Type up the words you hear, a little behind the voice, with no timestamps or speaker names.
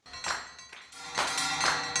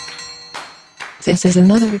This is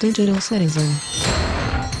another digital citizen.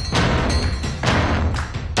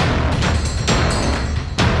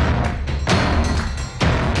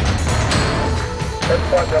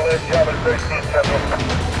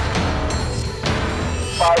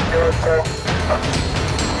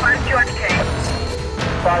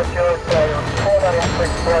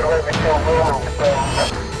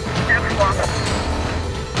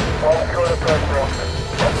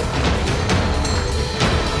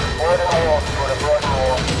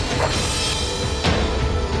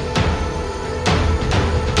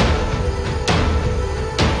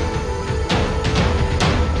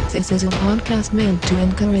 This is a podcast meant to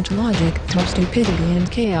encourage logic through stupidity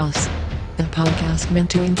and chaos. A podcast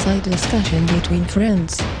meant to incite discussion between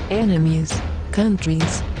friends, enemies,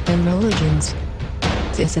 countries, and religions.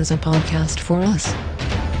 This is a podcast for us.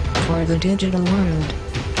 For the digital world.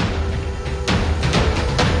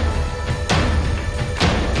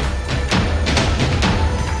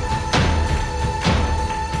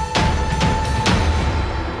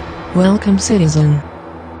 Welcome, citizen.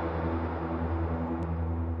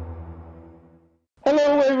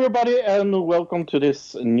 Hello, everybody, and welcome to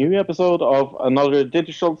this new episode of Another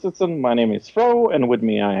Digital Citizen. My name is Fro, and with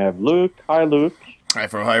me I have Luke. Hi, Luke. Hi,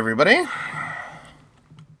 Fro. Hi, everybody.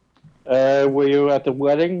 Were you at the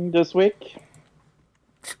wedding this week?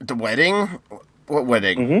 The wedding? What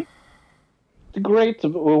wedding? Mm-hmm. The great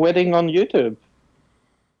wedding on YouTube.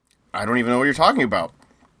 I don't even know what you're talking about.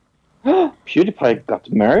 PewDiePie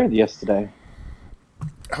got married yesterday.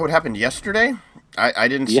 Oh, it happened yesterday? I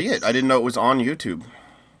didn't see it. I didn't know it was on YouTube.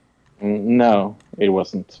 No, it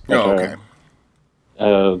wasn't. Oh, okay.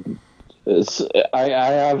 I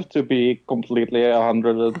have to be completely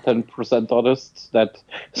 110% honest that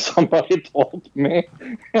somebody told me.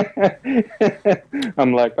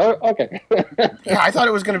 I'm like, oh, okay. Yeah, I thought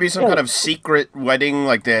it was going to be some kind of secret wedding,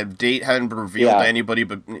 like the date hadn't been revealed to anybody,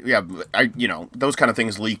 but yeah, those kind of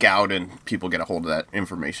things leak out and people get a hold of that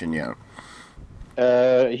information, yeah.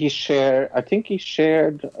 I think he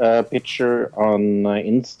shared a picture on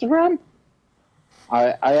Instagram.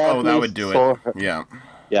 That would do it. Yeah.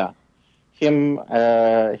 Yeah. Him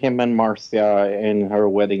and Marcia in her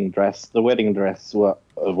wedding dress. The wedding dress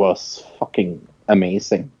was fucking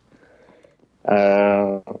amazing.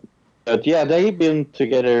 But yeah, they've been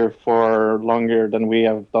together for longer than we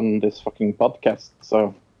have done this fucking podcast.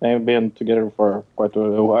 So they've been together for quite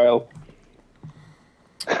a while.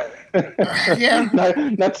 Yeah,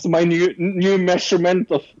 that's my new measurement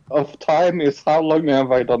of time is how long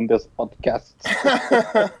have I done this podcast?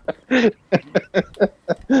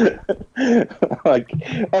 Like,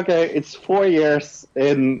 okay, it's 4 years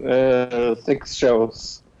in 6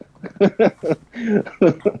 shows.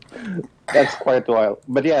 That's quite a while,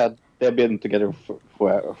 but yeah, they've been together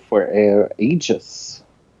for ages.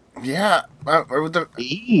 Yeah,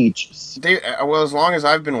 ages. Well, as long as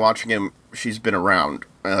I've been watching him, she's been around.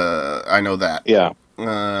 I know that. Yeah.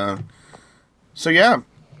 So yeah,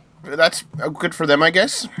 that's good for them, I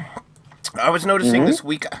guess. I was noticing this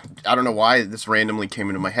week, I don't know why this randomly came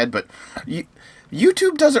into my head, but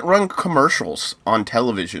YouTube doesn't run commercials on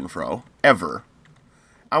television, Fro, ever.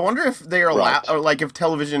 I wonder if they are or like if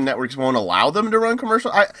television networks won't allow them to run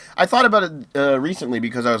commercials. I thought about it recently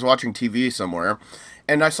because I was watching TV somewhere,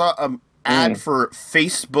 and I saw an ad for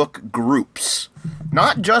Facebook groups.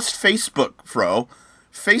 Not just Facebook, Fro.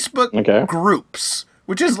 Facebook groups,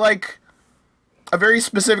 which is like a very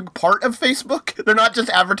specific part of Facebook. They're not just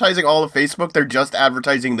advertising all of Facebook, they're just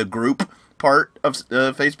advertising the group part of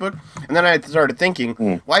Facebook. And then I started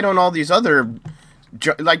thinking, why don't all these other,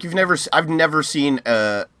 like I've never seen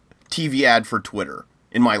a TV ad for Twitter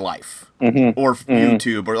in my life, or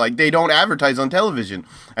YouTube, or like they don't advertise on television.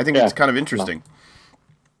 I think it's kind of interesting.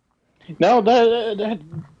 No,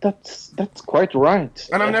 that's quite right.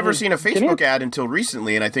 And I've never seen a Facebook ad until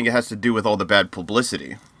recently, and I think it has to do with all the bad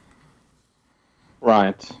publicity.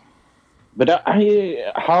 Right. But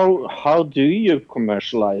how do you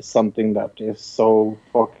commercialize something that is so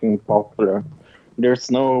fucking popular?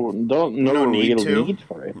 There's no real need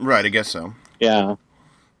for it. Right, I guess so. Yeah.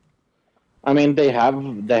 I mean, they have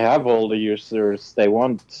all the users they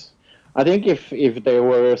want. I think if they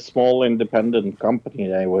were a small independent company,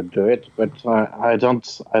 they would do it. But I don't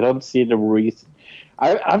see the reason.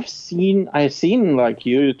 I've seen like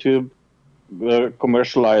YouTube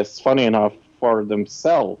commercialize, funny enough, for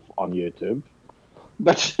themselves on YouTube,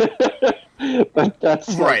 but that's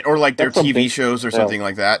right, or like their TV shows or something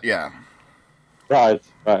like that. Yeah. Right.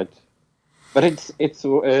 But it's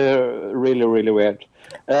really weird.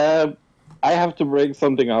 I have to bring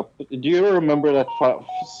something up. Do you remember that?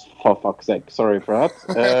 For fuck's sake, sorry for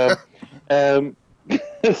that.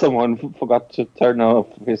 Someone forgot to turn off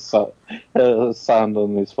his sound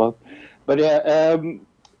on his phone. But yeah,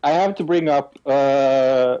 I have to bring up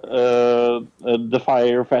the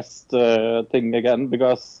Firefest thing again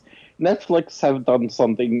because Netflix have done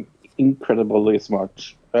something incredibly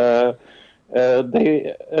smart.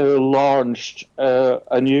 They launched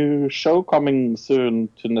a new show coming soon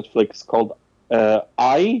to Netflix called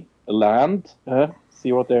I Land.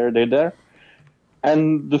 See what they did there?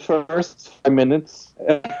 And the first 5 minutes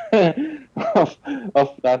of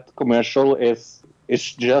that commercial is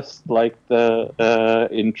just like the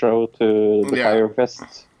intro to the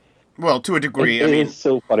Firefest. Well, to a degree. I mean, it's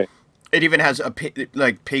so funny. It even has a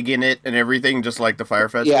pig in it and everything, just like the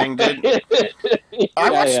Firefest thing did.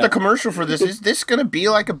 I watched the commercial for this. Is this going to be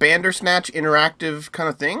like a Bandersnatch interactive kind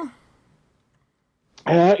of thing?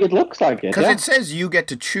 It looks like it. Because it says you get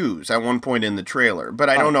to choose at one point in the trailer, but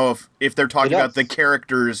I don't know if they're talking about the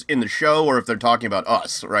characters in the show or if they're talking about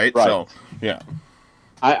us, right? So, yeah.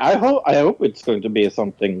 I hope it's going to be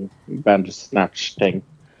something Bandersnatch thing,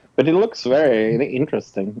 but it looks very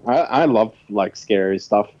interesting. I love like scary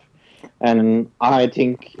stuff, and I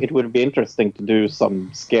think it would be interesting to do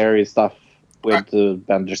some scary stuff with the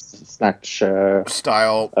Bandersnatch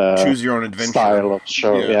style, choose your own adventure style of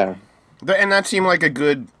show. Yeah. And that seemed like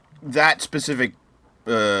that specific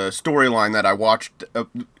storyline that I watched,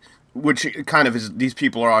 which kind of is these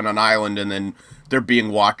people are on an island and then they're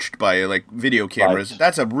being watched by like video cameras. Right.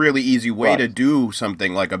 That's a really easy way to do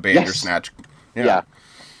something like a Bandersnatch. Yes. Yeah.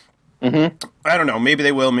 Mm-hmm. I don't know. Maybe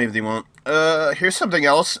they will. Maybe they won't. Here's something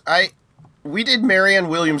else. We did Marianne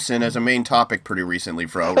Williamson as a main topic pretty recently,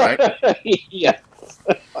 Fro, right? Yes.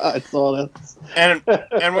 I saw that.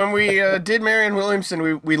 And when we did Marianne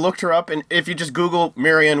Williamson, we looked her up, and if you just Google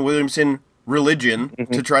Marianne Williamson religion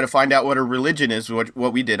to try to find out what her religion is, what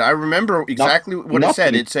we did. I remember exactly what it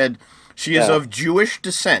said. It said she is of Jewish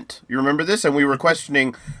descent. You remember this? And we were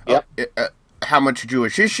questioning how much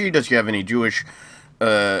Jewish is she? Does she have any Jewish...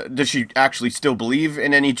 does she actually still believe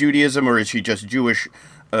in any Judaism, or is she just Jewish...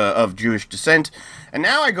 of Jewish descent? And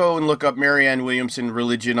now I go and look up Marianne Williamson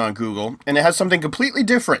religion on Google, and it has something completely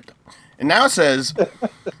different. And now it says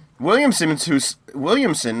Williamson,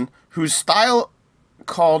 whose style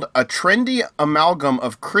called a trendy amalgam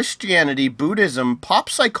of Christianity, Buddhism, pop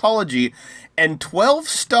psychology, and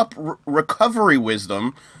 12-step recovery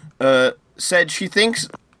wisdom, said she thinks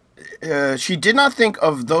she did not think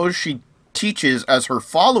of those she teaches as her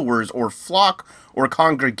followers or flock or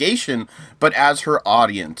congregation, but as her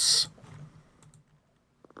audience.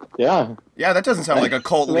 Yeah. Yeah, that doesn't sound like a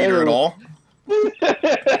cult leader at all. Do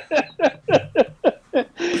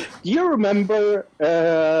you remember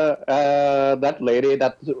that lady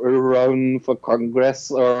that ran for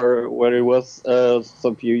Congress or where it was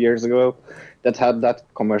some few years ago that had that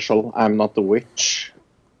commercial, I'm not a witch?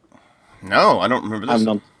 No, I don't remember this.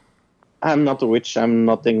 I'm not a witch. I'm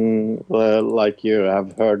nothing like you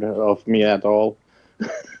have heard of me at all.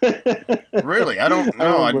 Really? I don't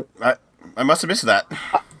know. I must have missed that.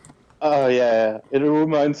 Oh, yeah. It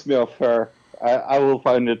reminds me of her. I will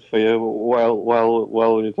find it for you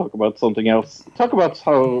while you talk about something else. Talk about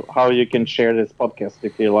how you can share this podcast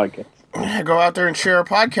if you like it. Yeah, go out there and share a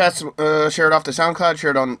podcast. Share it off to SoundCloud.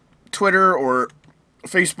 Share it on Twitter or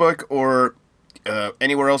Facebook or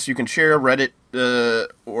anywhere else you can share. Reddit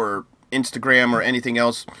or Instagram or anything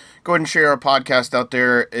else. Go ahead and share our podcast out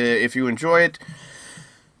there if you enjoy it.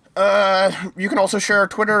 You can also share our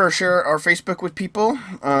Twitter or share our Facebook with people,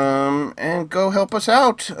 and go help us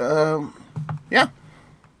out. Yeah.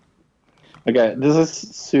 Okay, this is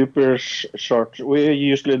super short. We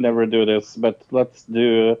usually never do this, but let's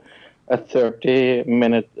do a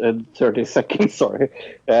 30-second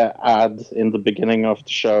ad in the beginning of the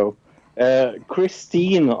show.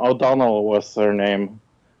 Christine O'Donnell was her name.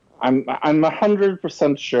 I'm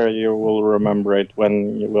 100% sure you will remember it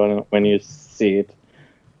when you see it.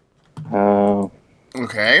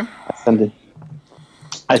 Okay.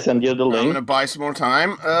 I send you the link. I'm gonna buy some more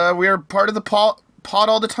time. We are part of the Pod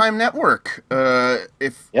All the Time Network.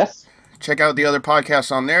 Yes. Check out the other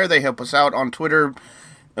podcasts on there. They help us out on Twitter,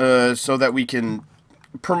 so that we can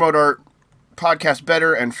promote our podcast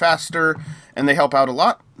better and faster, and they help out a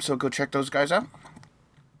lot. So go check those guys out.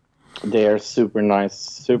 They are super nice,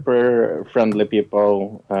 super friendly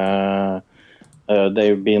people.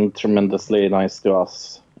 They've been tremendously nice to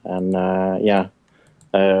us, and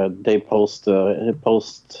they post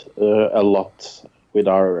a lot with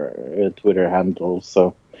our Twitter handle,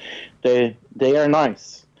 so they are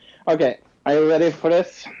nice. Okay, are you ready for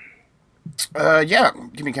this? Yeah.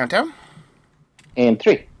 Give me a countdown. In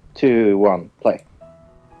 3, 2, 1, play.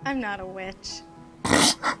 I'm not a witch.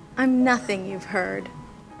 I'm nothing you've heard.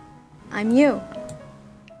 I'm you.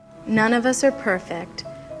 None of us are perfect,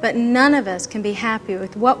 but none of us can be happy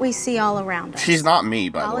with what we see all around us. She's not me,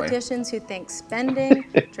 by the way. Politicians who think spending,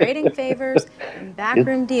 trading favors, and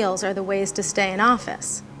backroom deals are the ways to stay in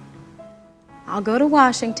office. I'll go to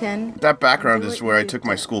Washington. That background and do is what where I you took do.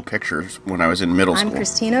 my school pictures when I was in middle I'm school.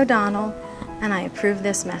 Christine O'Donnell, and I approve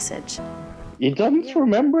this message. You don't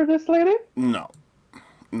remember this lady? No.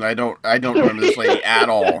 I don't remember this lady at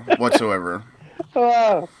all whatsoever.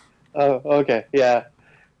 Oh, okay, yeah.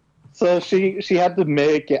 So she had to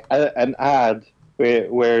make an ad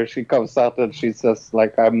where she comes out and she says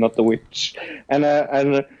like, "I'm not a witch," and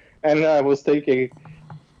I was thinking,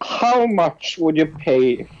 how much would you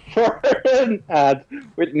pay for an ad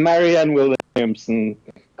with Marianne Williamson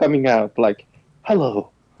coming out like,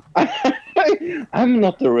 "Hello, I'm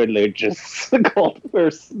not a religious cult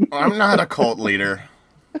person." I'm not a cult leader.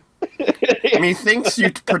 Methinks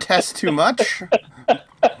you protest too much.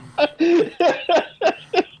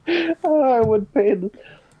 I would pay the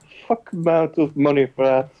fuck amount of money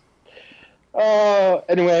for that.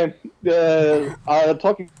 Anyway,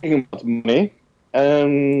 talking about money,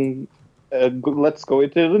 let's go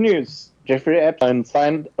into the news. Jeffrey Epstein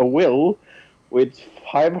signed a will with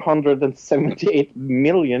 $578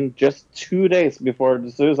 million just 2 days before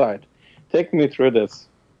the suicide. Take me through this.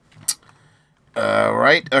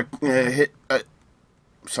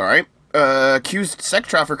 Accused sex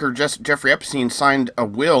trafficker Jeffrey Epstein signed a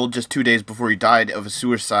will just 2 days before he died of a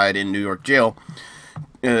suicide in New York jail.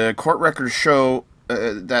 Court records show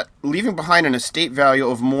that leaving behind an estate value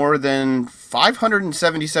of more than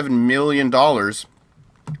 $577 million,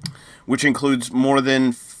 which includes more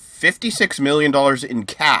than $56 million in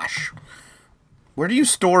cash. Where do you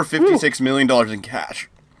store $56 million in cash?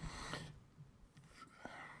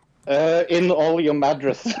 In all your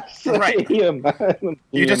mattresses. Right.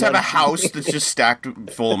 You just have a house that's just stacked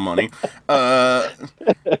full of money.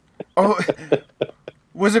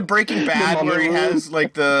 Was it Breaking Bad where he has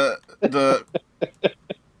like the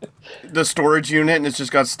storage unit and it's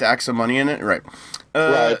just got stacks of money in it? Right.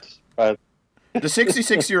 Right. The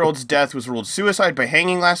 66-year-old's death was ruled suicide by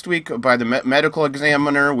hanging last week by the medical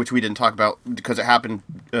examiner, which we didn't talk about because it happened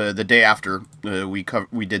the day after we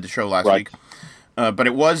did the show last week. But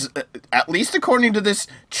it was, at least according to this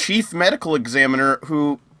chief medical examiner,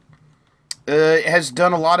 who has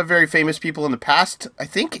done a lot of very famous people in the past. I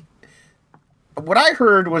think what I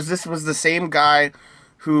heard was this was the same guy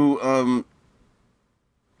who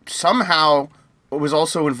somehow was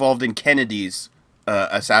also involved in Kennedy's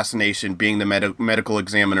assassination, being the medical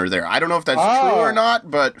examiner there. I don't know if that's true or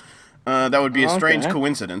not, but that would be a strange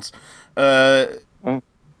coincidence. The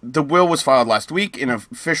will was filed last week in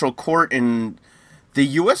official court in the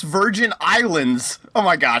U.S. Virgin Islands. Oh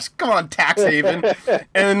my gosh, come on, tax haven.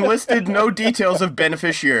 And listed no details of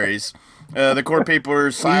beneficiaries. The court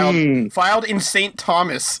papers filed in St.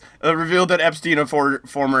 Thomas revealed that Epstein, a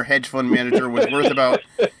former hedge fund manager, was worth about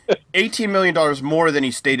 $18 million more than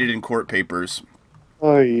he stated in court papers.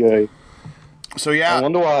 Oh, so yeah. I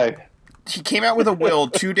wonder why. He came out with a will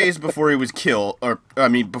 2 days before he was killed,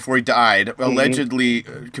 before he died, allegedly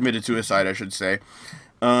committed suicide, I should say.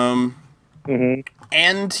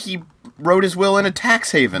 And he wrote his will in a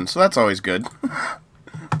tax haven, so that's always good.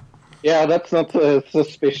 Yeah, that's not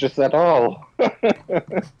suspicious at all.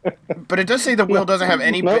 But it does say the will doesn't have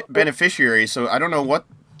any beneficiaries, so I don't know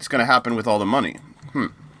what's going to happen with all the money.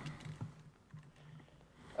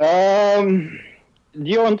 Do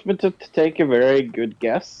you want me to take a very good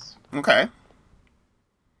guess? Okay.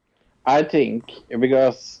 I think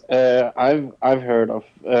because I've heard of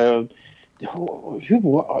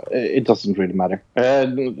it doesn't really matter.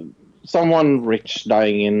 Someone rich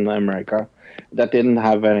dying in America that didn't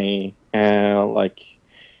have any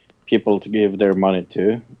people to give their money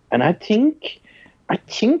to, and I think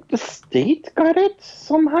the state got it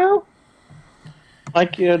somehow.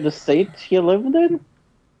 The state he lived in.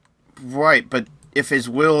 Right, but if his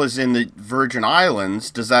will is in the Virgin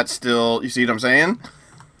Islands, does that still? You see what I'm saying?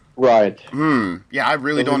 Right. Yeah, I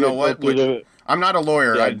really don't know what. I'm not a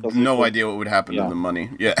lawyer. I have no idea what would happen to the money.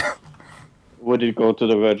 Yeah. Would it go to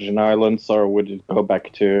the Virgin Islands or would it go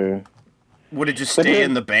back to? Would it just stay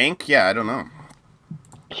in the bank? Yeah, I don't know.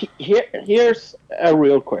 Here's a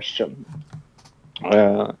real question.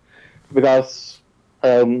 Because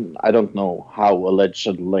I don't know how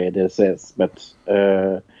allegedly this is, but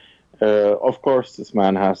of course this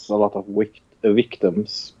man has a lot of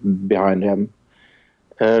victims behind him.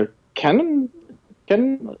 Can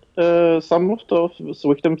some of those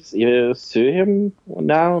victims sue him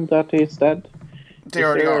now that he's dead? They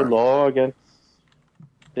already are. Law against?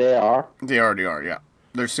 They are. They already are. Yeah.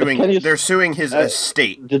 They're suing. can you They're suing his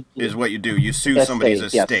estate. the- Is what you do. You sue somebody's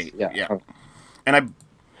Estate, yes, estate. yeah. Yeah. And I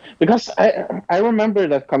Because I remember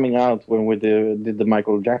that coming out when we did the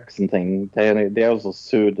Michael Jackson thing. They also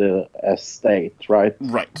sued the estate, right?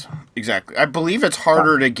 Right, exactly. I believe it's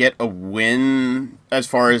harder to get a win as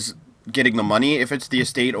far as getting the money if it's the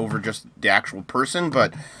estate over just the actual person,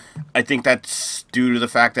 but I think that's due to the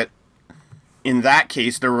fact that in that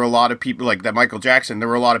case there were a lot of people, like that Michael Jackson, there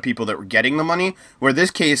were a lot of people that were getting the money, where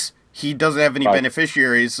this case he doesn't have any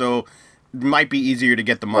beneficiaries, so it might be easier to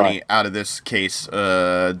get the money out of this case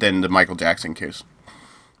than the Michael Jackson case.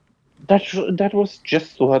 That was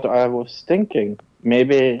just what I was thinking.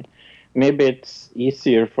 Maybe it's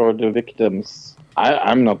easier for the victims.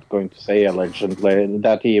 I'm not going to say allegedly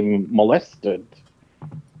that he molested.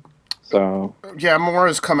 So yeah, more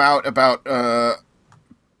has come out about other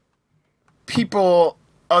people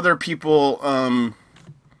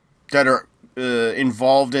that are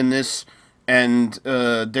involved in this and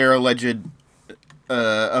their alleged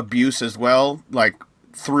abuse as well, like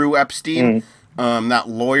through Epstein. That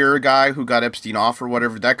lawyer guy who got Epstein off or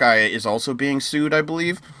whatever, that guy is also being sued, I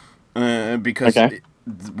believe, because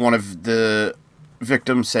one of the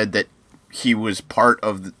victims said that he was part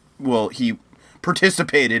of he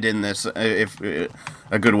participated in this, if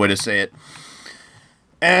a good way to say it.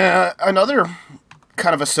 Another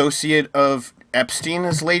kind of associate of Epstein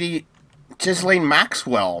is Lady Ghislaine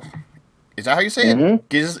Maxwell. Is that how you say it?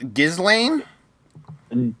 Ghislaine?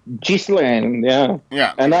 Ghislaine, yeah.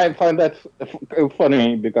 Yeah. And I find that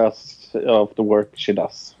funny because of the work she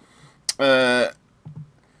does. A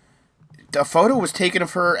photo was taken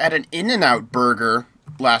of her at an In-N-Out Burger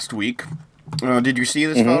last week. Did you see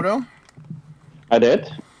this photo? I did.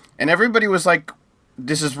 And everybody was like,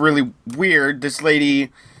 this is really weird. This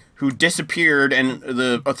lady who disappeared and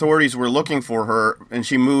the authorities were looking for her, and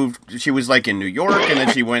she moved. She was like in New York, and then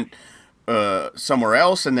she went somewhere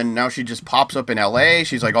else, and then now she just pops up in LA.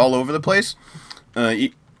 She's like all over the place.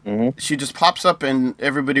 She just pops up, and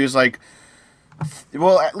everybody was like,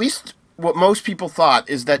 well, at least what most people thought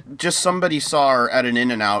is that just somebody saw her at an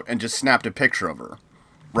In-N-Out and just snapped a picture of her,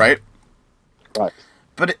 right? Right.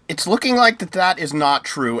 But it's looking like that is not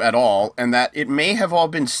true at all, and that it may have all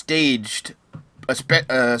been staged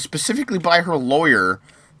specifically by her lawyer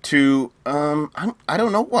to, I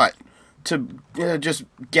don't know what, to just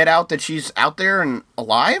get out that she's out there and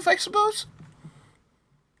alive, I suppose?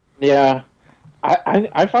 Yeah.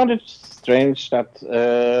 I found it strange that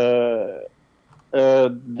the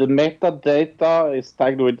metadata is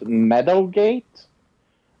tagged with Meadowgate,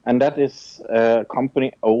 and that is a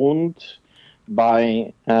company owned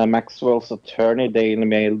by Maxwell's attorney,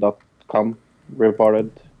 DailyMail.com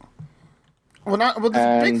reported. Well,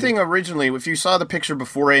 the big thing originally, if you saw the picture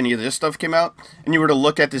before any of this stuff came out, and you were to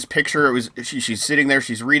look at this picture, it was she's sitting there,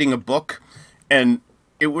 she's reading a book, and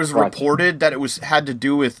it was reported that it had to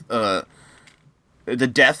do with the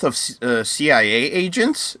death of CIA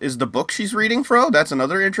agents. Is the book she's reading from? That's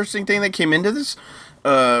another interesting thing that came into this,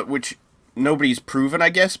 which nobody's proven, I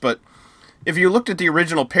guess. But if you looked at the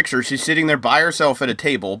original picture, she's sitting there by herself at a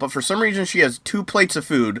table, but for some reason she has 2 plates of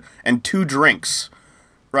food and 2 drinks.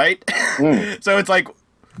 Right? So it's like,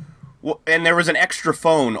 and there was an extra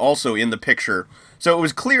phone also in the picture. So it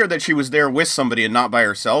was clear that she was there with somebody and not by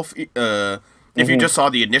herself, if you just saw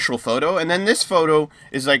the initial photo. And then this photo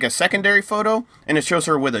is like a secondary photo, and it shows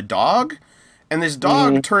her with a dog. And this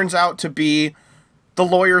dog turns out to be the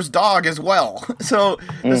lawyer's dog as well. So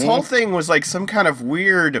this whole thing was like some kind of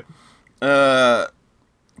weird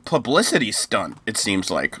publicity stunt, it seems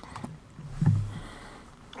like.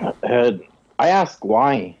 I ask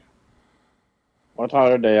why. What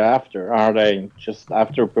are they after? Are they just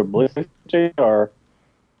after publicity or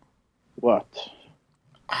what?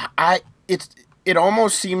 It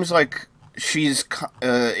almost seems like she's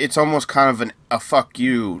it's almost kind of a fuck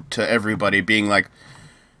you to everybody, being like,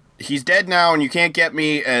 he's dead now and you can't get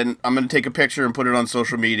me, and I'm gonna take a picture and put it on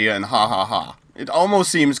social media and ha ha ha. It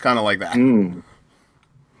almost seems kind of like that.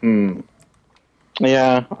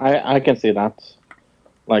 Yeah, I can see that.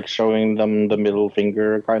 Like showing them the middle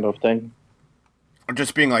finger kind of thing. Or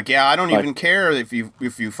just being like, yeah, I don't even care if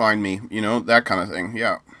you find me, that kind of thing.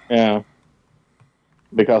 Yeah. Yeah.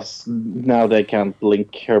 Because now they can't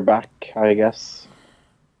link her back, I guess.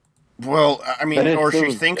 Well, I mean, or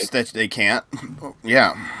she thinks that they can't.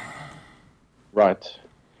 Yeah. Right.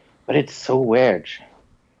 But it's so weird.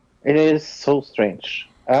 It is so strange.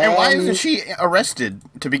 And why isn't she arrested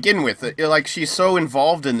to begin with? Like, she's so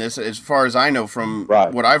involved in this, as far as I know from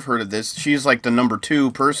what I've heard of this. She's like the number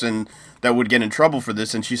 2 person that would get in trouble for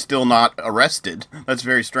this, and she's still not arrested. That's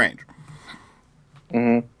very strange.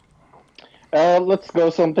 Let's go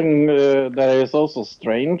something that is also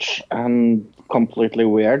strange and completely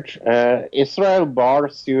weird. Israel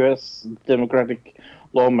bars U.S. Democratic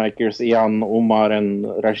lawmakers Ian Omar and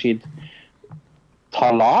Rashid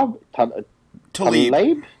Talib. Talib?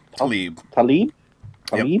 Talib. Talib?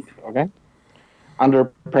 Yep. Talib? Okay. Under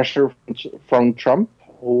pressure from Trump.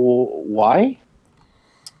 Why?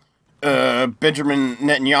 Benjamin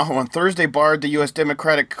Netanyahu on Thursday barred the U.S.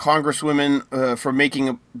 Democratic Congresswomen from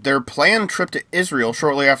making their planned trip to Israel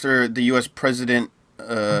shortly after the U.S. president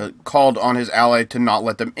called on his ally to not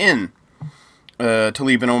let them in.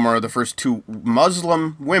 Talib and Omar are the first two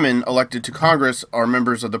Muslim women elected to Congress, are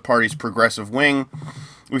members of the party's progressive wing.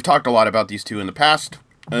 We've talked a lot about these two in the past.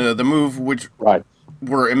 The moves which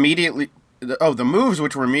were immediately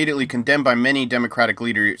condemned by many Democratic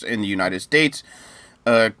leaders in the United States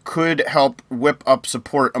could help whip up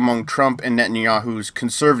support among Trump and Netanyahu's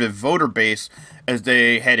conservative voter base as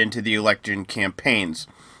they head into the election campaigns.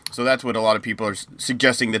 So that's what a lot of people are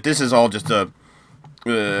suggesting, that this is all just a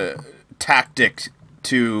tactic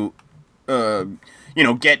to,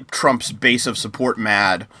 get Trump's base of support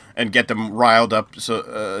mad and get them riled up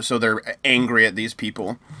so they're angry at these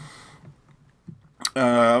people.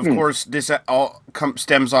 Of course, this all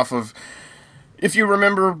stems off of, if you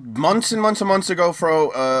remember, months and months ago,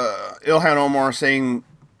 Ilhan Omar saying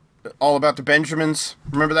all about the Benjamins.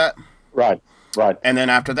 Remember that? Right. And then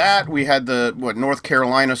after that, we had the North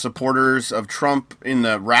Carolina supporters of Trump in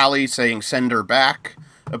the rally saying "send her back"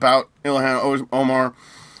 about Ilhan Omar,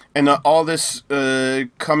 and all this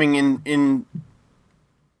coming in,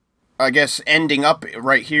 I guess, ending up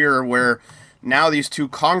right here where now these two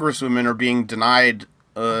congresswomen are being denied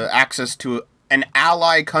access to an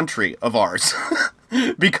ally country of ours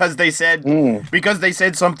because they said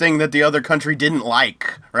something that the other country didn't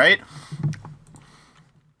like, right?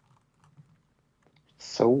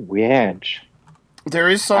 So weird. There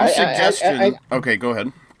is some suggestion. Okay, go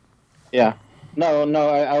ahead. Yeah. No.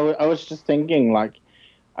 I was just thinking, like,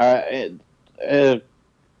 I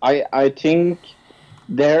think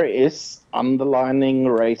there is underlining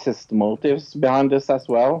racist motives behind this as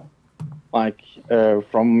well. Like,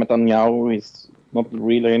 from Netanyahu, he's not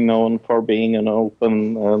really known for being an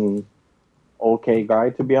open and okay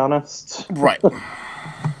guy, to be honest. Right.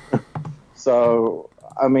 So,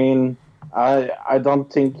 I mean, I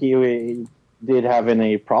don't think he did have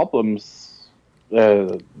any problems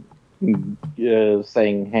saying,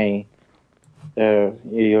 hey,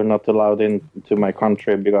 you're not allowed into my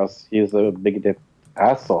country because he's a big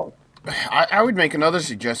asshole. I would make another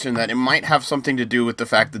suggestion that it might have something to do with the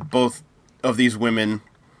fact that both of these women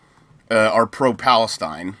are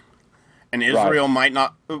pro-Palestine, and Israel might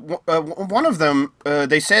not. One of them,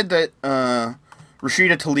 they said that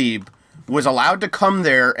Rashida Tlaib was allowed to come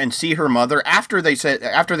there and see her mother after they said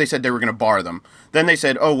they were going to bar them. Then they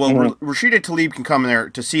said, oh, well, Rashida Tlaib can come there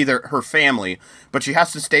to see her family, but she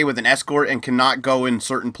has to stay with an escort and cannot go in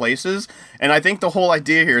certain places. And I think the whole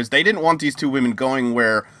idea here is they didn't want these two women going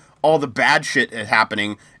where all the bad shit is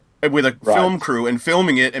happening with a film crew and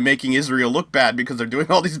filming it and making Israel look bad because they're doing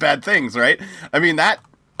all these bad things, right? I mean, that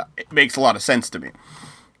makes a lot of sense to me.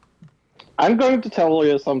 I'm going to tell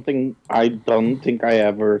you something I don't think I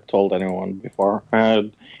ever told anyone before.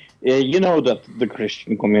 You know that the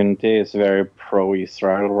Christian community is very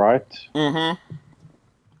pro-Israel, right? Mm-hmm.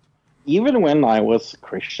 Even when I was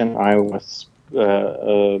Christian, I was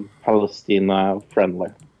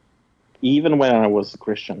Palestina-friendly. Even when I was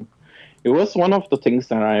Christian. It was one of the things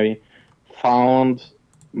that I found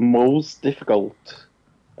most difficult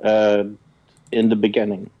in the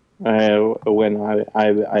beginning. When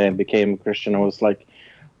I became a Christian, I was like,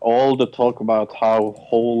 all the talk about how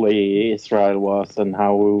holy Israel was and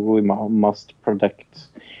how we must protect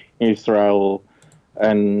Israel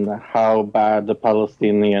and how bad the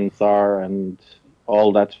Palestinians are and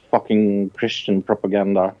all that fucking Christian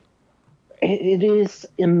propaganda. It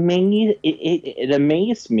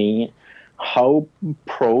amazed me how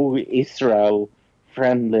pro-Israel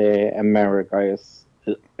friendly America is.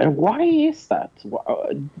 And why is that?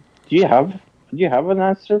 Do you have an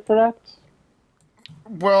answer for that?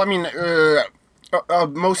 Well, I mean,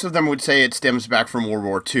 most of them would say it stems back from World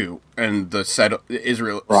War II and the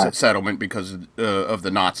Israel settlement because of the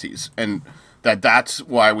Nazis, and that's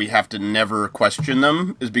why we have to never question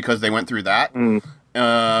them, is because they went through that.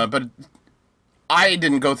 But I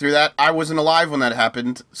didn't go through that. I wasn't alive when that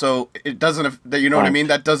happened, so it doesn't. You know what I mean?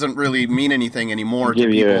 That doesn't really mean anything anymore to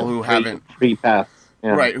people who haven't free pass.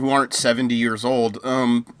 Yeah. Right, who aren't 70 years old.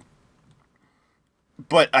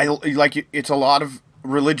 But I like it's a lot of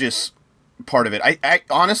religious part of it. I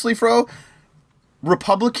honestly, Fro,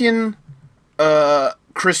 Republican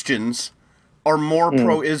Christians are more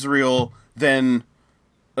pro-Israel than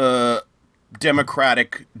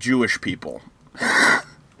democratic Jewish people.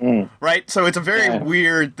 Right? So it's a very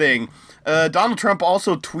weird thing. Donald Trump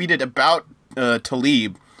also tweeted about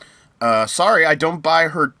Tlaib. Sorry, I don't buy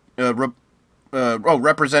her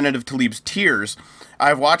Representative Tlaib's tears.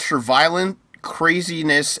 I've watched her violent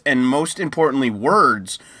craziness and, most importantly,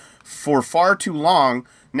 words for far too long.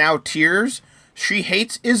 Now tears. She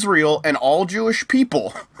hates Israel and all Jewish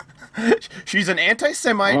people. She's an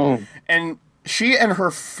anti-Semite, and she and her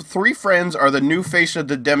three friends are the new face of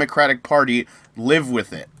the Democratic Party. Live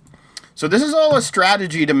with it. So this is all a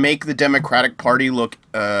strategy to make the Democratic Party look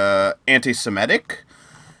anti-Semitic,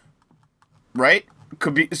 right?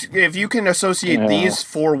 Could be, if you can associate these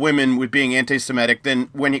four women with being anti-Semitic, then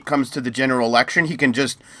when it comes to the general election, he can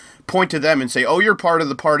just point to them and say, "Oh, you're part of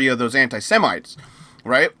the party of those anti-Semites,"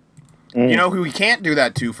 right? You know who he can't do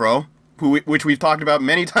that to, Fro? Which we've talked about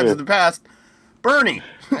many times in the past, Bernie.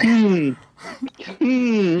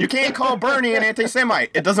 You can't call Bernie an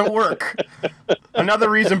anti-Semite. It doesn't work. Another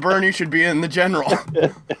reason Bernie should be in the general.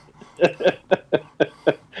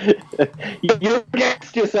 You're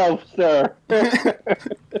against yourself, sir.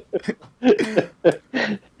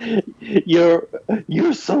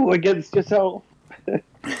 You're so against yourself. You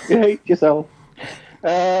hate yourself.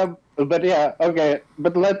 But yeah, okay.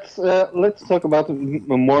 But let's talk about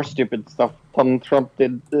more stupid stuff Donald Trump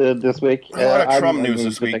did this week. A lot of Trump news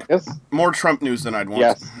this week. More Trump news than I'd want.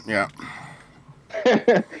 Yes. Yeah.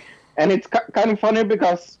 And it's kind of funny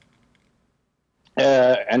because,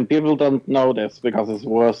 and people don't know this because it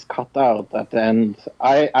was cut out at the end.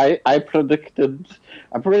 I predicted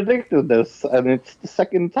this, and it's the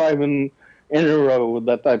second time in a row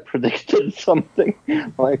that I predicted something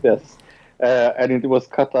like this. And it was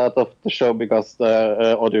cut out of the show because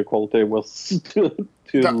the audio quality was too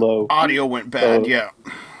low. Audio went bad,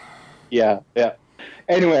 Yeah.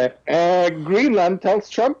 Anyway, Greenland tells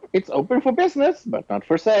Trump it's open for business, but not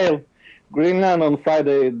for sale. Greenland on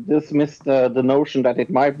Friday dismissed the notion that it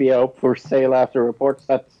might be up for sale after reports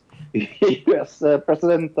that U.S.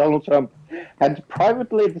 President Donald Trump had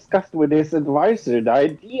privately discussed with his advisor the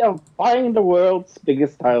idea of buying the world's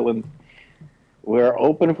biggest island. We're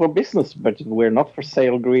open for business, but we're not for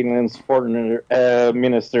sale, Greenland's foreign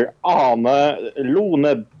minister Ane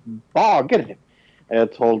Lone Bager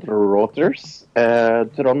told Reuters.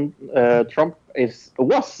 Trump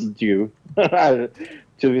was due to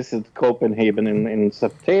visit Copenhagen in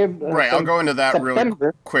September. Right, I'll go into that really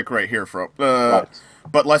quick right here, Fro. Right.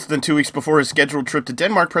 But less than 2 weeks before his scheduled trip to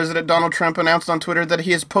Denmark, President Donald Trump announced on Twitter that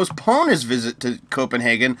he has postponed his visit to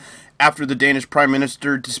Copenhagen after the Danish Prime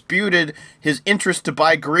Minister disputed his interest to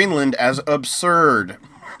buy Greenland as absurd.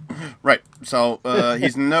 Right, so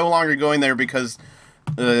he's no longer going there because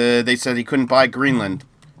they said he couldn't buy Greenland.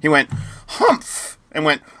 He went, humph, and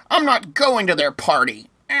went, I'm not going to their party.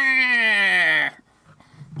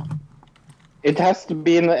 It has to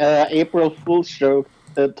be an April Fool's joke,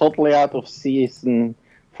 totally out of season.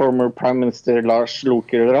 Former Prime Minister Lars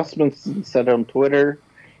Løkke Rasmussen said on Twitter,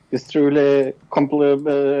 he's truly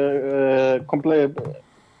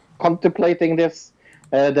contemplating this.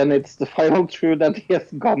 Then it's the final truth that he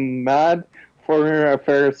has gone mad. Foreign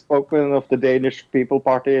Affairs spokesman of the Danish People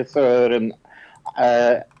Party, Søren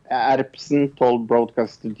Erpsen, told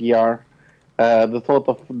broadcaster DR, the thought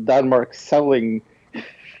of Denmark selling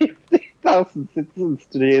 50,000 citizens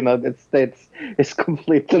to the United States is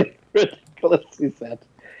completely ridiculous, he said.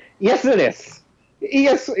 Yes, it is.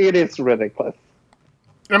 Yes, it is ridiculous.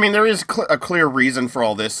 I mean, there is a clear reason for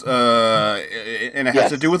all this, and it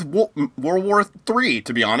has to do with World War III,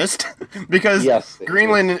 to be honest, because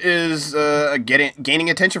Greenland is gaining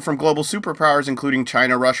attention from global superpowers, including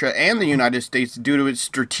China, Russia, and the United States, due to its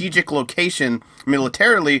strategic location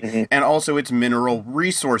militarily and also its mineral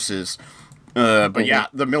resources. But yeah,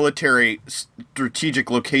 the military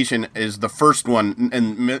strategic location is the first one,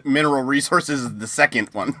 and mineral resources is the second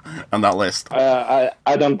one on that list.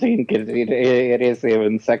 I don't think it is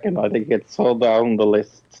even second. I think it's so down the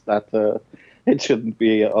list that it shouldn't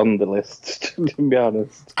be on the list, to be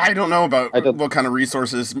honest. I don't know about what kind of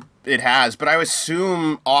resources it has, but I would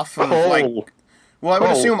assume off of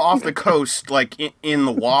assume off the coast, like in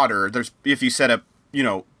the water. There's, if you set up,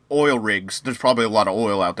 oil rigs, there's probably a lot of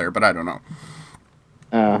oil out there, but I don't know.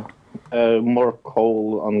 More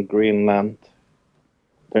coal on Greenland.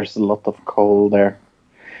 There's a lot of coal there.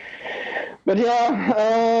 But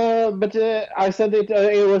yeah, I said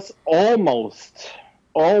it was almost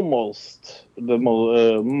the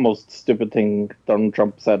most stupid thing Donald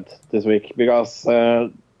Trump said this week, because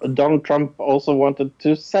Donald Trump also wanted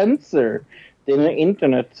to censor the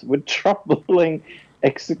internet with troubling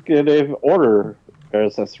executive order,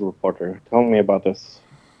 says the reporter. Tell me about this.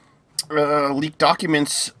 Leaked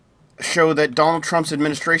documents show that Donald Trump's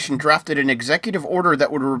administration drafted an executive order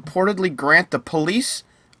that would reportedly grant the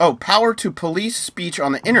power to police speech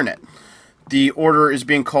on the internet. The order is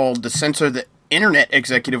being called the Censor the Internet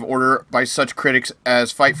Executive Order by such critics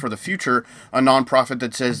as Fight for the Future, a nonprofit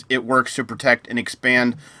that says it works to protect and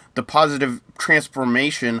expand the positive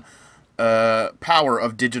transformation power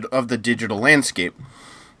of the digital landscape.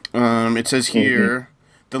 It says here,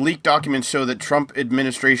 the leaked documents show that Trump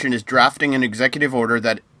administration is drafting an executive order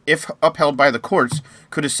that, if upheld by the courts,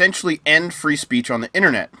 could essentially end free speech on the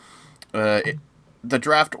internet. The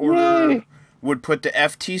draft order would put the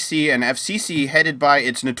FTC and FCC, headed by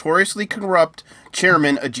its notoriously corrupt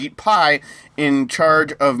chairman, Ajit Pai, in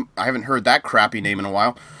charge of, I haven't heard that crappy name in a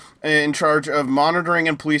while, in charge of monitoring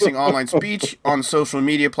and policing online speech on social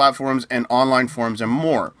media platforms and online forums and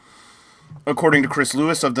more. According to Chris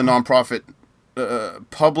Lewis of the nonprofit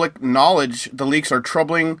Public Knowledge, the leaks are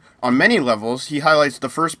troubling on many levels. He highlights the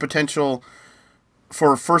first potential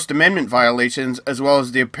for First Amendment violations, as well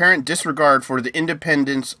as the apparent disregard for the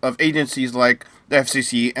independence of agencies like the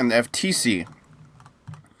FCC and the FTC.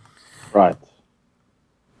 Right.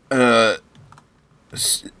 The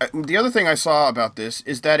other thing I saw about this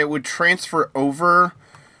is that it would transfer over,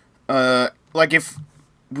 like if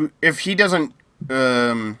he doesn't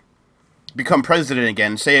become president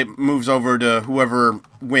again, say it moves over to whoever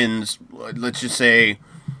wins, let's just say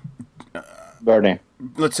Bernie.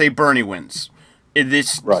 Let's say Bernie wins.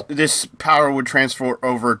 This power would transfer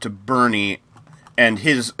over to Bernie and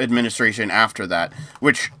his administration after that,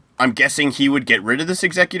 which I'm guessing he would get rid of this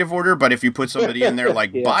executive order, but if you put somebody in there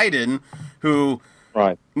like Biden, who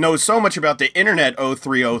knows so much about the internet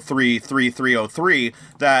 03033303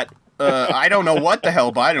 that I don't know what the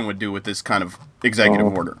hell Biden would do with this kind of executive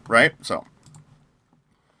order, right? So.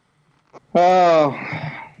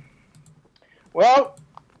 Well,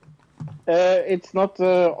 it's not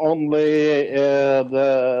only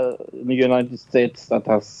the United States that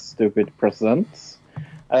has stupid presidents.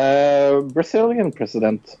 Brazilian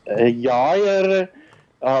president Jair,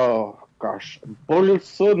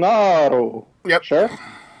 Bolsonaro. Yep. Sure.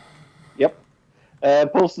 Yep.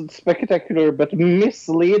 Posted spectacular but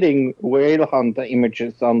misleading whale hunt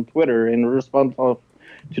images on Twitter in response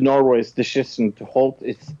to Norway's decision to halt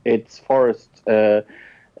its forest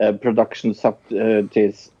production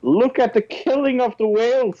subsidies. Look at the killing of the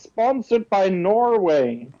whales, sponsored by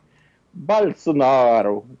Norway.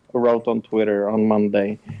 Bolsonaro wrote on Twitter on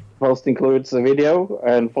Monday. The post includes a video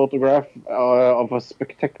and photograph of a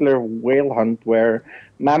spectacular whale hunt where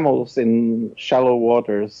mammals in shallow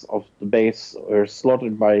waters of the base were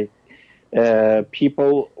slaughtered by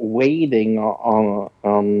people wading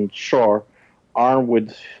on shore, armed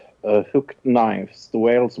with hooked knives. The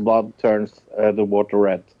whale's blood turns the water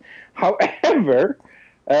red. However,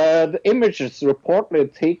 the images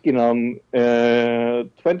reportedly taken on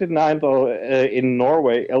 29th in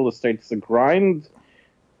Norway illustrates the grind,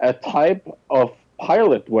 a type of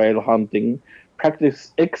pilot whale hunting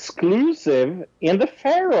practice exclusive in the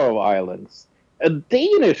Faroe Islands, a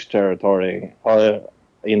Danish territory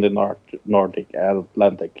in the Nordic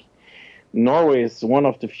Atlantic. Norway is one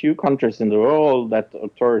of the few countries in the world that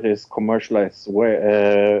authorities commercialize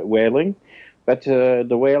whaling, but the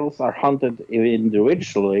whales are hunted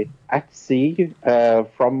individually at sea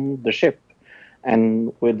from the ship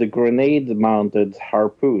and with the grenade-mounted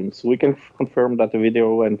harpoons. We can confirm that the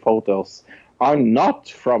video and photos are not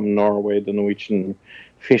from Norway, the Norwegian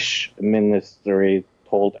Fish Ministry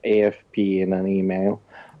told AFP in an email.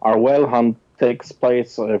 Our whale hunt takes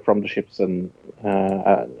place from the ships and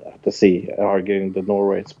at the sea, arguing that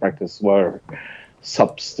Norway's practice were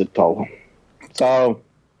substitute. So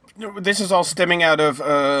this is all stemming out of,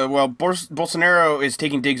 Bolsonaro is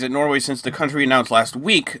taking digs at Norway since the country announced last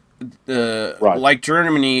week, like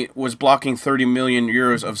Germany, was blocking 30 million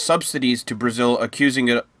euros of subsidies to Brazil, accusing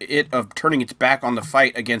it of turning its back on the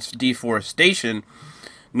fight against deforestation.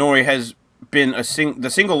 Norway has been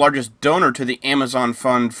the single largest donor to the Amazon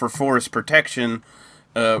Fund for Forest Protection,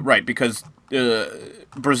 because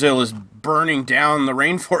Brazil is burning down the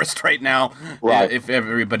rainforest right now, if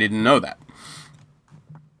everybody didn't know that.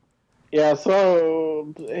 Yeah,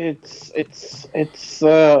 so it's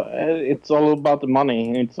all about the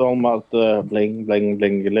money. It's all about the bling, bling,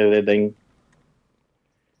 bling, ding.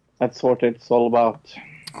 That's what it's all about.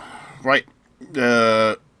 Right.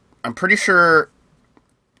 I'm pretty sure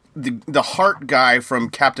the heart guy from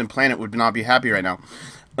Captain Planet would not be happy right now.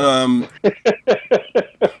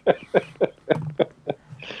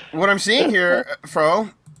 What I'm seeing here, Fro,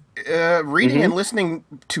 reading and listening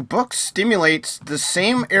to books stimulates the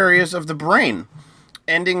same areas of the brain,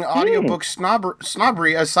 ending audiobook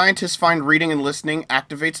snobbery as scientists find reading and listening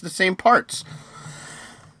activates the same parts.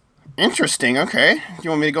 Interesting, okay. Do you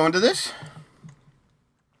want me to go into this?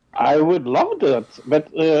 I would love that.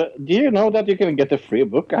 But do you know that you can get a free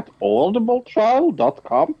book at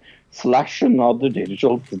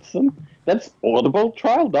audibletrial.com/anotherdigitalcitizen? That's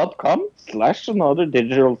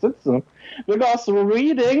audibletrial.com/anotherdigitalcitizen. Because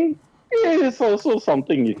reading is also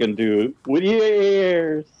something you can do with your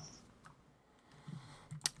ears.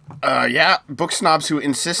 Yeah, book snobs who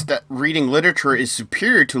insist that reading literature is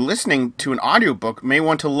superior to listening to an audiobook may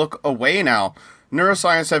want to look away now.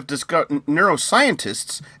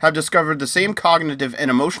 Neuroscientists have discovered the same cognitive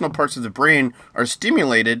and emotional parts of the brain are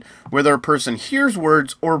stimulated whether a person hears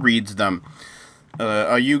words or reads them.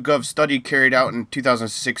 A YouGov study carried out in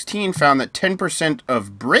 2016 found that 10%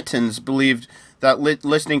 of Britons believed that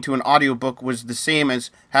listening to an audiobook was the same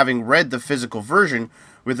as having read the physical version,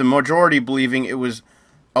 with the majority believing it was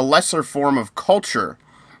a lesser form of culture.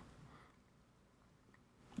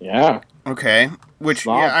 Yeah. Okay. Which,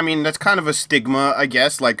 yeah, I mean, that's kind of a stigma, I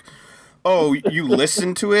guess. Like, oh, you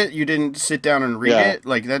listened to it, you didn't sit down and read it?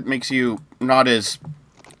 Like, that makes you not as,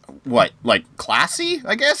 classy,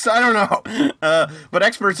 I guess? I don't know. But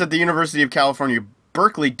experts at the University of California,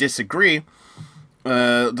 Berkeley disagree.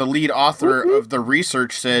 The lead author of the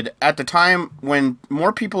research said, at the time when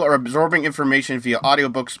more people are absorbing information via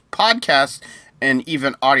audiobooks, podcasts, and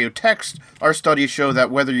even audio text, our studies show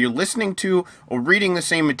that whether you're listening to or reading the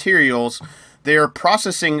same materials, they are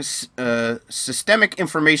processing systemic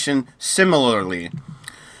information similarly.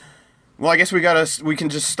 Well, I guess we can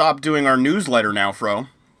just stop doing our newsletter now, Fro.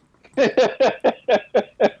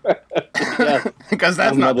 Because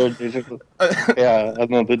that's another digital.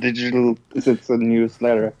 Another digital. It's a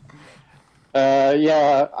newsletter.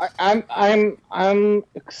 I'm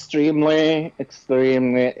extremely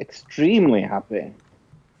happy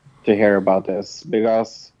to hear about this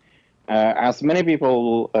because, as many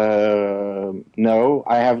people know,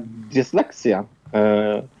 I have dyslexia.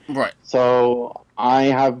 Right. So I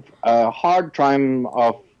have a hard time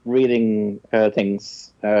of reading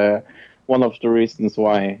things. One of the reasons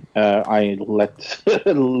why I let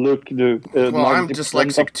Luke do. Well, I'm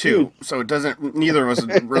dyslexic too, so it doesn't. Neither of us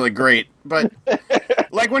is really great. But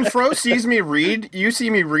like when Fro sees me read, you see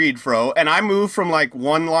me read, Fro, and I move from like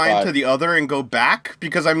one line to the other and go back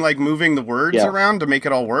because I'm like moving the words around to make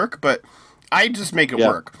it all work. But I just make it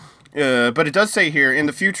work. But it does say here, in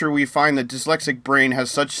the future, we find that dyslexic brain has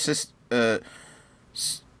such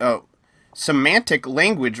semantic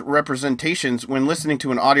language representations when listening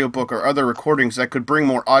to an audiobook or other recordings that could bring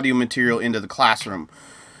more audio material into the classroom.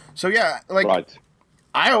 So yeah,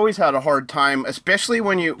 I always had a hard time, especially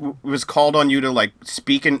when it was called on you to like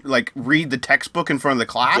speak and like read the textbook in front of the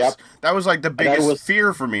class. Yep. That was like the biggest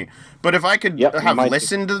fear for me. But if I could have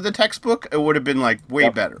listened to the textbook, it would have been like way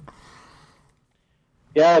better.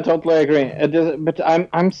 Yeah, I totally agree. But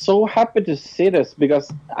I'm so happy to see this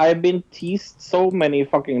because I've been teased so many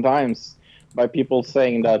fucking times by people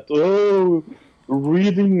saying that, oh,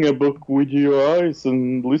 reading a book with your eyes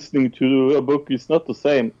and listening to a book is not the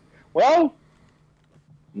same. Well,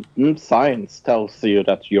 science tells you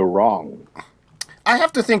that you're wrong. I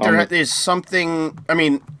have to think there is something, I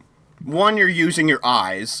mean, one, you're using your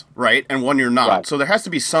eyes, right? And one, you're not. Right. So there has to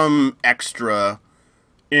be some extra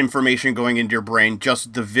information going into your brain,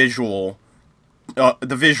 just the visual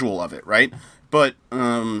of it, right? But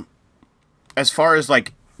as far as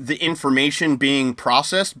like the information being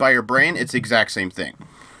processed by your brain, it's the exact same thing.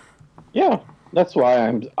 Yeah, that's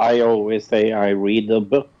why I always say I read a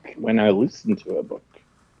book when I listen to a book.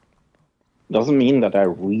 Doesn't mean that I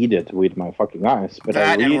read it with my fucking eyes, but that,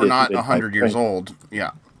 I read and we're it not with 100 years old.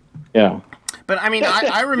 Yeah. Yeah. But I mean,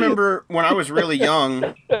 I remember when I was really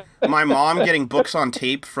young, my mom getting books on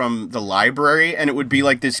tape from the library, and it would be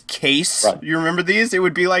like this case. Right. You remember these? It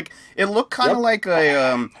would be like, it looked kind of like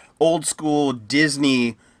a old school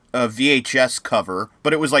Disney VHS cover,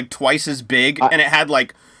 but it was like twice as big, and it had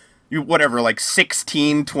like,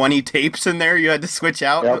 16, 20 tapes in there you had to switch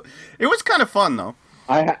out. Yep. It was kind of fun, though.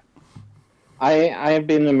 I've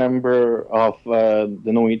been a member of the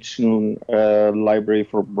Norwegian Library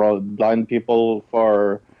for Blind People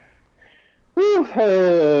for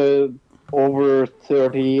over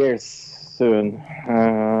 30 years soon,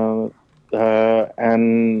 and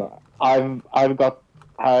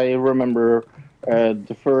I remember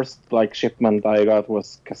the first shipment I got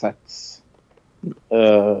was cassettes,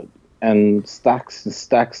 and stacks and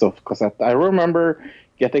stacks of cassettes. I remember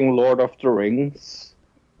getting Lord of the Rings.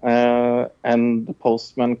 And the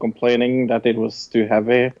postman complaining that it was too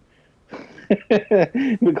heavy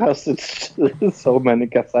because it's so many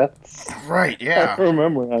cassettes. Right, I yeah.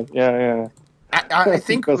 remember that. Yeah. I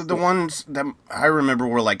think Because the ones that I remember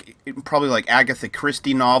were like probably like Agatha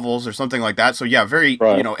Christie novels or something like that. So yeah, very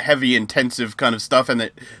Right. heavy, intensive kind of stuff, and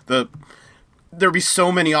there'd be so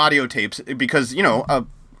many audio tapes because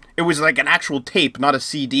it was like an actual tape, not a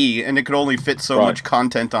CD, and it could only fit so Right. much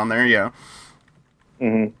content on there. Yeah.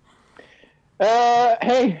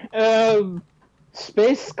 Hey,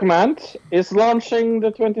 Space Command is launching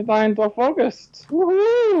the 29th of August.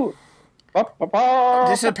 Woohoo!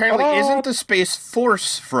 This apparently isn't the Space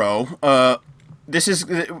Force, Fro. This is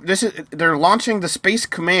they're launching the Space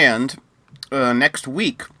Command next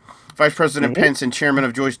week. Vice President Pence and Chairman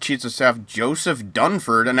of Joint Chiefs of Staff Joseph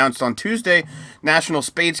Dunford announced on Tuesday, National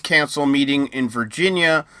Space Council meeting in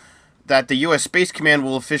Virginia, that the U.S. Space Command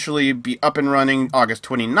will officially be up and running August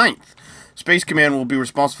 29th. Space Command will be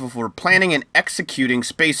responsible for planning and executing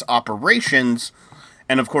space operations,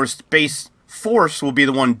 and of course, Space Force will be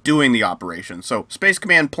the one doing the operation. So, Space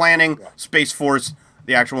Command planning, Space Force,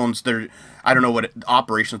 the actual ones, I don't know what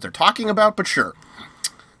operations they're talking about, but sure.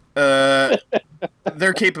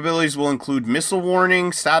 Their capabilities will include missile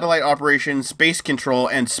warning, satellite operations, space control,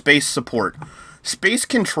 and space support. Space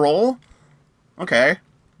control? Okay.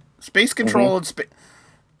 Space control and space...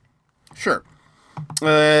 Sure.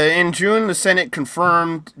 In June, the Senate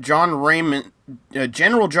confirmed General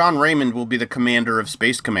John Raymond will be the commander of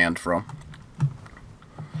Space Command, Fro.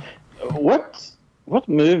 What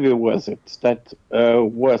movie was it that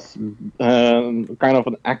was kind of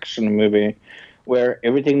an action movie where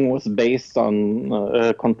everything was based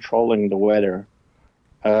on controlling the weather,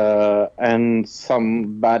 and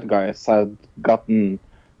some bad guys had gotten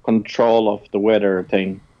control of the weather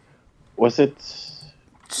thing? Was it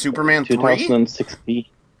Superman 3? 2016?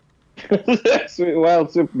 Well,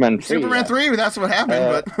 Superman 3. Superman 3, that's what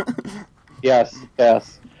happened, but... Yes.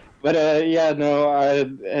 But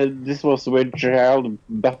this was with Gerald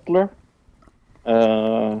Butler.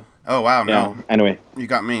 Oh, wow, Yeah. no. Anyway. You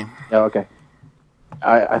got me. Yeah. Okay.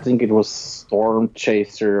 I think it was Storm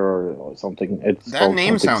Chaser or something. That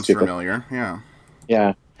name sounds stupid. familiar, yeah.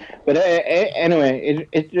 Yeah. But anyway,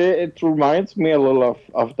 it reminds me a little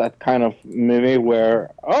of that kind of movie where,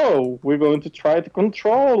 we're going to try to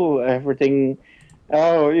control everything.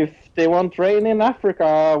 Oh, if they want rain in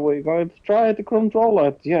Africa, we're going to try to control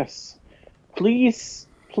it. Yes. Please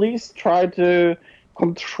try to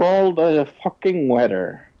control the fucking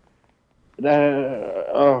weather.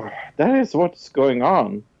 That is what's going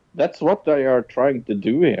on. That's what they are trying to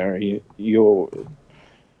do here.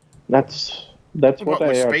 That's what What, they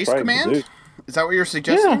with are Space trying Command? to do. Is that what you're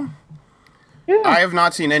suggesting? Yeah. I have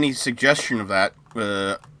not seen any suggestion of that.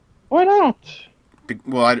 Why not?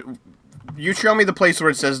 You show me the place where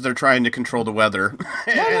it says they're trying to control the weather,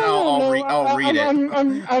 and I'll read it.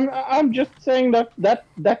 I'm just saying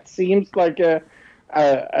that seems like a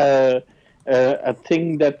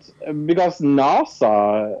thing that, because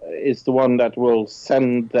NASA is the one that will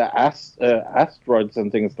send the asteroids and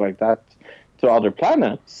things like that to other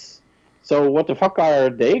planets. So what the fuck are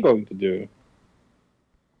they going to do?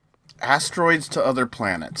 Asteroids to other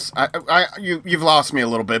planets. You've lost me a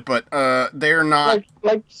little bit, but they're not.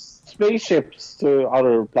 Like spaceships to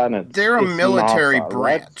other planets. They're a It's military NASA,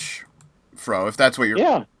 branch, Fro. If that's what you're.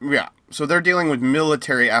 Yeah. So they're dealing with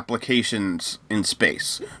military applications in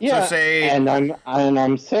space. Yeah, So say. and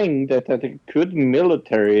I'm saying that it could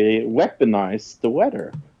military weaponize the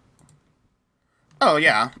weather. Oh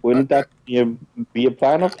yeah. Wouldn't that be a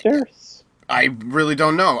plan of theirs? I really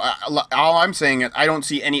don't know. All I'm saying is I don't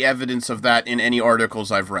see any evidence of that in any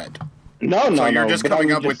articles I've read. No. So you're just but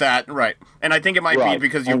coming I'm up with that, right? And I think it might be Right.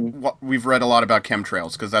 because we've read a lot about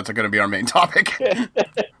chemtrails, because that's going to be our main topic.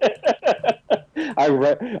 I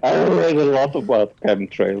read a lot about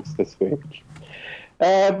chemtrails this week.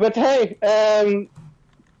 But hey,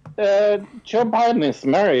 Joe Biden is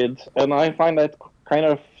married, and I find that kind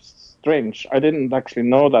of strange. I didn't actually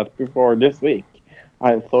know that before this week.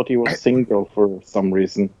 I thought he was single for some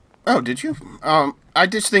reason. Oh, did you? I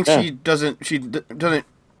just think she doesn't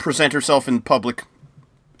present herself in public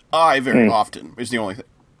eye very often. Is the only thing.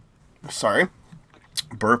 Sorry,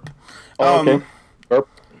 burp. Okay. Burp.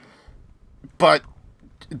 But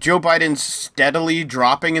Joe Biden's steadily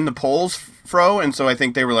dropping in the polls, Fro, and so I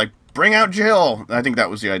think they were like, bring out Jill. I think that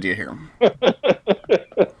was the idea here.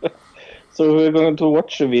 So we're going to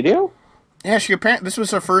watch a video? Yeah, this was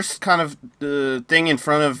her first kind of thing in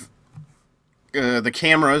front of the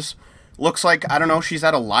cameras. Looks like, I don't know, she's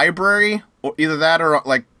at a library, or either that or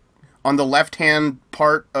like on the left-hand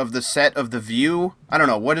part of the set of The View. I don't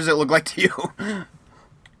know. What does it look like to you?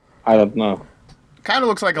 I don't know. Kind of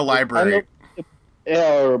looks like a library.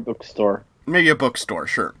 Yeah, or a bookstore. Maybe a bookstore,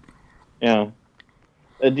 sure. Yeah.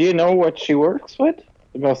 Do you know what she works with?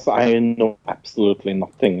 Because I know absolutely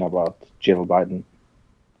nothing about Jill Biden.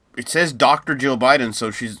 It says Dr. Jill Biden,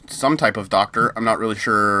 so she's some type of doctor. I'm not really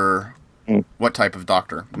sure what type of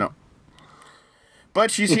doctor. No.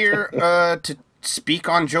 But she's here to speak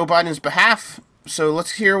on Joe Biden's behalf. So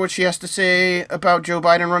let's hear what she has to say about Joe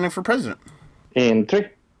Biden running for president. In 3,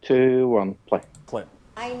 2, 1, play.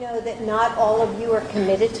 I know that not all of you are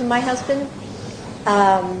committed to my husband,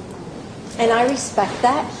 and I respect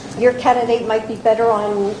that. Your candidate might be better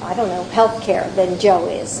on, I don't know, health care than Joe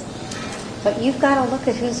is. But you've got to look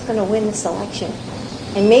at who's going to win this election.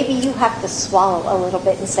 And maybe you have to swallow a little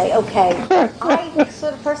bit and say, okay, I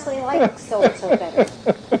sort of personally like so-and-so better.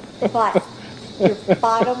 But your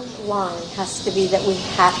bottom line has to be that we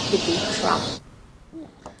have to beat Trump.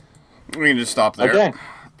 We can just stop there. Okay.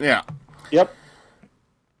 Yeah. Yep.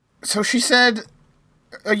 So she said,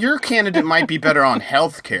 your candidate might be better on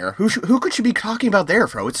health care. Who could she be talking about there,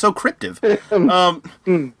 Fro? It's so cryptic.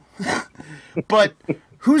 But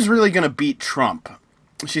who's really going to beat Trump?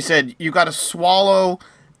 She said, you got to swallow...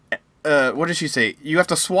 what did she say? You have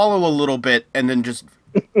to swallow a little bit and then just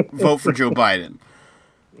vote for Joe Biden.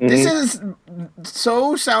 Mm-hmm. This is...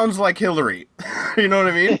 so sounds like Hillary. You know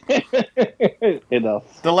what I mean? It does.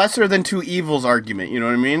 The lesser than two evils argument, you know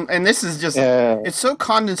what I mean? And this is just... It's so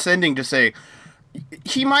condescending to say...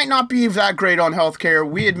 He might not be that great on healthcare.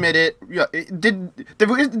 We admit it.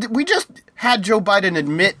 We just had Joe Biden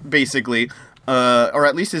admit, basically, or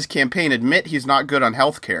at least his campaign admit he's not good on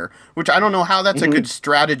healthcare, which I don't know how that's a good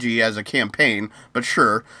strategy as a campaign, but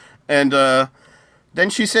sure. And then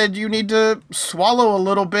she said you need to swallow a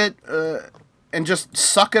little bit and just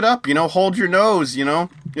suck it up, hold your nose,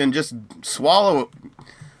 and just swallow it.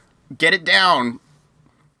 Get it down.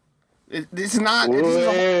 This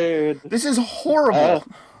is horrible.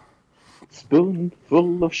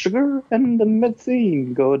 Spoonful of sugar and the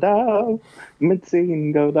medicine go down.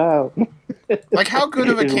 Medicine go down. Like, how good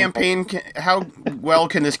of a campaign? How well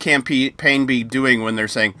can this campaign be doing when they're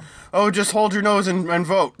saying, "Oh, just hold your nose and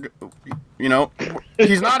vote"?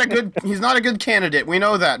 He's not a good candidate. We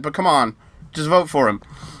know that, but come on, just vote for him.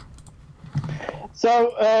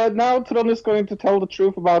 So now Tron is going to tell the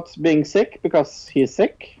truth about being sick because he's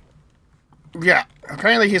sick. Yeah,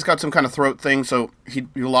 apparently he's got some kind of throat thing, so he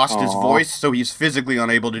lost his voice, so he's physically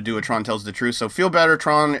unable to do it. Tron tells the truth. So feel better,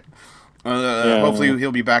 Tron. Hopefully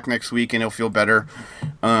he'll be back next week and he'll feel better.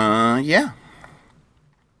 Yeah.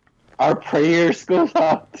 Our prayers go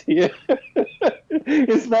out to you.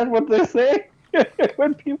 Is that what they say?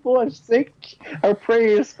 When people are sick, our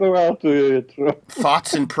prayers go out to you, Tron.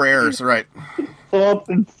 Thoughts and prayers, right. Thoughts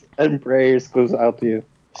and prayers goes out to you.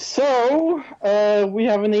 So, we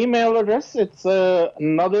have an email address. It's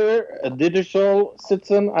another digital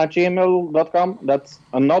citizen at gmail.com. That's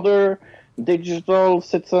another digital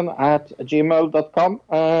citizen at gmail.com.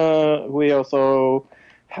 We also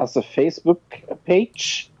has a Facebook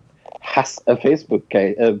page.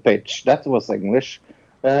 Page. That was English.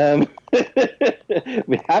 We have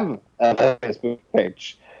a Facebook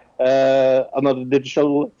page. Another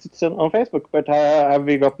digital citizen on Facebook. But have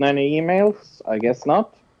we gotten any emails? I guess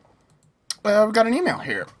not. I've got an email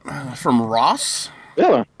here from Ross.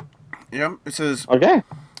 Yeah. Yeah, it says, okay.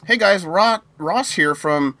 Hey guys, Ross here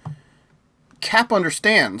from Cap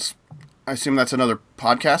Understands. I assume that's another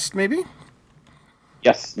podcast, maybe?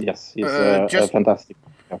 Yes. He's a fantastic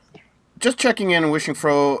podcast. Just checking in and wishing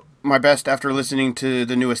Fro my best after listening to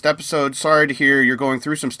the newest episode. Sorry to hear you're going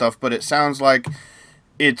through some stuff, but it sounds like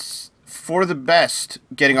it's for the best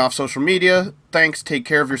getting off social media. Thanks, take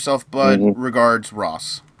care of yourself, bud. Regards,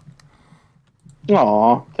 Ross.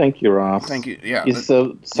 Aw, thank you, Ross. Thank you. Yeah, he's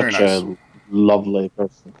such a lovely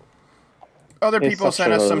person. Other people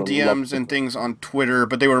sent us some DMs and things on Twitter,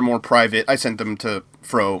 but they were more private. I sent them to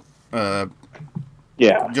Fro.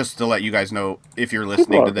 Just to let you guys know, if you're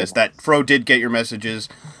listening to this, that Fro did get your messages.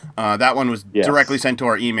 That one was directly sent to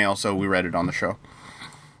our email, so we read it on the show.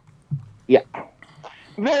 Yeah.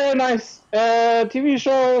 Very nice. TV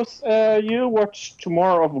shows. You watched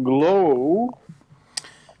Tomorrow of Glow.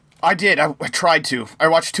 I did. I tried to. I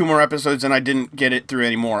watched 2 more episodes and I didn't get it through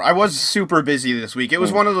anymore. I was super busy this week. It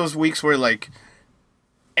was one of those weeks where, like,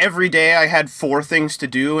 every day I had 4 things to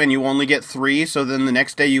do and you only get 3, so then the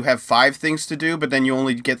next day you have 5 things to do, but then you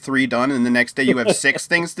only get 3 done, and the next day you have 6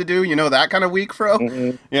 things to do. You know, that kind of week, Fro?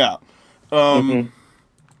 Mm-hmm. Yeah.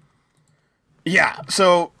 Yeah,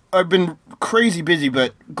 so I've been crazy busy,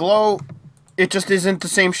 but Glow, it just isn't the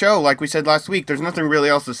same show like we said last week. There's nothing really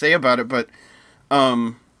else to say about it, but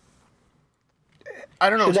I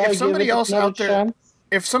don't know. If somebody else out there...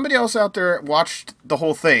 if somebody else out there watched the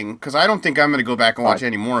whole thing, because I don't think I'm going to go back and watch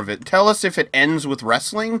any more of it, tell us if it ends with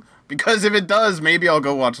wrestling, because if it does, maybe I'll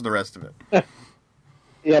go watch the rest of it.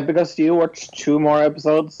 Yeah, because you watched 2 more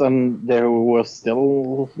episodes and there was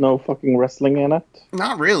still no fucking wrestling in it.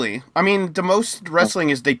 Not really. I mean, the most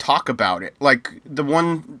wrestling is they talk about it. Like, the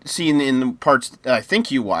one scene in the parts that I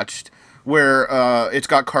think you watched, where it's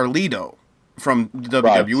got Carlito from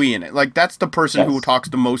WWE in it. Like, that's the person who talks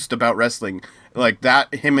the most about wrestling. Like,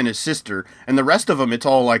 that, him and his sister. And the rest of them, it's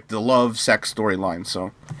all, like, the love, sex storyline,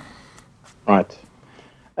 so. Right.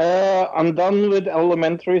 I'm done with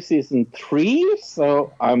Elementary Season 3,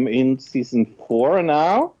 so I'm in Season 4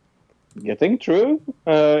 now. Getting through.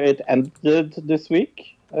 It ended this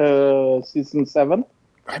week, Season 7.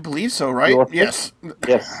 I believe so, right? Yes.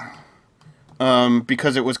 Yes.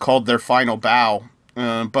 Because it was called Their Final Bow.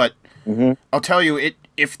 But I'll tell you,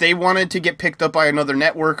 if they wanted to get picked up by another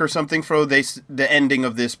network or something, the ending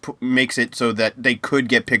of this makes it so that they could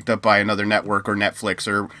get picked up by another network or Netflix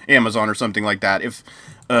or Amazon or something like that. If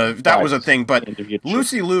that was a thing. But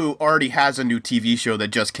Lucy Liu already has a new TV show that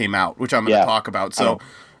just came out, which I'm going to talk about. So,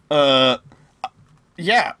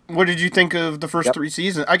 yeah. What did you think of the first 3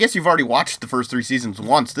 seasons? I guess you've already watched the first 3 seasons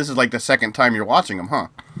once. This is like the second time you're watching them, huh?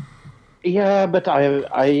 Yeah, but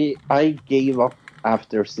I gave up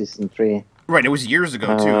after Season 3. Right, it was years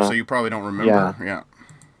ago, too, so you probably don't remember. Yeah.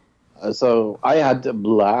 So I had a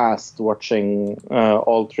blast watching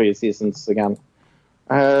all 3 seasons again.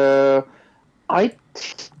 I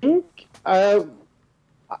think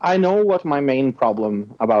I know what my main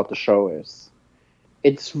problem about the show is.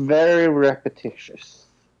 It's very repetitious.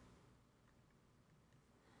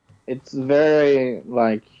 It's very,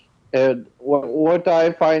 like... what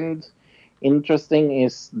I find interesting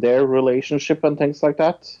is their relationship and things like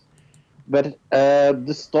that. But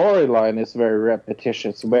the storyline is very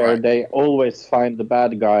repetitious, where they always find the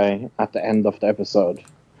bad guy at the end of the episode.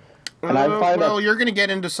 And I find you're going to get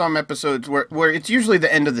into some episodes where it's usually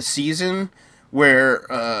the end of the season,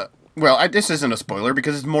 where, this isn't a spoiler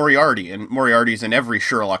because it's Moriarty, and Moriarty's in every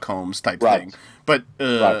Sherlock Holmes type thing. But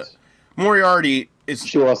Moriarty is...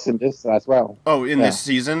 She was in this as well. Oh, in this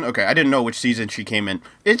season? Okay, I didn't know which season she came in.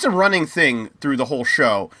 It's a running thing through the whole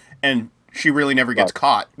show, and she really never gets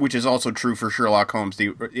caught, which is also true for Sherlock Holmes,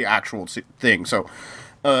 the actual thing. So,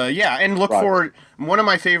 and look forward. One of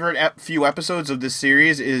my favorite few episodes of this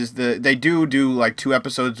series is they do like 2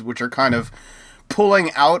 episodes which are kind of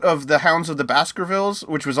pulling out of the Hounds of the Baskervilles,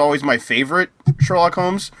 which was always my favorite Sherlock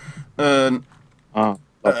Holmes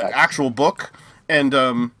actual book,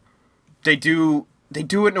 and they do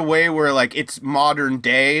it in a way where like it's modern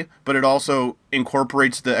day, but it also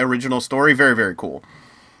incorporates the original story. Very, very cool.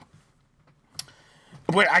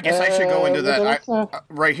 Wait, I guess I should go into that.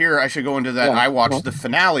 Right here, I should go into that. I watched the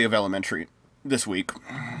finale of Elementary this week.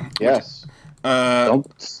 Yes. Don't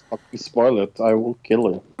spoil it. I will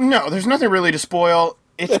kill you. No, there's nothing really to spoil.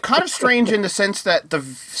 It's kind of strange in the sense that the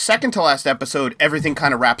second to last episode, everything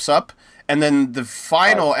kind of wraps up. And then the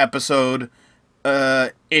final episode,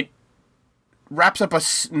 it wraps up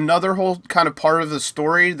another whole kind of part of the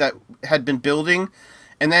story that had been building.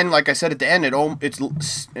 And then, like I said at the end, it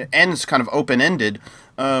ends kind of open-ended.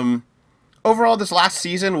 Overall, this last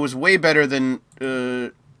season was way better than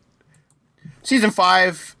Season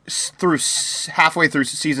 5 through halfway through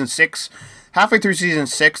Season 6. Halfway through Season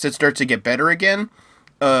 6, it starts to get better again.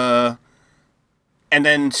 And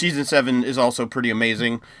then Season 7 is also pretty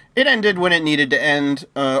amazing. It ended when it needed to end.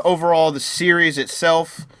 Overall, the series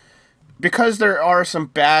itself, because there are some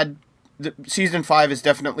bad... Season 5 is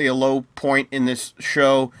definitely a low point in this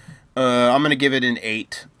show. I'm going to give it an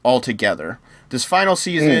 8 altogether. This final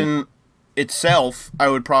season itself, I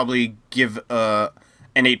would probably give an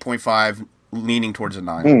 8.5, leaning towards a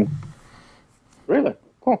 9. Really?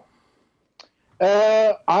 Cool.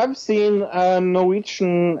 I've seen a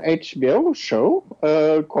Norwegian HBO show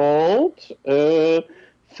called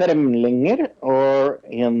Fremlinger, or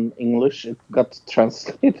in English it got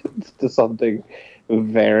translated to something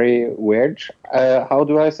very weird. How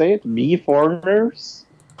do I say it? Be foreigners?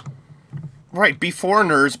 Right, be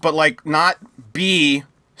foreigners, but like not be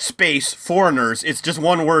space foreigners. It's just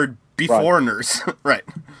one word, be foreigners. Right.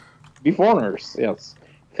 Be foreigners, yes.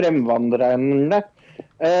 Fremvandrerne.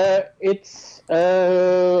 It's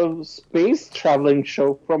a space traveling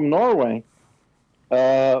show from Norway.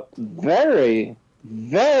 Very,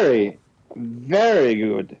 very, very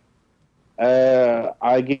good.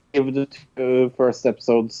 I give the 2 first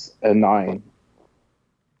episodes a 9.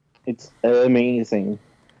 It's amazing.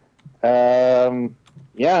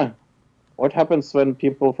 What happens when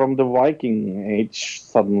people from the Viking age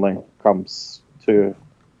suddenly comes to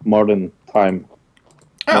modern time?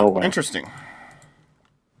 Oh, Norway. interesting.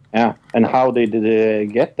 Yeah, and how they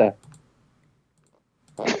did get that?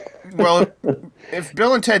 Well, if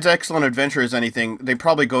Bill and Ted's Excellent Adventure is anything, they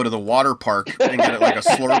probably go to the water park and get it like a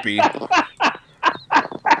Slurpee.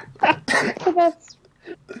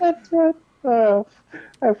 That's right.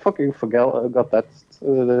 I fucking got that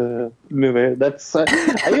movie. That's.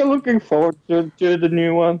 Are you looking forward to the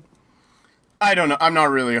new one? I don't know. I'm not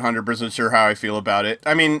really 100% sure how I feel about it.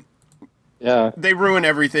 I mean, Yeah. they ruin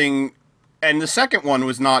everything, and the second one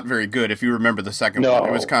was not very good. If you remember the second No. one,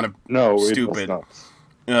 it was kind of It stupid. was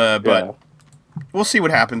not. But we'll see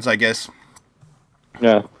what happens, I guess.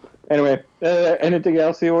 Yeah. Anyway, anything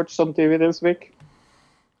else you watched on TV this week?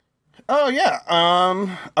 Oh yeah.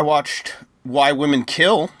 I watched Why Women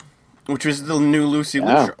Kill, which was the new Lucy Liu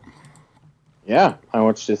Yeah. show. Yeah, I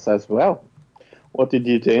watched this as well. What did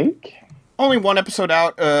you think? Only one episode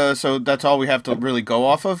out, so that's all we have to really go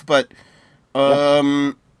off of. But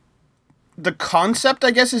the concept,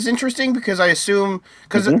 I guess, is interesting because I assume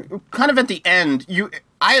kind of at the end,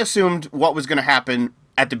 I assumed what was going to happen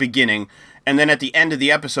at the beginning, and then at the end of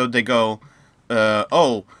the episode, they go,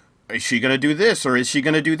 "Oh, is she going to do this, or is she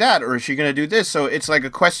going to do that, or is she going to do this?" So it's like a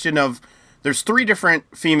question of there's 3 different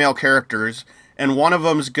female characters, and one of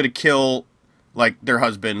them's going to kill like their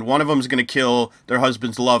husband, one of them's going to kill their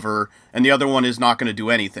husband's lover, and the other one is not going to do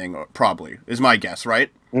anything. Probably is my guess, right?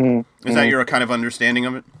 Is that your kind of understanding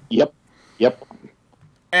of it? Yep.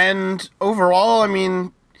 And overall, I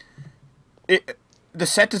mean, the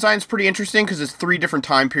set design's pretty interesting because it's 3 different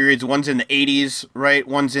time periods. One's in the 80s, right?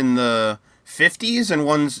 One's in the 50s, and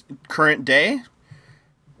one's current day.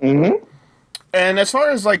 Mm-hmm. And as far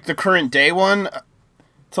as, like, the current day one,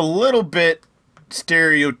 it's a little bit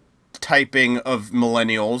stereotyping of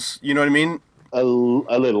millennials. You know what I mean? A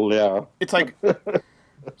little, yeah. It's like,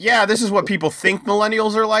 yeah, this is what people think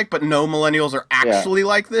millennials are like, but no millennials are actually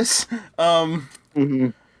like this. And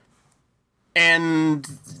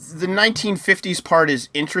the 1950s part is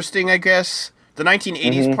interesting, I guess. The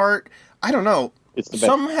 1980s part, I don't know. It's the best.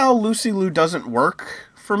 Somehow Lucy Liu doesn't work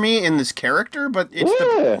for me in this character, but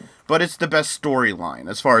it's the best storyline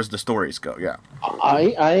as far as the stories go. Yeah.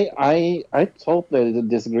 I totally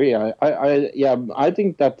disagree. I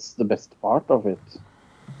think that's the best part of it.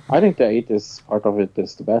 I think the 80s part of it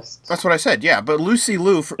is the best. That's what I said. Yeah, but Lucy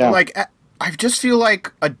Liu, like, I just feel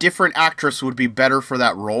like a different actress would be better for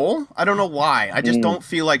that role. I don't know why. I just don't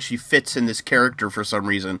feel like she fits in this character for some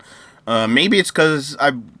reason. Maybe it's because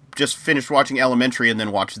I just finished watching Elementary and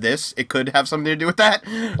then watched this. It could have something to do with that.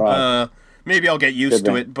 Right. Maybe I'll get used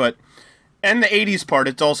to it. But and the 80s part,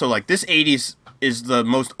 it's also like this 80s is the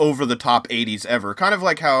most over-the-top 80s ever. Kind of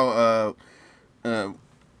like how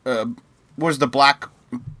was the Black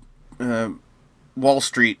Wall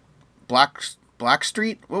Street Black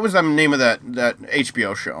Street? What was the name of that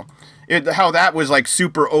HBO show? How that was like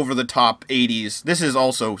super over the top 80s. This is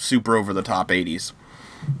also super over the top 80s.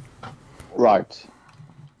 Right.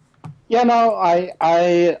 Yeah, no,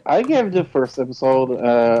 I gave the first episode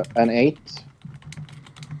an 8.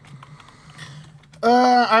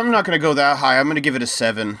 I'm not gonna go that high. I'm gonna give it a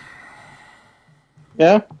 7.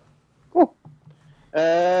 Yeah. Cool.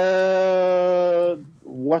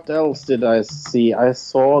 What else did I see? I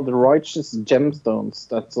saw The Righteous Gemstones.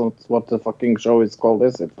 That's not what the fucking show is called,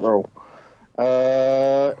 is it, bro?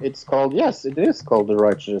 It's called, yes, it is called The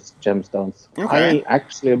Righteous Gemstones. Okay.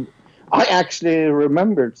 I actually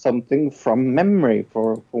remembered something from memory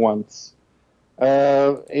for once.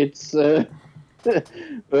 It's with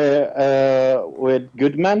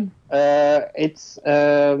Goodman. It's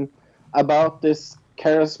about this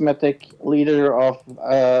charismatic leader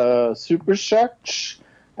of Super Church,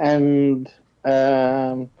 and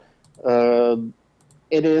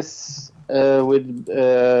it is with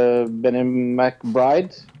Benny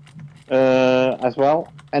McBride as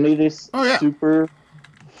well, and it is super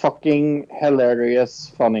fucking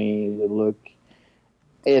hilarious, funny look.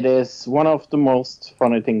 It is one of the most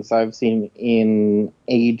funny things I've seen in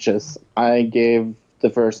ages. I gave the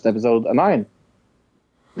first episode a 9.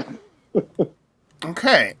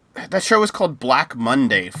 Okay. That show is called Black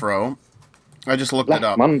Monday, Fro. I just looked it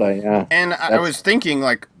up. Monday, yeah. And I was thinking,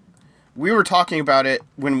 like, we were talking about it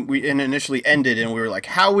when we initially ended, and we were like,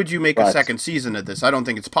 how would you make a second season of this? I don't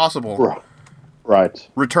think it's possible. Right.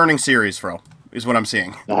 Returning series, Fro, is what I'm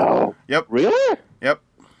seeing. No. Yep. Really? Yep.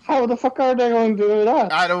 How the fuck are they going to do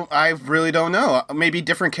that? I really don't know. Maybe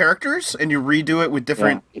different characters, and you redo it with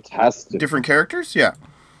different... Yeah, it has to. Different characters? Yeah.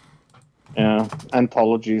 Yeah.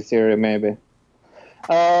 Anthology series, maybe.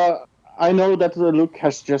 I know that Luke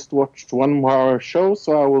has just watched one more show,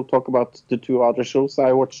 so I will talk about the 2 other shows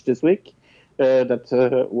I watched this week.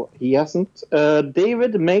 he hasn't.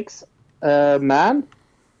 David makes man.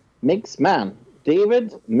 Makes man.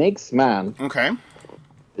 David makes man. Okay.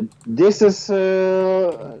 This is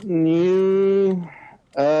a new,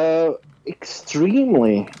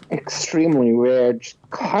 extremely weird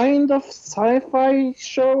kind of sci-fi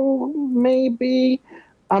show, maybe.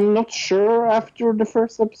 I'm not sure after the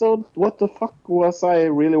first episode. What the fuck was I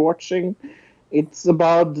really watching? It's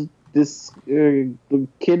about this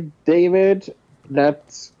kid, David,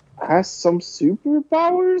 that has some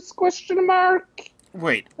superpowers, question mark?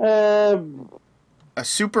 Wait. Um, A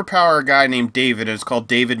superpower guy named David is called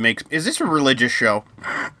David Makes... Is this a religious show?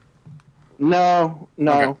 No,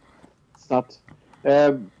 Okay. it's not.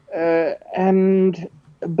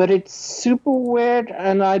 But it's super weird,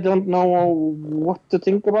 and I don't know what to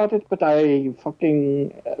think about it. But I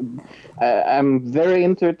fucking I'm very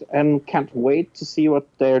into it and can't wait to see what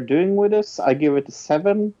they're doing with this. I give it a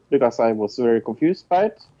 7 because I was very confused by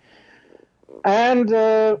it. And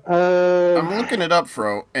I'm looking it up,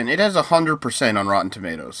 Fro, and it has 100% on Rotten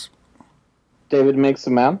Tomatoes. David Makes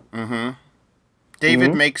a Man.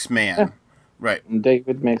 David Mhm. Makes Man. Right.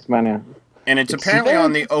 David Makes Man. Yeah. And it's It's apparently very-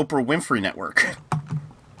 on the Oprah Winfrey Network.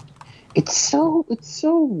 It's so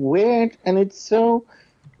weird, and it's so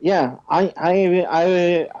I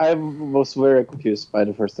was very confused by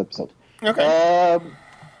the first episode. Okay.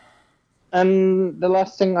 And the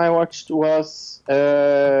last thing I watched was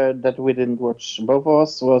that we didn't watch, both of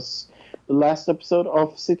us, was the last episode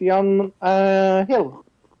of City on Hill.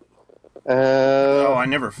 Oh, I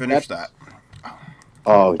never finished that.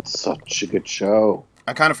 Oh, it's such a good show.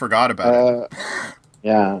 I kind of forgot about it.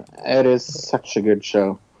 Yeah, it is such a good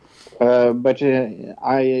show. But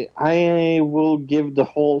I will give the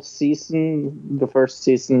whole season, the first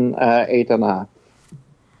season, 8.5.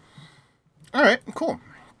 All right, cool.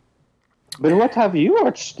 But what have you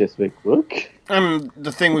watched this week, Luke?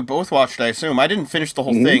 The thing we both watched, I assume. I didn't finish the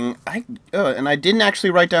whole Mhm. thing. And I didn't actually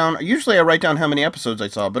write down... Usually I write down how many episodes I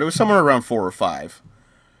saw, but it was somewhere around 4 or 5.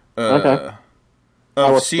 Okay. I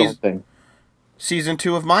Of watched the whole thing. season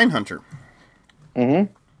 2 of Mindhunter. Mm-hmm.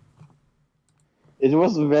 It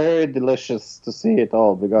was very delicious to see it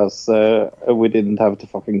all because we didn't have to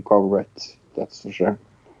fucking cover it. That's for sure.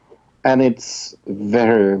 And it's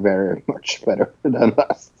very, very much better than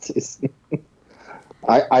last season.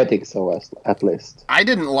 I think so, at least. I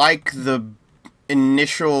didn't like the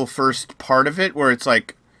initial first part of it where it's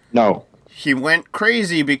like No. he went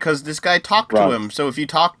crazy because this guy talked Right. to him. So if you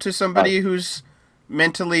talk to somebody Right. who's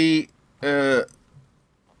mentally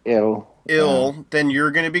Ill. then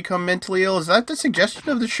you're going to become mentally ill. Is that the suggestion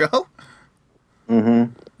of the show?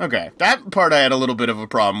 Mm-hmm. Okay, that part I had a little bit of a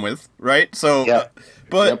problem with, right? So, Yep.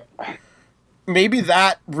 but maybe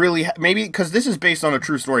that really, maybe because this is based on a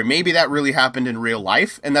true story, maybe that really happened in real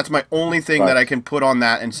life, and that's my only thing that Right. I can put on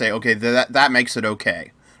that and say, okay, that makes it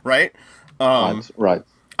okay, right? Right.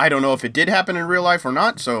 I don't know if it did happen in real life or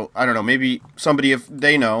not, so I don't know. Maybe somebody, if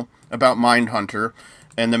they know about Mindhunter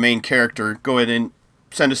and the main character, go ahead and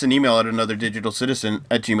send us an email at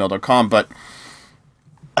anotherdigitalcitizen@gmail.com. But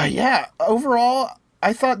yeah, overall,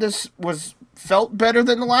 I thought this felt better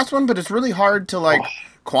than the last one, but it's really hard to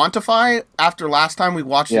quantify after last time we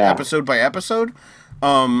watched it Yeah. episode by episode,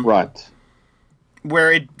 Right.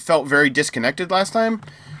 where it felt very disconnected last time.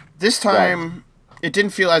 This time, it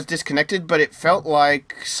didn't feel as disconnected, but it felt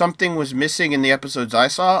like something was missing in the episodes I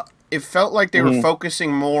saw. It felt like they were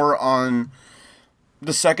focusing more on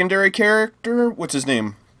the secondary character. What's his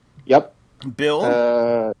name? Yep.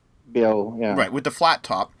 Bill? Bill, yeah. Right, with the flat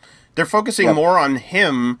top. They're focusing Yep. more on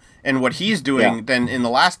him and what he's doing Yeah. than in the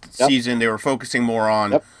last Yep. season. They were focusing more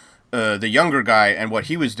on Yep. the younger guy and what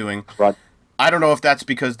he was doing. Right. I don't know if that's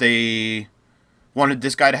because they wanted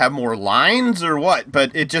this guy to have more lines or what,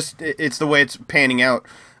 but it's the way it's panning out.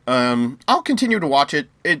 I'll continue to watch it.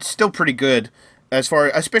 It's still pretty good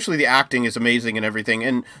especially the acting is amazing and everything,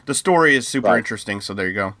 and the story is super Right. interesting, so there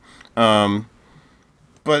you go.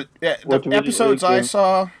 But yeah, What the would you episodes I give?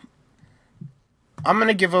 saw, I'm going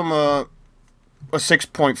to give them a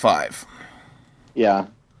 6.5. Yeah.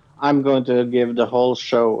 I'm going to give the whole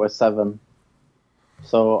show a 7.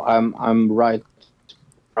 So I'm right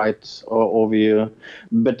over you,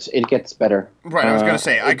 but it gets better. Right, I was going to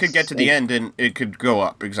say, I could it's- get to the it's- end and it could go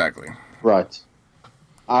up, exactly. Right.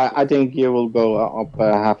 I think you will go up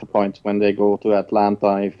half a point when they go to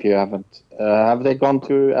Atlanta. If you haven't, have they gone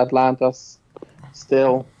to Atlanta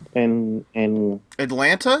still in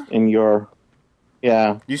Atlanta? your?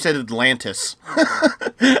 Yeah. You said Atlantis.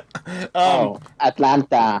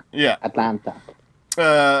 Atlanta. Yeah. Atlanta.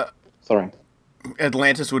 Sorry.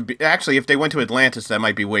 Atlantis would be... Actually, if they went to Atlantis, that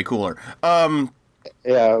might be way cooler.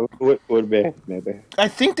 Yeah, would be maybe. I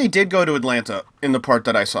think they did go to Atlanta in the part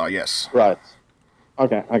that I saw. Yes. Right.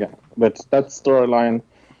 Okay. But that storyline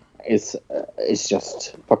is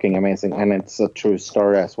just fucking amazing, and it's a true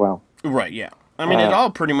story as well. Right. Yeah. I mean, it all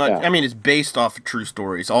pretty much. yeah. I mean, it's based off of true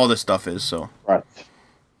stories. All this stuff is so. Right.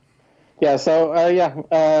 Yeah. So I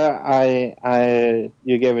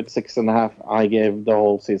you gave it 6.5. I gave the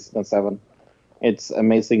whole season a 7. It's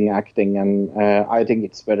amazing acting, and I think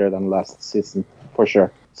it's better than last season for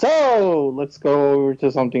sure. So let's go over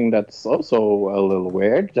to something that's also a little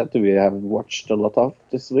weird that we have watched a lot of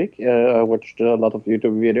this week. I watched a lot of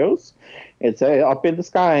YouTube videos. It's Up in the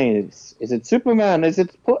Skies. Is it Superman? Is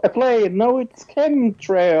it a plane? No, it's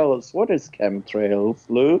chemtrails. What is chemtrails,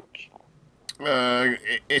 Luke?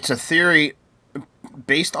 It's a theory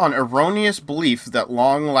based on erroneous belief that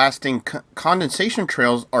long-lasting condensation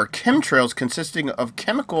trails are chemtrails consisting of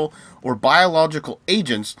chemical or biological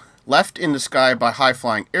agents left in the sky by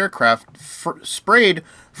high-flying aircraft sprayed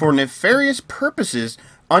for nefarious purposes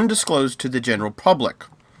undisclosed to the general public.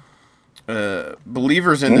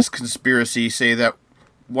 Believers in this conspiracy say that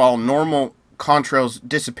while normal contrails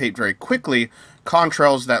dissipate very quickly,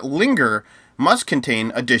 contrails that linger must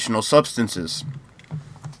contain additional substances.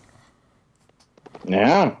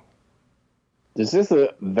 Yeah. This is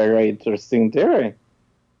a very interesting theory.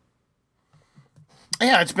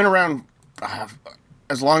 Yeah, it's been around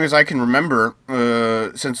as long as I can remember,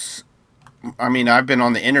 since, I mean, I've been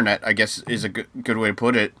on the internet, I guess is a good way to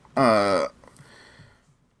put it.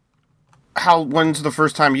 When's the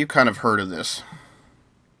first time you kind of heard of this?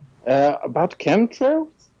 About chemtrails?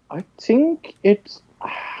 I think it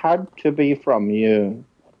had to be from you.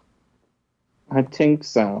 I think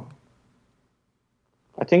so.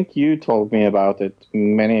 I think you told me about it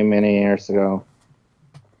many, many years ago.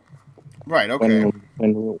 Right, okay.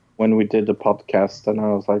 When we did the podcast, and I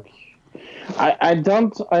was like,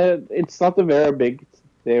 it's not a very big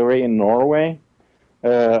theory in Norway.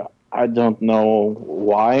 I don't know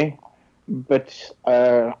why, but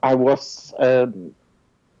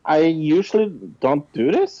I usually don't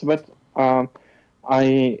do this, but I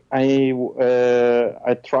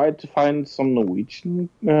tried to find some Norwegian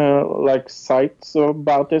like sites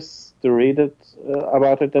about this to read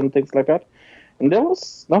about it and things like that, and there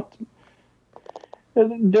was not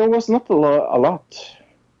a lot.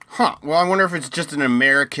 Huh. Well, I wonder if it's just an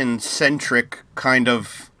American-centric kind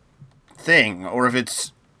of thing, or if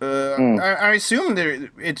it's. I assume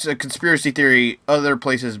it's a conspiracy theory other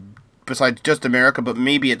places besides just America, but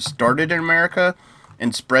maybe it started in America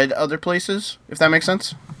and spread other places, if that makes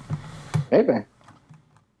sense? Maybe.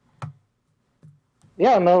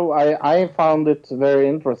 Yeah, no, I found it very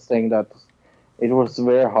interesting that it was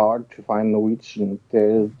very hard to find Norwegian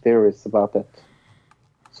theories about it.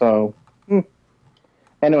 So,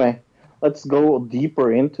 anyway, let's go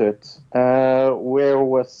deeper into it. Where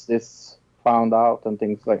was this found out and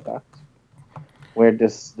things like that? Where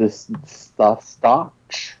this stuff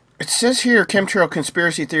starts? It says here chemtrail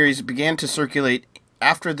conspiracy theories began to circulate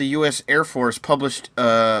after the U.S. Air Force published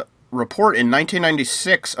a report in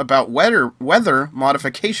 1996 about weather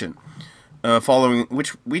modification, following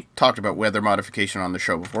which we talked about weather modification on the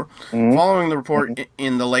show before. Mm-hmm. Following the report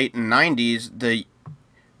in the late 90s, the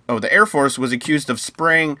Air Force was accused of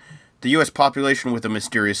spraying the U.S. population with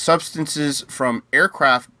mysterious substances from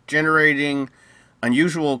aircraft generating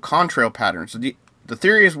unusual contrail patterns. The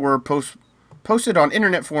theories were posted on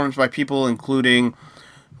internet forums by people including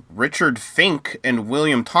Richard Fink and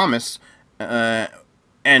William Thomas,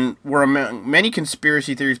 and were among many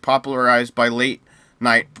conspiracy theories popularized by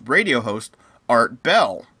late-night radio host Art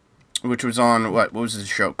Bell, which was on, what was his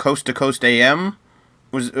show? Coast to Coast AM?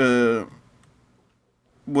 He was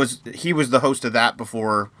the host of that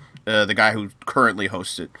before the guy who currently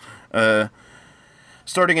hosts it.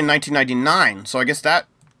 Starting in 1999, so I guess that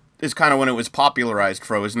is kind of when it was popularized,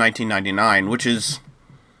 was 1999, which is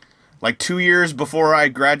like 2 years before I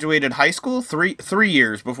graduated high school, three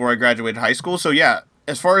years before I graduated high school. So yeah,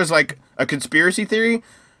 as far as like a conspiracy theory,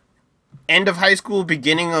 end of high school,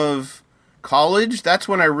 beginning of college, that's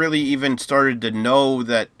when I really even started to know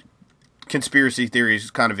that conspiracy theories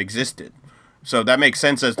kind of existed. So that makes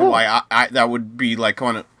sense as to why I that would be like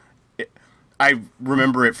kind of, I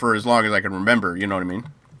remember it for as long as I can remember, you know what I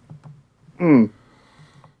mean?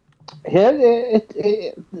 Yeah,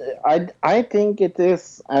 I think it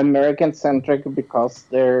is American-centric because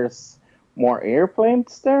there's more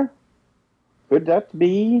airplanes there. Could that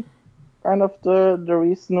be kind of the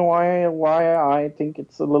reason why I think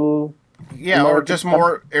it's a little... Yeah, or just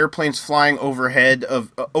more airplanes flying overhead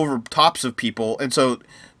over tops of people, and so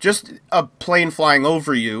just a plane flying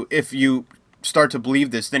over you, if you start to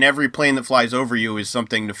believe this, then every plane that flies over you is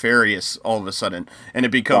something nefarious all of a sudden, and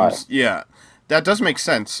it becomes that does make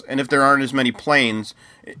sense. And if there aren't as many planes,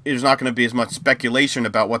 there's not going to be as much speculation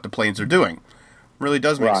about what the planes are doing. Really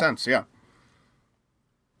does make sense, yeah.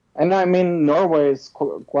 And I mean, Norway is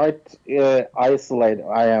quite isolated.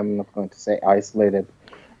 I am not going to say isolated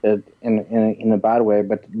in a bad way,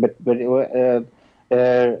 but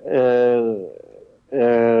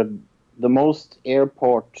the most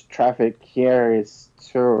airport traffic here is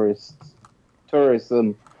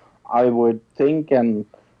tourism, I would think, and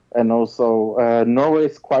also Norway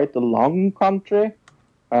is quite a long country,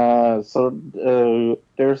 so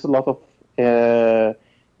there's a lot of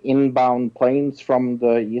inbound planes from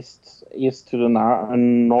the east to the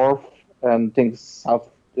north and things south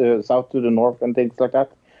to the north and things like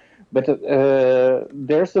that. But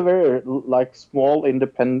there's a very small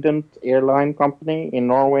independent airline company in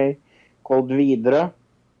Norway called Widerøe,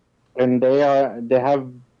 and they have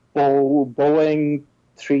Boeing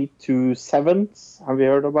 327s. Have you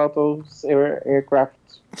heard about those aircraft?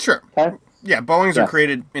 Sure. Types? Yeah, Boeings are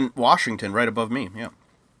created in Washington, right above me. Yeah.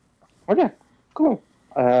 Okay. Cool.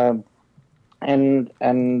 I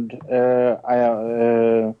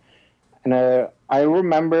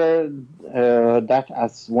remember that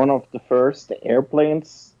as one of the first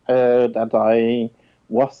airplanes that I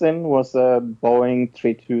was in was a Boeing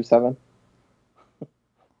 327.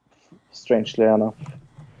 Strangely enough,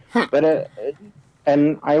 but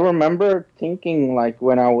and I remember thinking,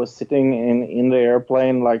 when I was sitting in the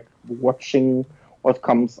airplane, watching what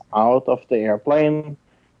comes out of the airplane.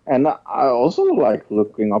 And I also like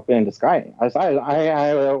looking up in the sky.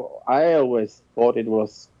 I always thought it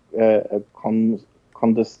was a condensation.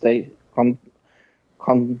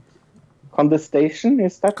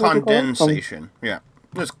 Is that what you call it? Condensation? Yeah,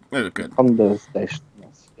 that's good. Condensation.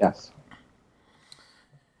 Yes.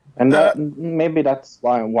 And maybe that's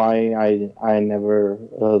why I never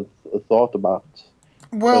thought about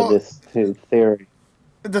this theory.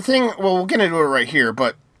 The thing, well, we'll get into it right here,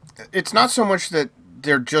 but it's not so much that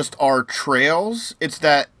there just are trails. It's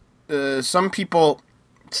that some people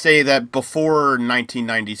say that before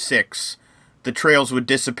 1996, the trails would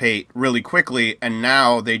dissipate really quickly, and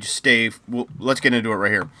now they just stay. Well, let's get into it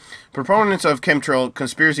right here. Proponents of chemtrail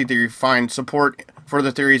conspiracy theory find support for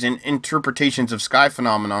the theories in interpretations of sky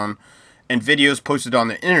phenomenon and videos posted on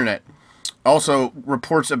the internet. Also,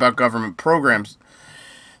 reports about government programs.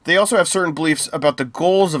 They also have certain beliefs about the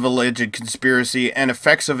goals of alleged conspiracy and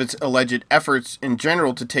effects of its alleged efforts in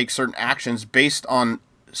general to take certain actions based on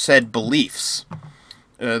said beliefs.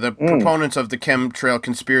 The proponents of the chemtrail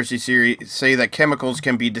conspiracy theory say that chemicals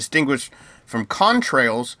can be distinguished from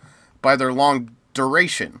contrails by their long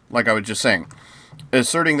duration, like I was just saying,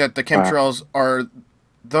 asserting that the chemtrails are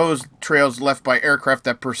those trails left by aircraft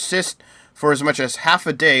that persist for as much as half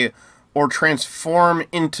a day or transform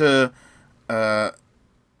into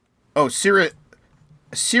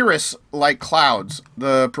cirrus-like clouds.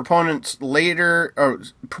 The proponents claim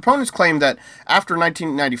that after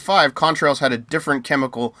 1995, contrails had a different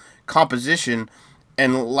chemical composition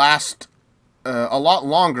and last a lot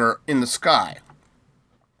longer in the sky.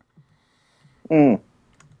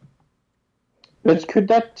 But could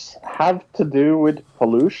that have to do with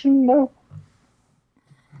pollution, though?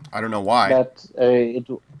 I don't know why. That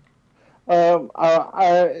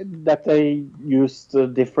they used a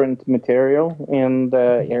different material in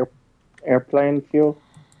the airplane fuel.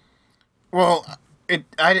 Well,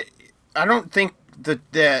 I don't think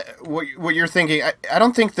that what you're thinking. I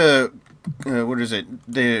don't think what is it?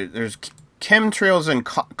 There's chemtrails and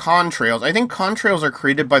contrails. I think contrails are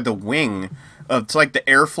created by the wing. It's like the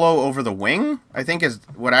airflow over the wing, I think, is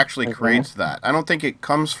what actually creates that. I don't think it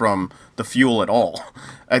comes from the fuel at all.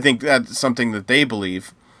 I think that's something that they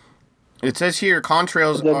believe. It says here,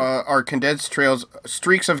 contrails are condensed trails,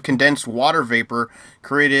 streaks of condensed water vapor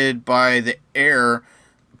created by the air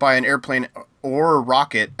by an airplane or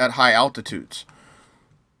rocket at high altitudes.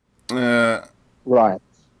 Right.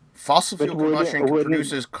 Fossil fuel combustion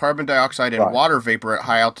produces carbon dioxide and water vapor at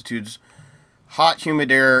high altitudes. Hot,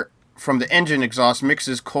 humid air from the engine exhaust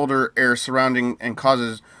mixes colder air surrounding and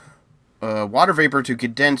causes water vapor to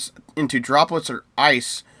condense into droplets or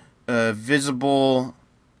ice that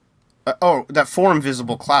form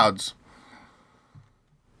visible clouds.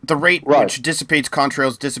 The rate which dissipates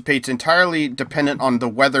contrails dissipates entirely dependent on the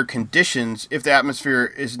weather conditions. If the atmosphere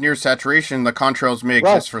is near saturation, the contrails may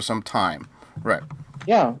exist for some time. Right.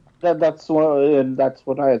 Yeah, that's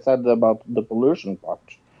what I said about the pollution part.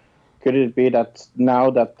 Could it be that now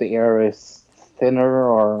that the air is thinner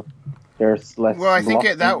or there's less? Well, I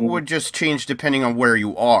think that would just change depending on where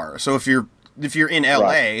you are. So if you're in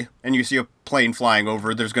LA and you see a plane flying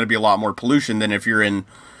over, there's going to be a lot more pollution than if you're in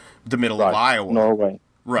the middle of Iowa. Norway.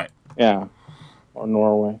 Right. Yeah. Or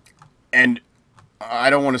Norway. And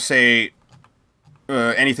I don't want to say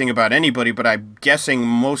anything about anybody, but I'm guessing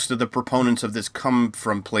most of the proponents of this come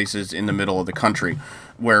from places in the middle of the country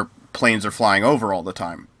where planes are flying over all the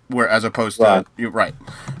time, where as opposed to right.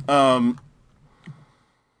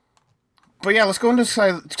 But yeah, let's go into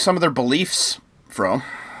some of their beliefs, Fro.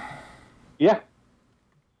 Yeah,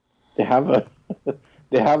 they have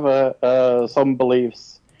some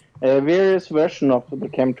beliefs. Various versions of the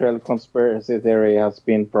chemtrail conspiracy theory has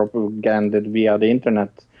been propagated via the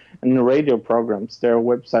internet and radio programs. There are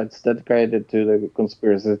websites dedicated to the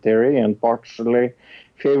conspiracy theory and partially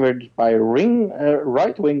favored by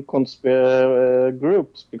right-wing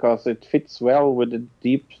groups because it fits well with the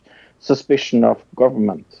deep suspicion of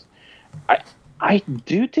government. I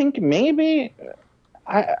do think maybe,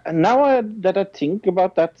 now that I think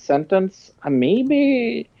about that sentence,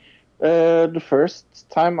 maybe the first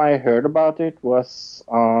time I heard about it was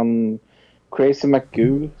on Crazy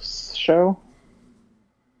McGoo's show.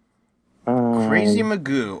 Crazy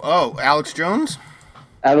Magoo. Oh, Alex Jones?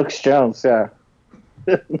 Alex Jones, yeah.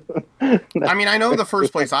 I mean, I know the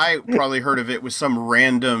first place I probably heard of it was some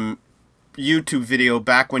random YouTube video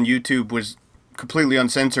back when YouTube was completely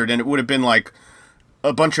uncensored, and it would have been like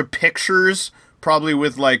a bunch of pictures, probably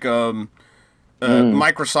with like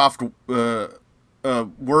Microsoft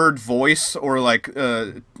Word voice or like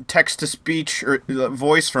text-to-speech or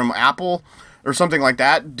voice from Apple or something like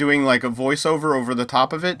that, doing like a voiceover over the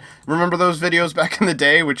top of it. Remember those videos back in the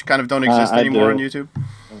day, which kind of don't exist anymore on YouTube?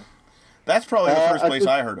 That's probably the first place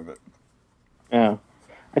I heard of it. Yeah.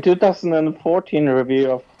 A 2014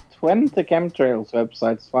 review of 20 chemtrails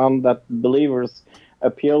websites found that believers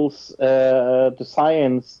appeals to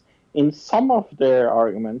science in some of their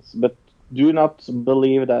arguments, but do not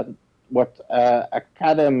believe that what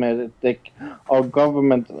academic or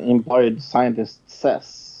government-employed scientist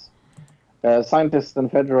says. Scientists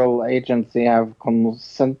and federal agency have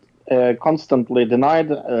constantly denied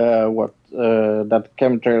that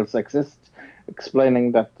chemtrails exist,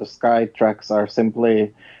 explaining that the sky tracks are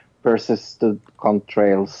simply persistent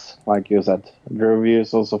contrails, like you said. The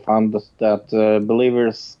reviews also found that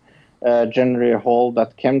believers generally hold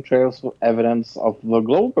that chemtrails were evidence of the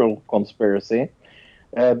global conspiracy.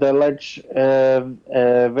 They allege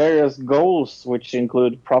various goals, which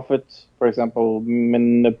include profit, for example,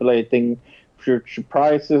 manipulating future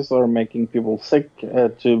prices or making people sick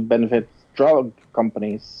to benefit drug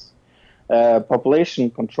companies,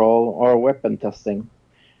 population control, or weapon testing.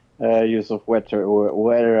 Use of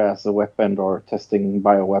weather as a weapon or testing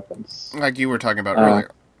bioweapons. Like you were talking about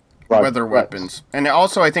earlier. Weather weapons. And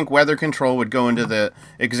also I think weather control would go into the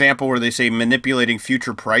example where they say manipulating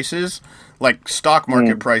future prices, like stock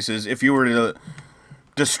market prices. If you were to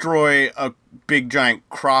destroy a big giant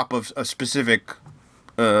crop of a specific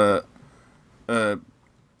plant,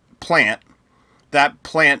 that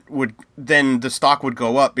plant would then the stock would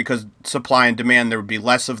go up because supply and demand, there would be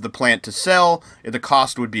less of the plant to sell, the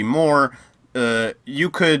cost would be more. You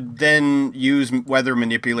could then use weather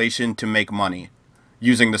manipulation to make money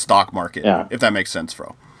using the stock market, if that makes sense,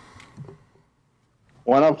 Fro.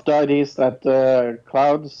 One of the ideas that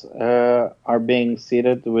clouds are being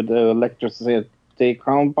seeded with electricity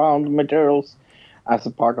compound materials as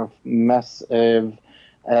a part of massive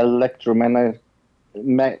electromagnetic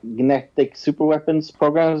superweapons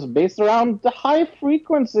programs based around the High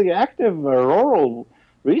Frequency Active Auroral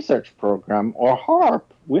Research Program, or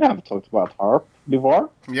HARP. We have talked about HARP before.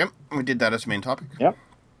 Yep, we did that as main topic. Yep.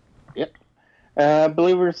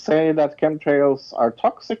 Believers say that chemtrails are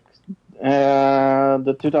toxic.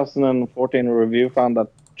 The 2014 review found that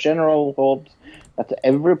general hold that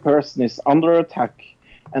every person is under attack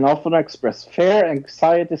and often express fear,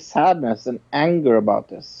 anxiety, sadness, and anger about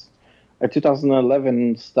this. A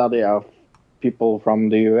 2011 study of people from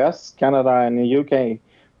the US, Canada, and the UK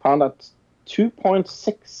found that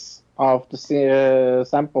 2.6 of the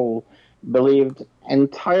sample believed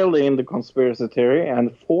entirely in the conspiracy theory,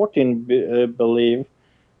 and 14%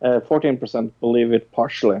 believe it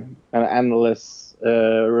partially. An analyst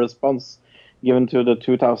response given to the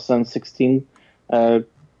 2016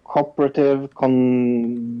 cooperative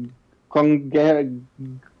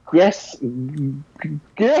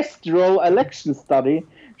congressional election study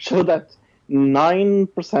showed that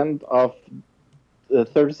 9% of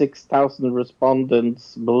 36,000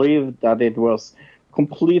 respondents believed that it was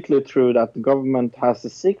completely true that the government has a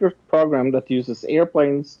secret program that uses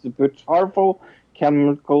airplanes to put harmful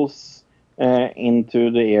chemicals into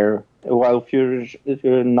the air, while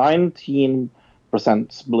 19%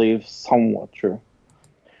 believe somewhat true.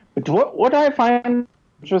 But what I find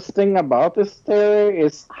interesting about this theory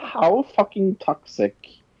is how fucking toxic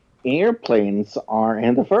airplanes are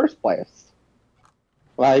in the first place.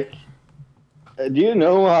 Like, do you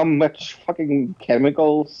know how much fucking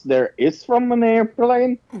chemicals there is from an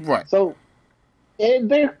airplane? Right. So,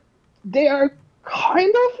 they are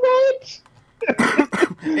kind of right.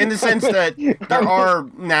 In the sense that there are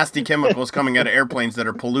nasty chemicals coming out of airplanes that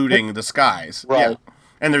are polluting the skies. Right. Yeah.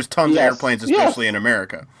 And there's tons of Yes. airplanes, especially in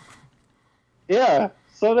America. Yeah,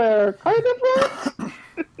 so they're kind of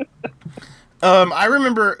right. I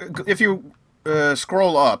remember if you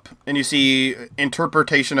scroll up and you see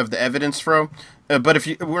interpretation of the evidence from, but if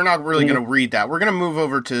we're not really going to read that. We're going to move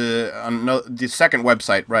over to the second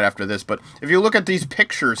website right after this. But if you look at these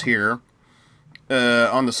pictures here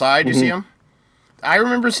on the side, you see them? I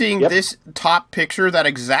remember seeing this top picture, that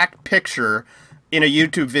exact picture, in a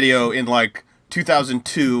YouTube video in like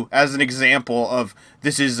 2002 as an example of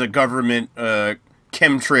this is a government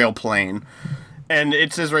chemtrail plane. And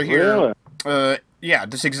it says right here, yeah,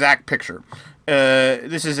 this exact picture.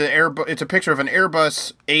 This is it's a picture of an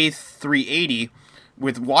Airbus A380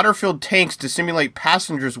 with water-filled tanks to simulate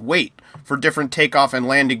passengers' weight for different takeoff and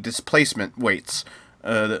landing displacement weights.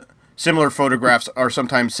 Similar photographs are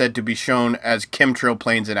sometimes said to be shown as chemtrail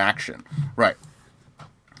planes in action. Right.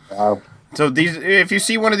 Wow. So if you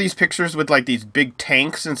see one of these pictures with like these big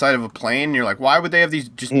tanks inside of a plane, you're like, why would they have these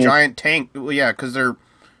just giant tank? Well, yeah, because they're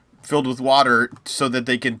filled with water so that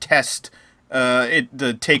they can test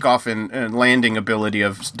the takeoff and landing ability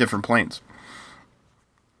of different planes.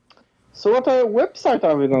 So what website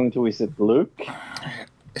are we going to visit, Luke?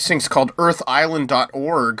 This thing's called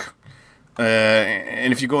earthisland.org.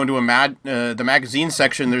 And if you go into the magazine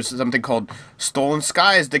section, there's something called Stolen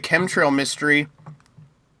Skies, the Chemtrail Mystery.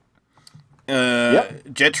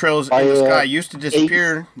 Jet trails in the sky used to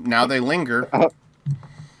disappear, now they linger.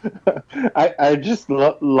 I just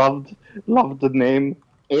loved the name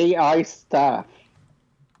AI Staff.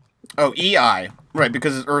 Oh, EI. Right,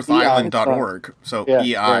 because it's earthisland.org. So Yeah,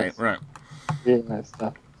 EI, yes. right. AI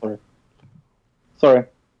Staff. Sorry.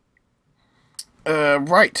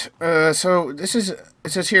 Right. So it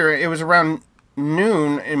says here, it was around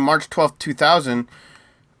noon in March 12th, 2000,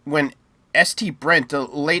 when S.T. Brent, the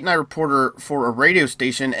late-night reporter for a radio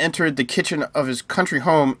station, entered the kitchen of his country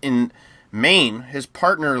home in Maine. His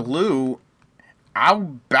partner, Lou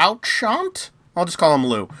Aubouchant, I'll just call him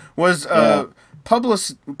Lou, was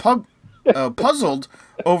puzzled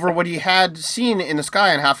over what he had seen in the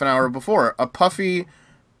sky in half an hour before. A puffy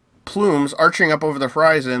plumes arching up over the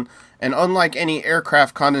horizon, and unlike any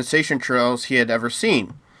aircraft condensation trails he had ever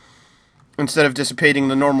seen. Instead of dissipating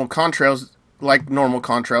the normal contrails,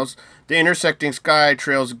 the intersecting sky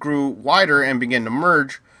trails grew wider and began to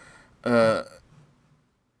merge. Lou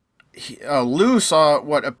saw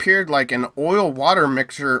what appeared like an oil-water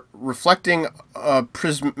mixture reflecting a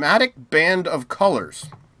prismatic band of colors.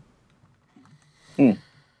 It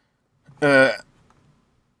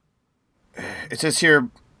says here,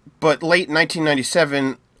 but late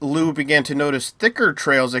 1997, Lou began to notice thicker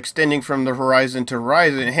trails extending from the horizon to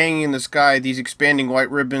horizon. Hanging in the sky, these expanding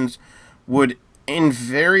white ribbons would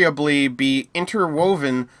invariably be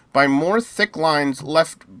interwoven by more thick lines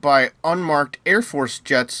left by unmarked Air Force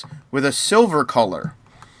jets with a silver color.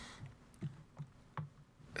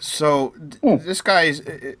 So this guy's...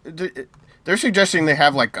 They're suggesting they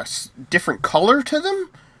have like a different color to them,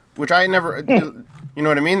 which I never... You know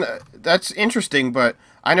what I mean? That's interesting, but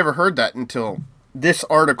I never heard that until this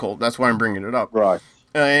article. That's why I'm bringing it up. Right.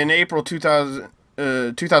 In April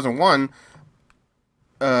 2001,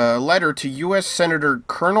 a letter to U.S. Senator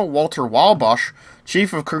Colonel Walter Wabash,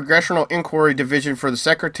 Chief of Congressional Inquiry Division for the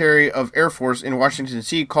Secretary of Air Force in Washington,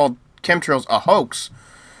 D.C., called chemtrails a hoax.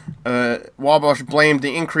 Wabash blamed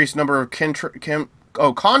the increased number of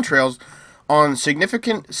contrails on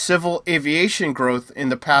significant civil aviation growth in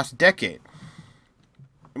the past decade.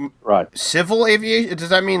 Right. Civil aviation? Does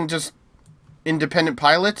that mean just independent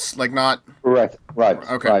pilots? Like not... Right.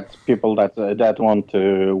 Okay. Right. People that want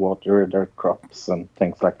to water their crops and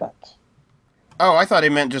things like that. Oh, I thought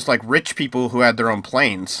it meant just like rich people who had their own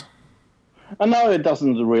planes. No, it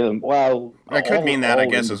doesn't really. Well, It could mean that, I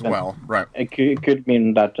guess, as well. Right. It could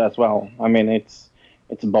mean that as well. I mean, it's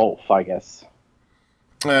both, I guess.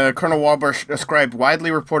 Colonel Wabash described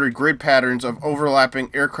widely reported grid patterns of overlapping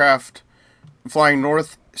aircraft flying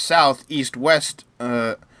north, south, east, west.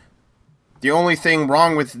 The only thing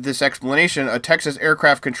wrong with this explanation, a Texas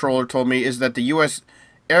aircraft controller told me, is that the U.S.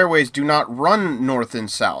 Airways do not run north and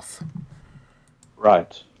south.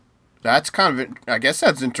 Right. That's kind of, I guess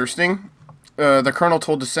that's interesting. The colonel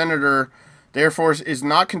told the senator The Air Force is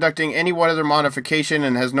not conducting any weather modification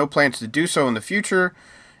and has no plans to do so in the future.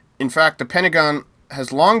 In fact, the Pentagon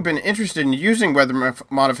has long been interested in using weather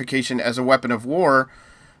modification as a weapon of war.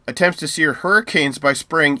 Attempts to steer hurricanes by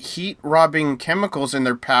spraying heat-robbing chemicals in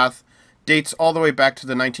their path dates all the way back to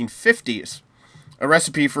the 1950s. A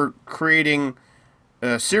recipe for creating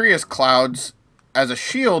cirrus clouds as a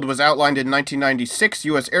shield was outlined in 1996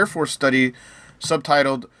 U.S. Air Force study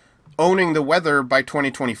subtitled Owning the Weather by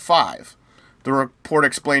 2025. The report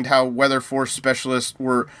explained how Weather Force specialists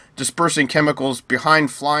were dispersing chemicals behind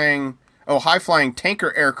high-flying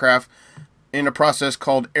tanker aircraft in a process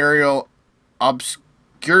called aerial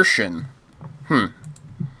obscuration.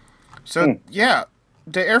 So, yeah,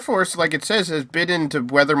 the Air Force, like it says, has been into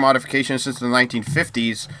weather modification since the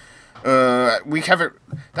 1950s.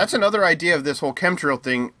 That's another idea of this whole chemtrail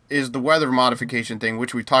thing, is the weather modification thing,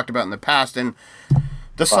 which we've talked about in the past. And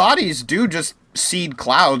the Saudis do just seed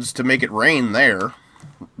clouds to make it rain there,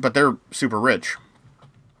 but they're super rich.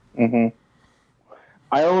 Mm-hmm.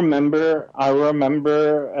 I remember.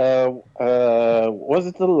 Was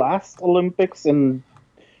it the last Olympics in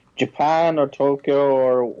Japan or Tokyo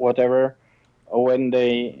or whatever, when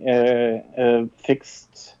they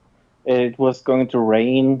fixed it was going to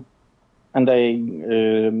rain, and they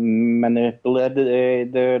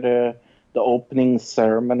manipulated the opening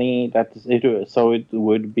ceremony so it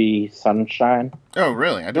would be sunshine. Oh,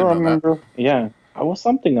 really? I didn't know that. Yeah, I was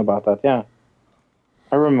something about that. Yeah,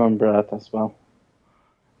 I remember that as well.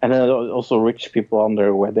 And then also rich people on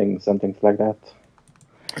their weddings and things like that.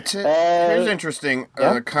 Here's interesting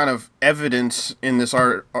kind of evidence in this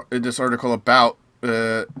article about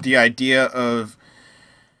the idea of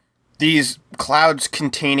these clouds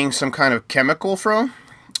containing some kind of chemical from.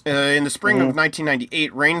 In the spring of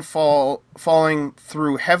 1998, rainfall falling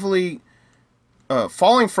from heavily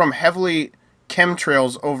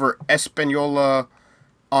chemtrails over Espanola,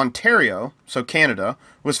 Ontario, so Canada,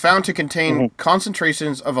 was found to contain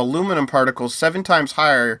concentrations of aluminum particles 7 times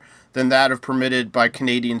higher than that of permitted by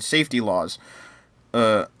Canadian safety laws.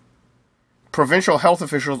 Provincial health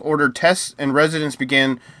officials ordered tests, and residents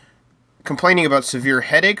began complaining about severe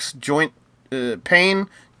headaches, joint pain,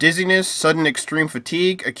 dizziness, sudden extreme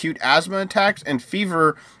fatigue, acute asthma attacks, and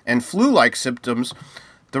fever and flu-like symptoms.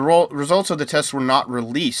 The results of the tests were not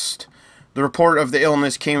released. The report of the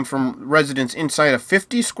illness came from residents inside a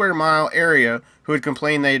 50-square-mile area who had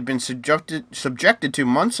complained they had been subjected to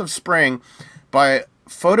months of spraying by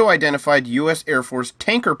photo-identified U.S. Air Force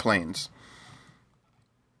tanker planes.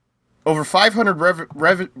 Over 500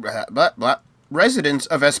 residents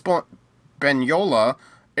of Espanola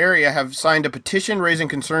area have signed a petition raising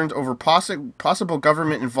concerns over possible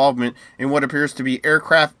government involvement in what appears to be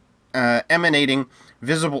aircraft emanating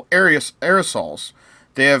visible aerosols.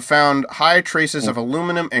 They have found high traces of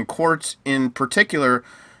aluminum and quartz in particular,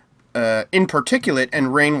 in particulate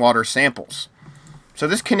and rainwater samples. So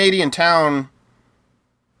this Canadian town,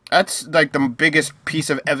 that's like the biggest piece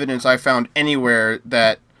of evidence I found anywhere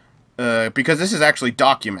that, because this is actually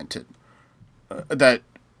documented, that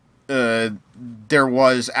there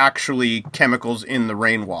was actually chemicals in the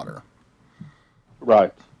rainwater.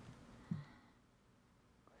 Right.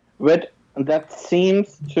 But that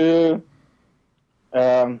seems to,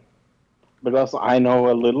 because I know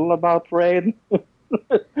a little about rain.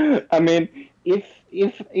 I mean, if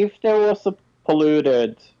there was a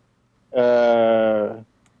polluted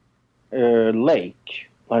lake,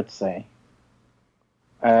 let's say,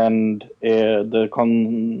 and the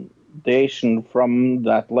condensation from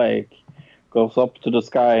that lake goes up to the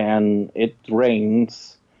sky and it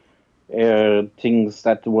rains things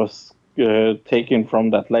that was taken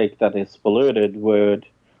from that lake that is polluted would,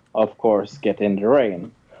 of course, get in the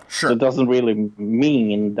rain. Sure. So it doesn't really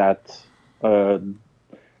mean that. But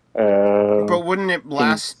wouldn't it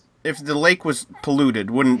last? If the lake was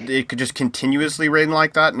polluted, wouldn't it could just continuously rain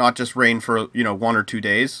like that, not just rain for 1 or 2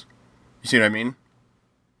 days? You see what I mean?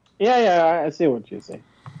 Yeah, I see what you say.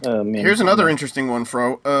 Here's another interesting one,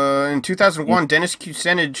 Fro. In 2001, Dennis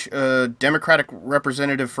Kucinich, Democratic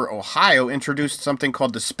representative for Ohio, introduced something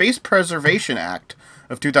called the Space Preservation Act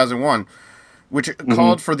of 2001, which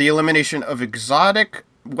called for the elimination of exotic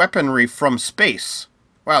weaponry from space.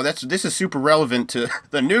 Wow, this is super relevant to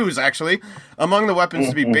the news, actually. Among the weapons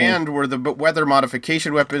to be banned were the weather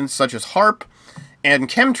modification weapons such as HARP and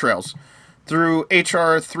chemtrails. Through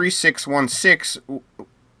H.R. 3616,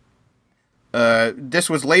 this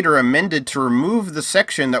was later amended to remove the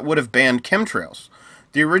section that would have banned chemtrails.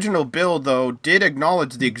 The original bill, though, did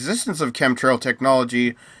acknowledge the existence of chemtrail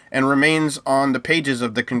technology and remains on the pages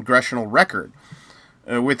of the congressional record.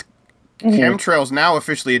 With chemtrails now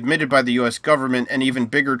officially admitted by the U.S. government. An even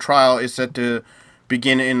bigger trial is set to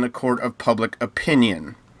begin in the court of public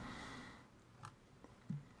opinion.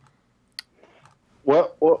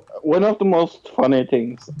 Well, one of the most funny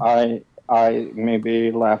things I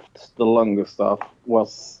maybe laughed the longest of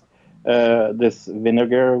was this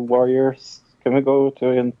Vinegar Warriors. Can we go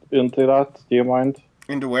into that? Do you mind?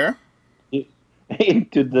 Into where?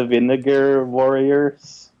 Into the Vinegar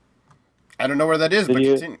Warriors. I don't know where that is, but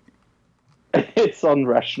continue. It's on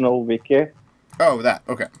Rational Wiki. Oh, that.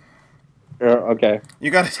 Okay. Okay.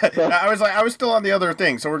 You got it. I was still on the other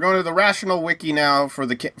thing. So we're going to the Rational Wiki now for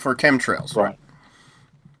chemtrails. Right.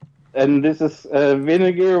 And this is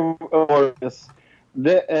Vinegar Warriors.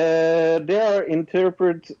 They are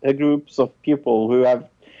interpret groups of people who have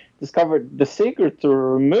discovered the secret to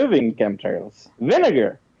removing chemtrails: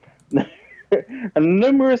 vinegar. And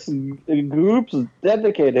numerous groups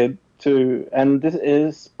dedicated to, and this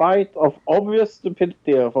is spite of obvious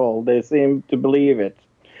stupidity of all, they seem to believe it.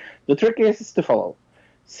 The trick is to follow.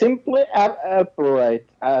 Simply evaporate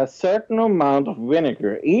a certain amount of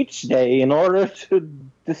vinegar each day in order to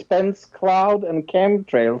dispense cloud and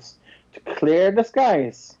chemtrails to clear the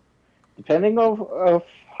skies. Depending of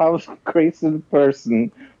how crazy the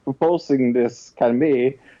person proposing this can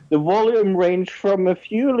be, the volume range from a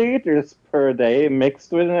few liters per day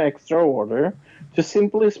mixed with an extra water to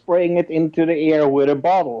simply spraying it into the air with a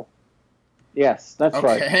bottle. Yes, that's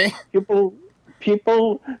right. People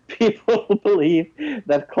believe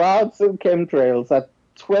that clouds and chemtrails at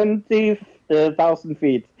 20,000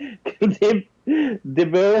 feet can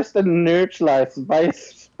burst and neutralize by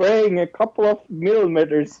spraying a couple of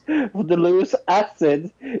millimeters of the loose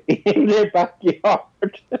acid in their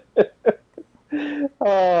backyard.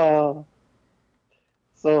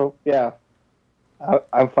 So, yeah,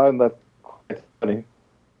 I found that quite funny.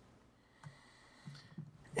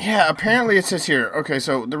 Yeah, apparently it says here, okay,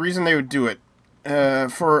 so the reason they would do it,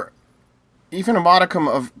 for even a modicum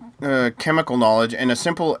of chemical knowledge and a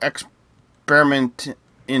simple experiment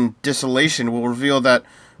in distillation will reveal that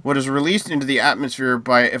what is released into the atmosphere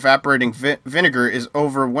by evaporating vinegar is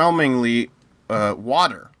overwhelmingly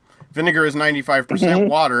water. Vinegar is 95%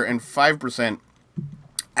 water and 5%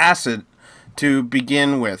 acid to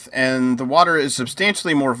begin with, and the water is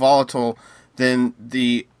substantially more volatile than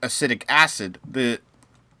the acidic acid. The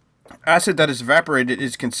acid that is evaporated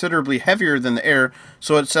is considerably heavier than the air,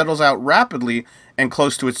 so it settles out rapidly and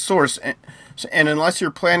close to its source. And unless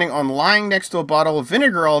you're planning on lying next to a bottle of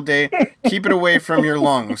vinegar all day, keep it away from your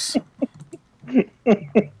lungs.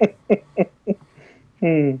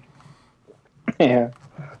 Yeah.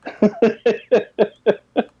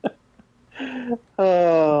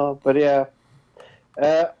 But yeah.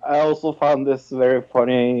 I also found this very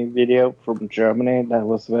funny video from Germany that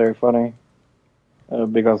was very funny.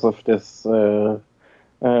 Because of this, there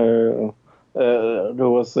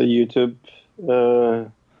was a YouTube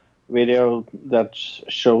video that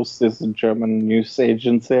shows this German news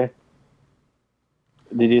agency.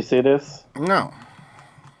 Did you see this? No.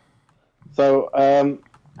 So,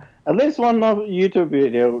 at least one YouTube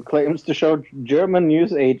video claims to show German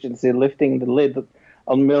news agency lifting the lid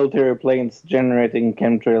on military planes generating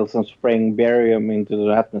chemtrails and spraying barium into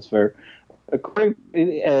the atmosphere. According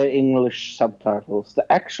to English subtitles,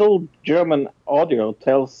 the actual German audio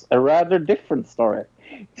tells a rather different story.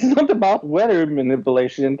 It's not about weather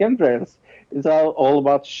manipulation and chemtrails. It's all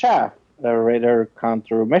about chaff, radar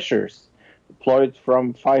countermeasures, deployed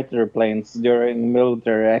from fighter planes during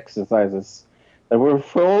military exercises that were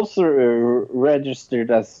also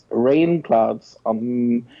registered as rain clouds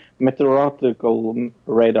on meteorological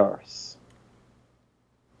radars.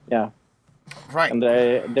 Yeah. Right. And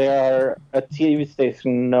they are a TV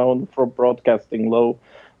station known for broadcasting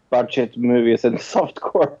low-budget movies and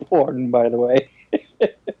softcore porn, by the way.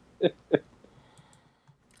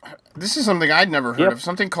 This is something I'd never heard of.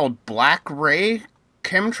 Something called black ray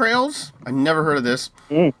chemtrails. I never heard of this.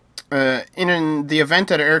 In the event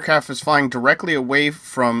that an aircraft is flying directly away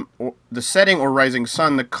from the setting or rising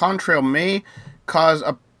sun, the contrail may cause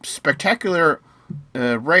a spectacular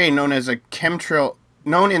ray known in the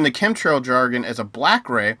chemtrail jargon as a black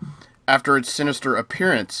ray after its sinister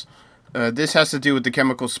appearance. This has to do with the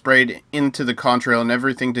chemicals sprayed into the contrail and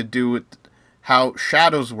everything to do with how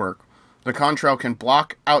shadows work. The contrail can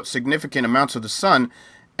block out significant amounts of the sun,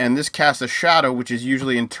 and this casts a shadow which is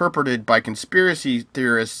usually interpreted by conspiracy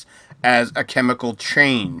theorists as a chemical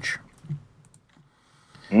change.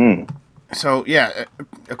 So, yeah,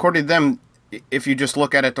 according to them, if you just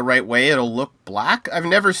look at it the right way, it'll look black. I've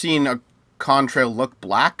never seen a contrail look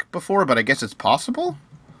black before, but I guess it's possible.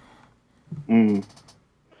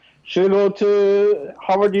 Should we go to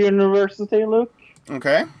Harvard University, Luke?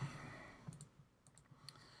 Okay.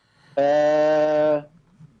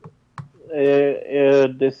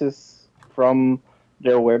 This is from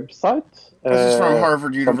their website. This is from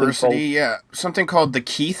Harvard something University, yeah. Something called the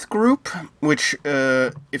Keith Group, which,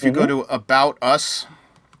 if you go to About Us,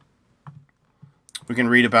 we can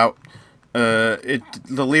read about the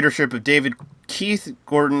leadership of David Keith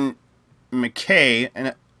Gordon McKay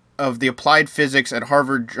and of the Applied Physics at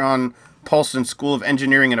Harvard John Paulson School of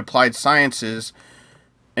Engineering and Applied Sciences,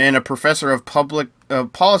 and a professor of public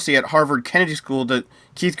policy at Harvard Kennedy School. The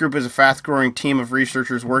Keith Group is a fast-growing team of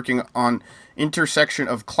researchers working on intersection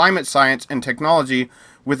of climate science and technology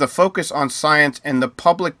with a focus on science and the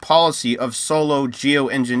public policy of solar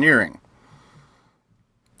geoengineering.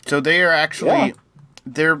 So they are actually,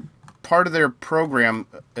 they're part of their program,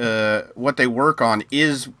 what they work on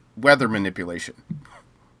is weather manipulation.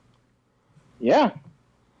 Yeah.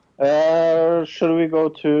 Should we go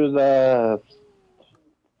to the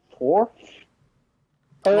fourth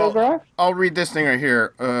paragraph? I'll read this thing right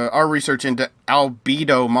here. Our research into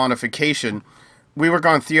albedo modification. We work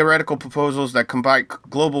on theoretical proposals that combine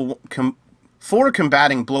for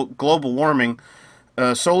combating global warming,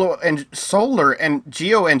 solar and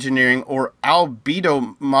geoengineering, or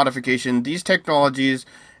albedo modification. These technologies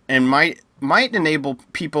and might enable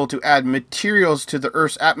people to add materials to the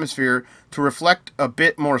Earth's atmosphere to reflect a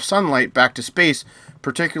bit more sunlight back to space,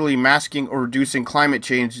 particularly masking or reducing climate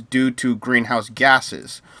change due to greenhouse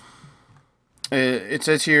gases. It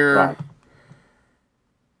says here,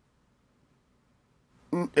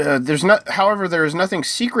 however, there is nothing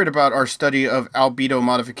secret about our study of albedo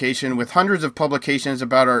modification, with hundreds of publications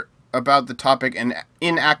about the topic and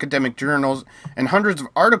in academic journals and hundreds of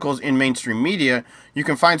articles in mainstream media. You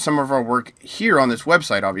can find some of our work here on this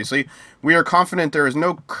website, obviously. We are confident there is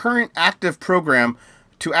no current active program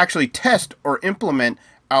to actually test or implement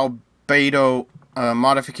albedo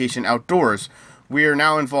modification outdoors. We are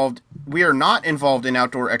not involved in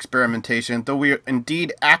outdoor experimentation, though we are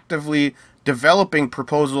indeed actively developing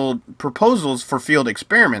proposals for field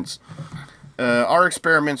experiments. Our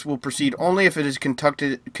experiments will proceed only if it is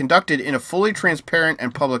conducted in a fully transparent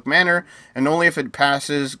and public manner, and only if it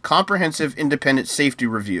passes comprehensive independent safety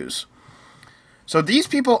reviews. So these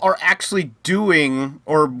people are actually doing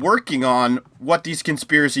or working on what these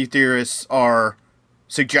conspiracy theorists are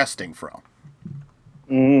suggesting from.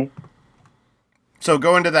 Mm-hmm. So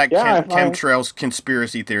go into that chemtrails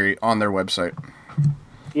conspiracy theory on their website.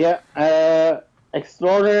 Yeah,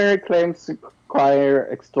 extraordinary claims require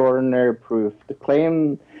extraordinary proof. The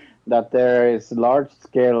claim that there is a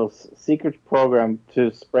large-scale secret program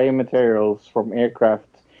to spray materials from aircraft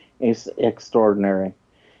is extraordinary.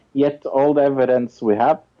 Yet all the evidence we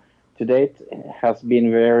have to date has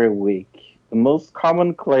been very weak. The most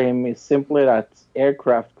common claim is simply that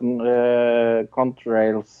aircraft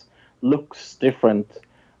contrails looks different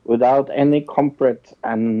without any concrete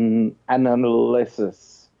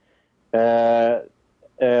analysis.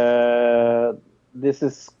 This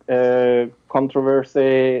is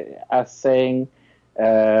controversy as saying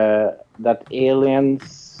that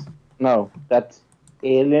aliens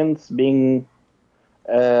being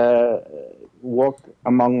walk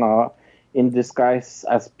among in disguise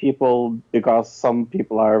as people, because some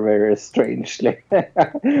people are very strangely.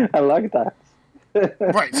 I like that.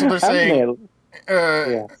 Right, so they're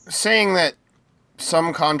saying that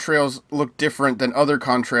some contrails look different than other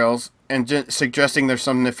contrails, and suggesting there's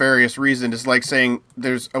some nefarious reason is like saying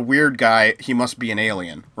there's a weird guy, he must be an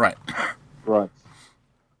alien. Right. Right.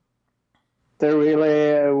 There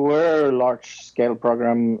really were large-scale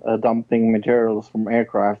program dumping materials from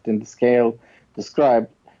aircraft in the scale described.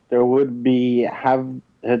 There would have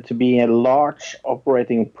to be a large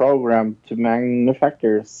operating program to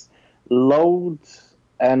manufacture load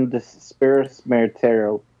and disperse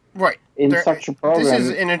material. Right. Such a program. This is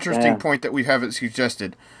an interesting point that we haven't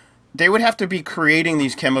suggested. They would have to be creating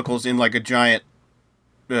these chemicals in like a giant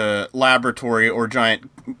laboratory or giant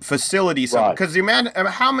facility. Because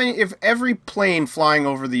how many, if every plane flying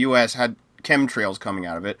over the U.S. had chemtrails coming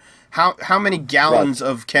out of it, how many gallons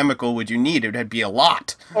of chemical would you need? It would be a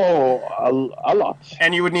lot. Oh, a lot.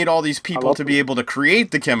 And you would need all these people to be able to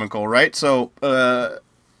create the chemical, right? So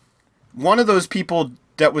one of those people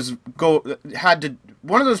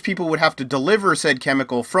one of those people would have to deliver said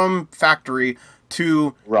chemical from factory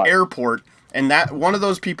to airport, and that one of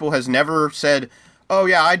those people has never said, "Oh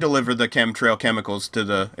yeah, I deliver the chemtrail chemicals to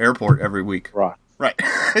the airport every week." Right.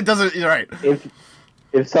 It doesn't. Right.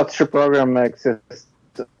 If such a program exists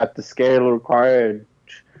at the scale required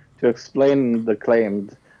to explain the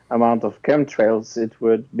claimed amount of chemtrails, it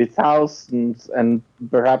would be thousands and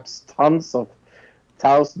perhaps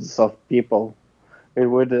thousands of people. It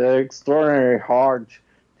would be extraordinarily hard to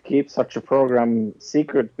keep such a program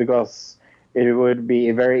secret because it would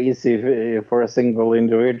be very easy for a single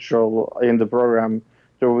individual in the program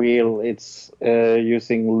to reveal it's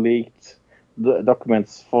using leaked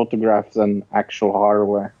documents, photographs, and actual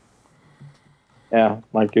hardware. Yeah,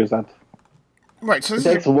 like you said. Right, so It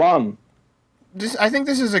takes one. I think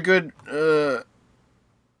this is a good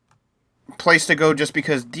place to go just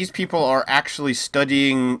because these people are actually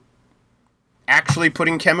studying, actually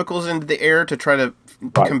putting chemicals into the air to try to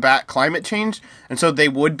combat climate change. And so they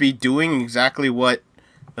would be doing exactly what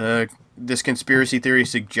this conspiracy theory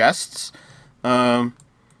suggests. It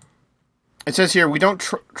says here, we don't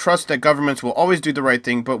trust that governments will always do the right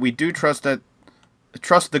thing, but we do trust the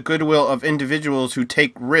goodwill of individuals who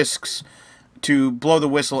take risks to blow the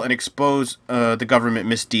whistle and expose the government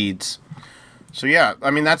misdeeds. So yeah,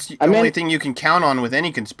 I mean that's the only thing you can count on with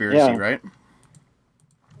any conspiracy, right?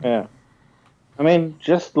 Yeah. I mean,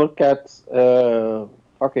 just look at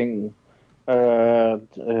fucking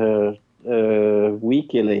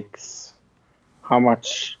WikiLeaks. How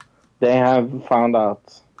much they have found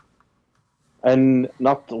out. And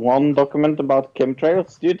not one document about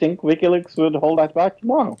chemtrails. Do you think WikiLeaks would hold that back?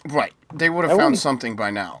 No. Right. They would have found something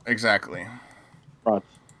by now. Exactly. Right.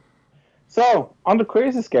 So, on the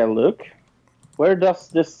crazy scale, Luke, where does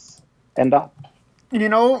this end up? You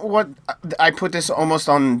know what? I put this almost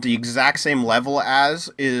on the exact same level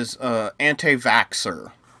as is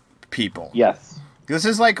anti-vaxxer people. Yes. This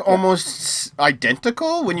is like almost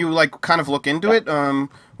identical when you like kind of look into it.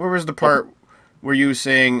 Where was the part where you were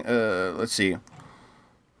saying, let's see.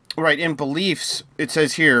 Right, in beliefs, it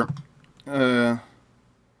says here that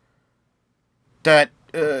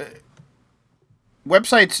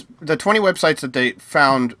websites, the 20 websites that they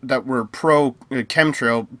found that were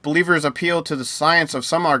pro-chemtrail, believers appeal to the science of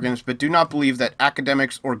some arguments, but do not believe that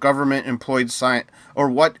academics or government-employed or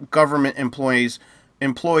what government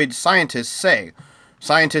employed scientists say.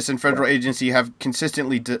 Scientists and federal agency have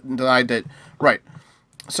consistently denied that. Right.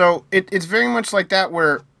 So it's very much like that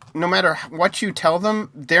where no matter what you tell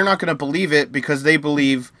them, they're not going to believe it because they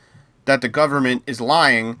believe that the government is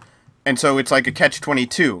lying. And so it's like a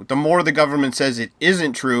catch-22. The more the government says it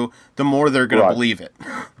isn't true, the more they're going to believe it.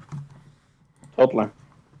 Totally.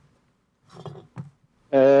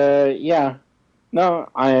 Yeah. No,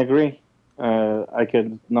 I agree. I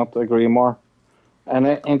could not agree more. And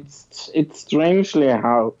it's strangely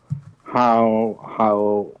how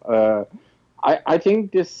I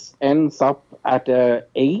think this ends up at a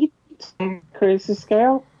 8 crazy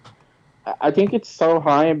scale. I think it's so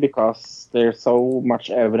high because there's so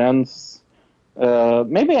much evidence.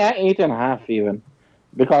 Maybe at 8.5 even,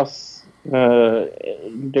 because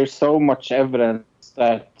there's so much evidence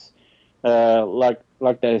that, like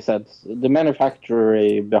they said, the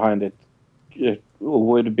manufacturer behind it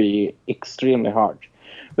would be extremely hard.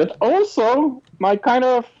 But also, my kind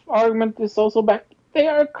of argument is also back. They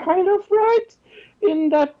are kind of right in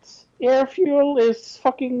that air fuel is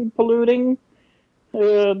fucking polluting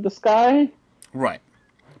the sky. Right.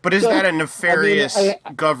 But is that a nefarious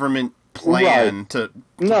government plan to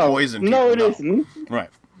poison people? No, it isn't. Right.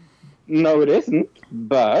 No, it isn't.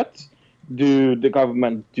 But do the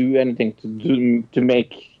government do anything to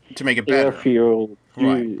make it better? Air fuel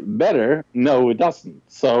better? No, it doesn't.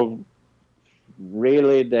 So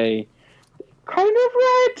really, they kind of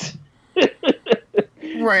right.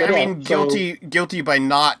 Right. I mean, guilty by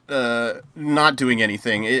not doing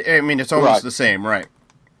anything. I mean, it's almost the same, right?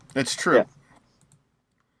 That's true. Yeah.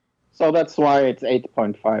 So that's why it's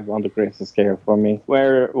 8.5 on the crazy scale for me.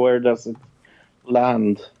 Where does it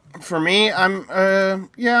land? For me, I'm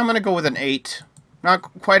gonna go with an 8. Not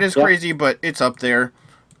quite as crazy, but it's up there.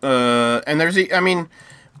 And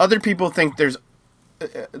other people think there's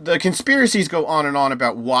the conspiracies go on and on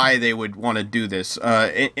about why they would want to do this.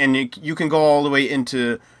 And you can go all the way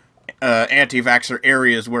into anti-vaxxer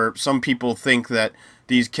areas where some people think that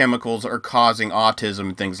these chemicals are causing autism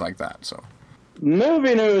and things like that. So,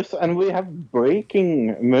 movie news, and we have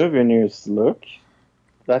breaking movie news. Look,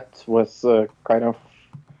 that was kind of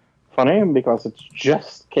funny because it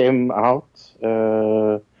just came out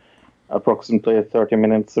approximately 30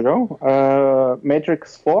 minutes ago.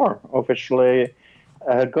 Matrix 4 officially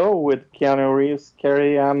go with Keanu Reeves,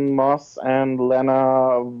 Carrie-Anne Moss, and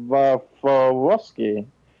Lena Wachowski,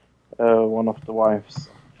 one of the wives.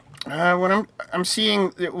 What I'm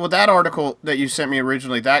seeing, well, that article that you sent me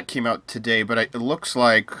originally, that came out today, but it looks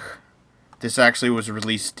like this actually was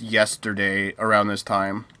released yesterday around this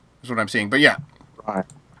time, is what I'm seeing. But yeah. Right.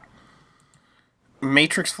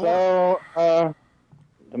 Matrix 4. So,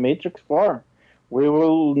 the Matrix 4. We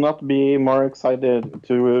will not be more excited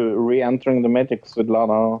to re-entering the Matrix with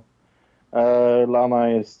Lana.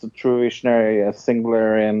 Lana is the true visionary, a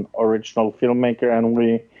singular and original filmmaker, and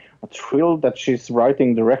we are thrilled that she's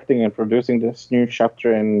writing, directing, and producing this new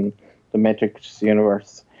chapter in the Matrix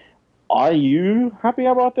universe. Are you happy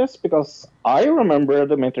about this? Because I remember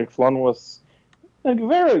the Matrix 1 was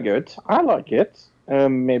very good. I like it.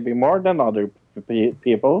 Maybe more than other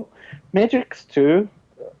people. Matrix 2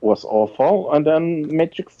 was awful, and then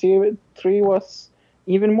Matrix 3 was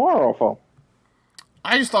even more awful.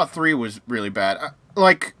 I just thought 3 was really bad.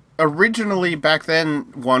 Like, originally, back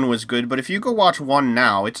then, 1 was good, but if you go watch 1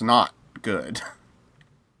 now, it's not good.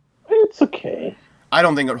 It's okay. I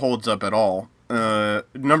don't think it holds up at all.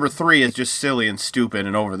 Number 3 is just silly and stupid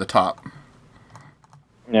and over the top.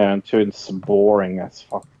 Yeah, and 2 it's boring as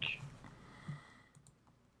fuck.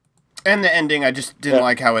 And the ending, I just didn't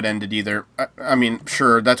like how it ended either. I mean,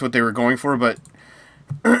 sure, that's what they were going for, but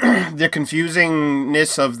the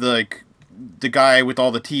confusingness of the guy with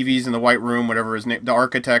all the TVs in the white room, whatever his name, the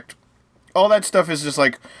architect, all that stuff is just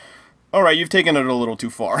like, all right, you've taken it a little too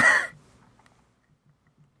far.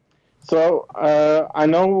 So, I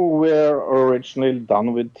know we're originally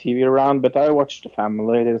done with TV Round, but I watched The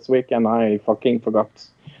Family this week, and I fucking forgot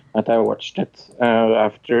that I watched it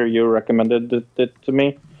after you recommended it to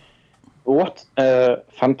me. What a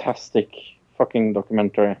fantastic fucking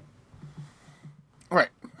documentary. Right.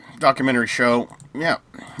 Documentary show. Yeah.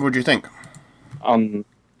 What'd you think? On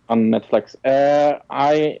Netflix.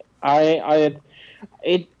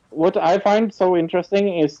 What I find so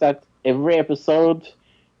interesting is that every episode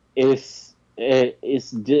is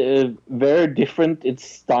very different in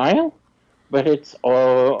style, but it's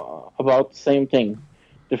all about the same thing.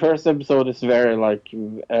 The first episode is very like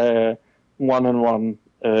one-on-one.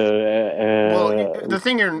 Well, the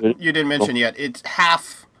thing you didn't mention yet, it's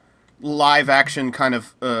half live action kind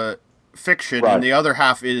of fiction, right, and the other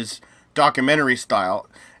half is documentary style.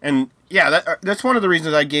 And yeah, that's one of the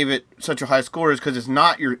reasons I gave it such a high score, is because it's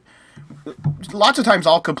not your... Lots of times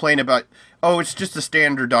I'll complain about, oh, it's just a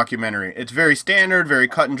standard documentary. It's very standard, very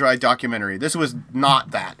cut and dry documentary. This was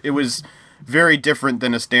not that. It was very different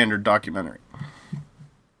than a standard documentary.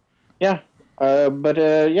 Yeah, but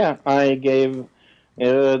I gave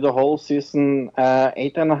the whole season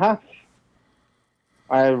 8.5.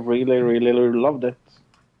 I really, really loved it.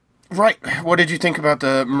 Right. What did you think about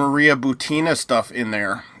the Maria Butina stuff in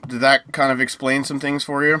there? Did that kind of explain some things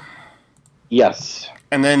for you? Yes.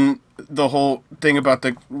 And then the whole thing about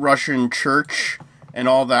the Russian church and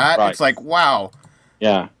all that. Right. It's like, wow.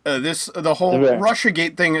 Yeah. The whole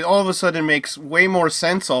Russiagate thing all of a sudden makes way more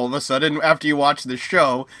sense all of a sudden after you watch the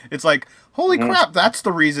show. It's like, holy crap, that's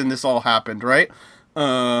the reason this all happened, right?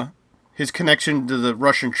 His connection to the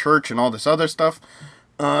Russian church and all this other stuff.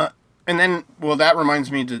 And then, well, that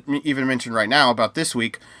reminds me to even mention right now about this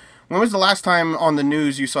week. When was the last time on the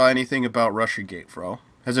news you saw anything about Russiagate, Fro?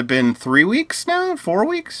 Has it been 3 weeks now? 4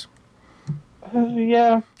 weeks?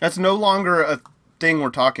 Yeah. That's no longer a thing we're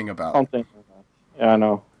talking about. Something like that. Yeah, I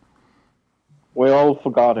know. We all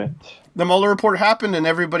forgot it. The Mueller report happened and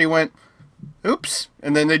everybody went, oops.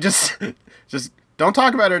 And then they just don't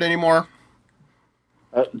talk about it anymore.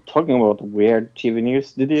 Talking about weird TV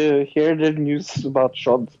news, did you hear the news about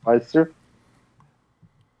Sean Spicer?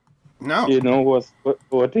 No. Do you know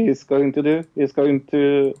what he's going to do? He's going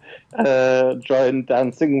to join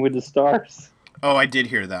Dancing with the Stars. Oh, I did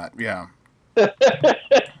hear that, yeah.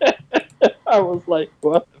 I was like,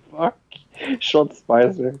 what the fuck? Sean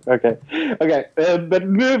Spicer. Okay. But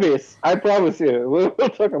movies, I promise you, we'll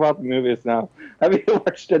talk about movies now. Have you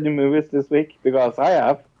watched any movies this week? Because I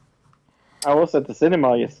have. I was at the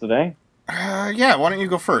cinema yesterday. Yeah, why don't you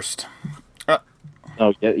go first?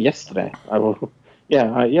 Yesterday.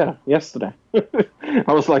 Yesterday.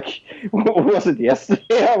 I was like, was it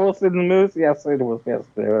yesterday I was in the movies? Yes, it was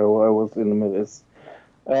yesterday I was in the movies.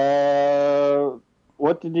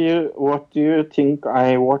 What do you think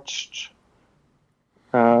I watched?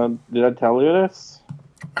 Did I tell you this?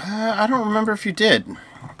 I don't remember if you did.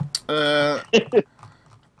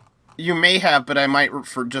 You may have, but I might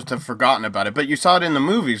just have forgotten about it. But you saw it in the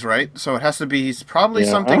movies, right? So it has to be probably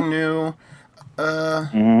something new.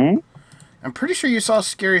 I'm pretty sure you saw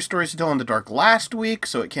Scary Stories to Tell in the Dark last week,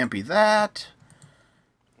 so it can't be that.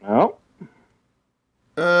 No.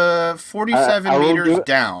 47 meters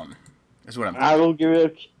down is what I'm thinking.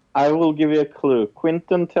 I will give you a clue.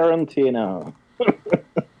 Quentin Tarantino.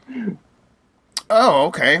 Oh,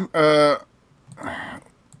 okay.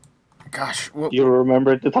 Gosh, what, You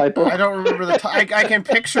remember the title? I don't remember the I can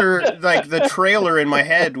picture like the trailer in my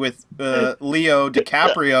head with Leo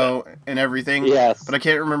DiCaprio and everything. Yes. But I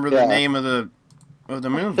can't remember the Yeah. name of the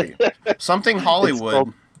movie. Something Hollywood.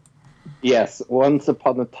 called- Yes, Once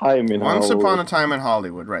Upon a Time in Once Hollywood. Upon a Time in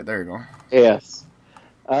Hollywood. Right, there you go. Yes.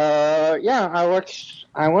 Yeah, I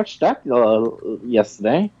watched that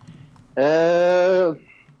yesterday.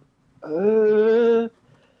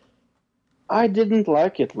 I didn't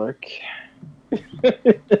like it, look.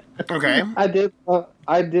 Okay. I did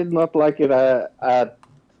not like it at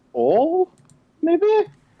all. Maybe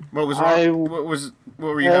What was wrong? What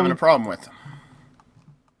were you having a problem with?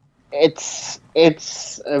 it's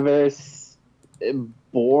a very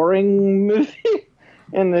boring movie,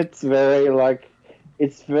 and it's very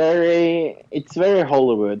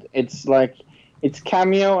Hollywood. It's like it's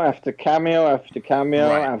cameo after cameo after cameo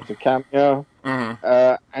Right. after cameo.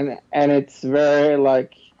 Mm-hmm. And it's very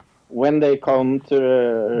like when they come to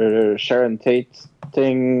the Sharon Tate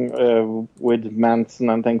thing with Manson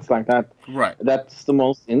and things like that. Right. That's the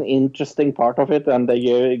most interesting part of it, and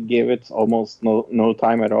they give it almost no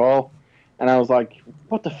time at all. And I was like,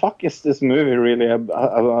 what the fuck is this movie really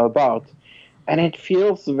about? And it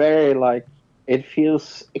feels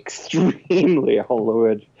extremely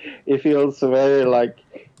Hollywood. It feels very like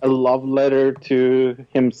a love letter to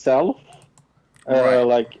himself. Right.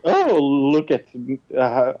 Like, oh, look at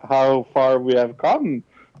how far we have come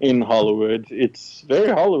in Hollywood. It's very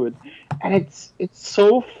Hollywood, and it's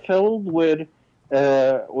so filled with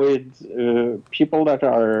people that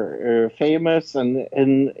are famous, and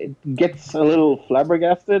it gets a little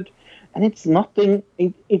flabbergasted, and it's nothing.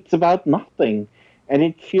 It's about nothing, and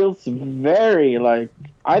it feels very like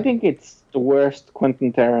I think it's the worst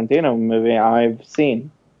Quentin Tarantino movie I've seen.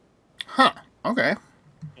 Huh. Okay.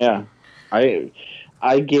 Yeah. I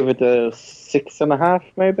give it a 6.5,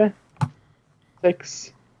 maybe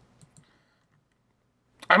 6.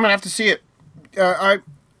 I'm gonna have to see it.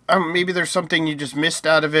 Maybe there's something you just missed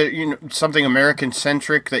out of it. You know, something American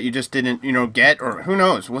centric that you just didn't, get, or who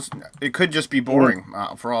knows? It could just be boring,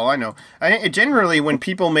 for all I know. Generally, when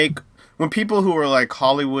people who are like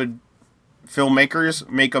Hollywood filmmakers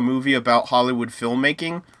make a movie about Hollywood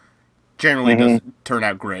filmmaking, generally doesn't turn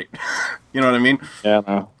out great. You know what I mean? Yeah,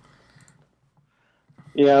 no.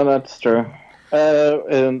 Yeah, that's true.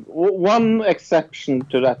 And one exception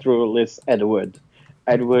to that rule is Ed Wood.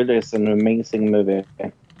 Ed Wood is an amazing movie.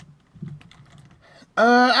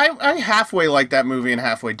 I halfway like that movie and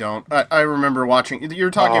halfway don't. I remember watching.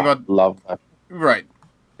 You're talking about Love that. right?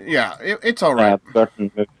 Yeah, it's all right.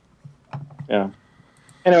 Burton movie. Yeah.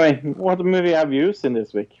 Anyway, what movie have you seen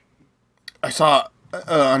this week? I saw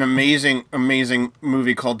an amazing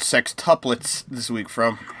movie called Sextuplets this week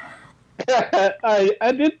from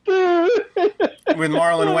I did too. with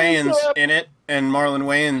Marlon Wayans in it, and Marlon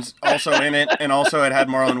Wayans also in it, and also it had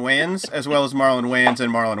Marlon Wayans as well as Marlon Wayans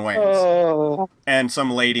and Marlon Wayans Oh, and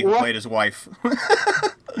some lady who What? played his wife.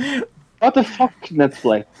 what the fuck,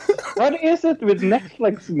 Netflix? What is it with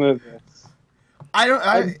Netflix movies?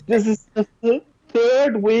 This This is the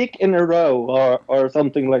third week in a row, or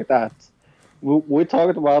something like that. We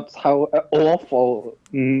talked about how awful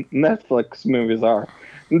Netflix movies are.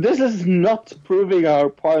 This is not proving our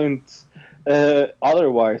point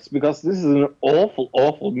otherwise, because this is an awful,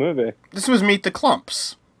 awful movie. This was Meet the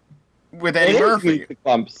Clumps with It Eddie is Murphy. Meet the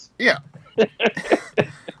Clumps. Yeah.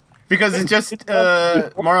 Because it's just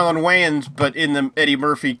Marlon Wayans, but in the Eddie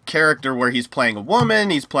Murphy character where he's playing a woman,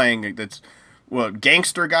 he's playing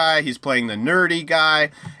gangster guy, he's playing the nerdy guy.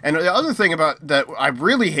 And the other thing about that I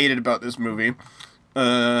really hated about this movie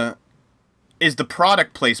is the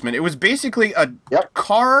product placement. It was basically a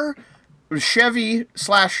car Chevy /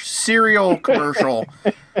 cereal commercial.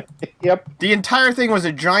 Yep. The entire thing was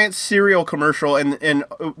a giant cereal commercial, and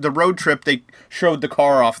the road trip they showed the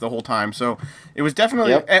car off the whole time. So it was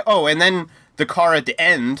definitely and then the car at the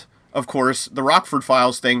end, of course, the Rockford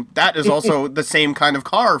Files thing. That is also the same kind of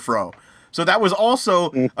car, Fro. So that was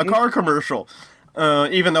also a car commercial.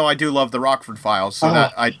 Even though I do love the Rockford Files, so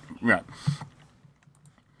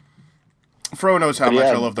Fro knows how much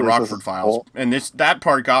I love the Rockford Files, and that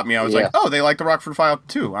part got me. I was like, oh, they like the Rockford File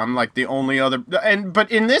too. I'm like the only other,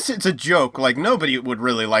 but in this it's a joke. Like nobody would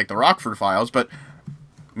really like the Rockford Files, but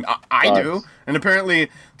I do. And apparently,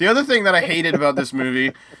 the other thing that I hated about this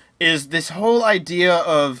movie is this whole idea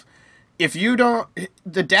of if you don't,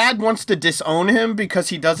 the dad wants to disown him because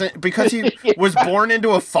he was born into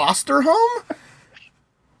a foster home.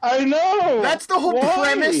 I know. That's the whole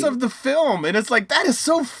premise of the film, and it's like that is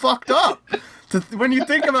so fucked up. When you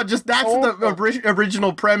think about the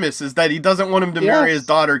original premise is that he doesn't want him to marry his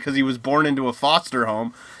daughter because he was born into a foster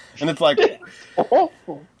home, And it's like,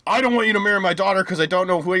 Awful. I don't want you to marry my daughter because I don't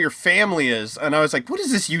know who your family is. And I was like, what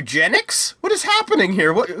is this, eugenics? What is happening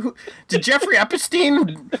here? Did Jeffrey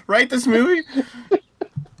Epstein write this movie?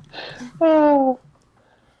 Oh.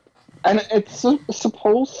 And it's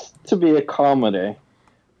supposed to be a comedy.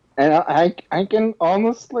 And I can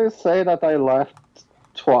honestly say that I laughed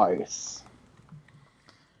twice.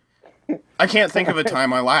 I can't think of a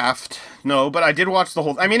time I laughed. No, but I did watch the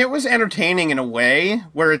whole... I mean, it was entertaining in a way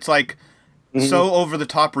where it's like so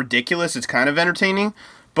over-the-top ridiculous, it's kind of entertaining.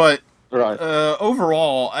 But Right.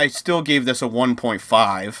 Overall, I still gave this a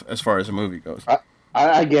 1.5 as far as the movie goes.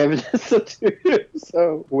 I gave it a 2,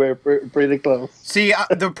 so we're pretty close. See,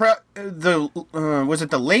 was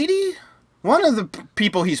it the lady? One of the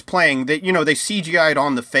people he's playing, they CGI'd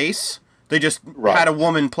on the face. They just had a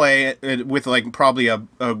woman play it with like probably a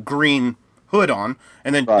green hood on,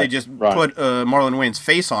 and then they just put Marlon Wayans'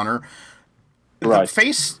 face on her. The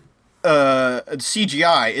face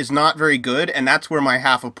CGI is not very good, and that's where my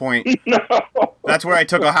half a point. No. That's where I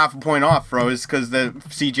took a half a point off, bro. Is because the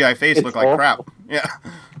CGI face looked like crap.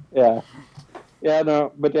 Yeah. Yeah,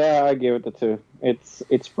 no, but yeah, I give it a 2.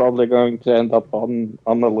 It's probably going to end up on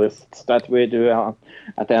the list that we do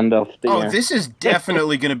at the end of the year. Oh, this is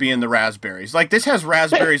definitely going to be in the raspberries. Like, this has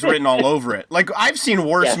raspberries written all over it. Like, I've seen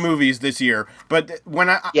worse movies this year, but when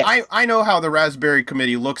I know how the Raspberry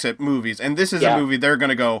Committee looks at movies, and this is a movie they're going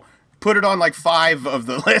to go, put it on like 5 of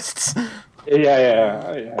the lists.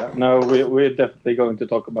 Yeah. No, we're definitely going to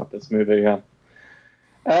talk about this movie again.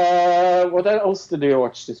 What else did you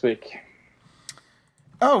watch this week?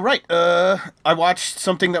 Oh, right. I watched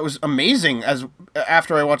something that was amazing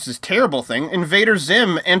after I watched this terrible thing. Invader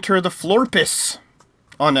Zim Enter the Florpus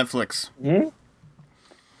on Netflix. Mm-hmm.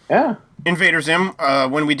 Yeah. Invader Zim,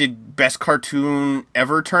 when we did Best Cartoon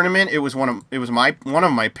Ever tournament, it was one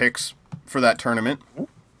of my picks for that tournament. Mm-hmm.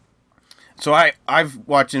 So I've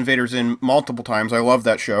watched Invader Zim multiple times. I love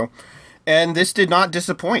that show. And this did not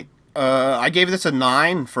disappoint. I gave this a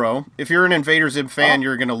 9, Fro. If you're an Invader Zim fan,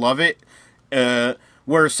 you're going to love it.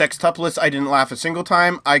 Where Sextuplets, I didn't laugh a single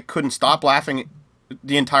time. I couldn't stop laughing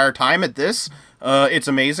the entire time at this. It's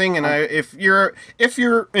amazing, and if you're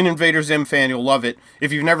an Invader Zim fan, you'll love it.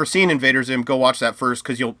 If you've never seen Invader Zim, go watch that first,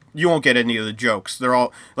 because you won't get any of the jokes. They're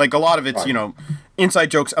all like, a lot of it's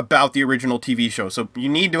inside jokes about the original TV show. So you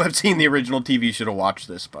need to have seen the original TV show to watch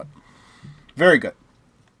this, but very good.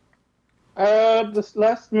 This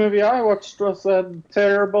last movie I watched was a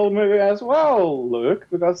terrible movie as well, Luke,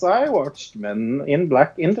 because I watched Men in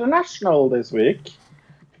Black International this week.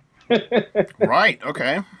 Right,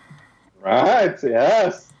 okay. Right,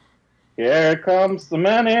 yes. Here comes the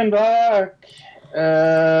Men in Black.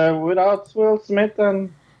 Without Will Smith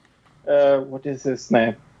and... what is his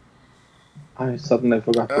name? I suddenly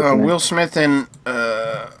forgot his name. Will Smith and...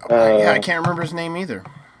 I can't remember his name either.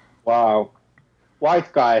 Wow.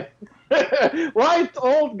 White guy. White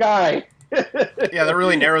old guy. Yeah, that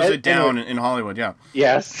really narrows it down in Hollywood, yeah.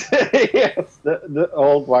 Yes. Yes, the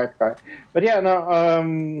old white guy. But yeah,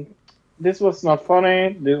 no, this was not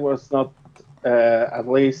funny. This was not, at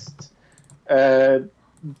least,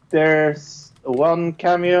 there's one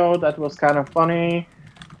cameo that was kind of funny.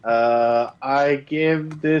 I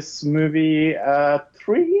give this movie a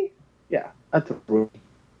 3. Yeah, a 3.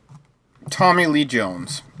 Tommy Lee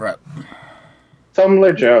Jones, right. Tom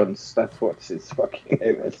Lee Jones, that's what his fucking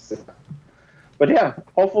name is. But yeah,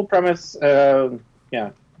 awful premise. Yeah.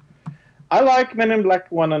 I like Men in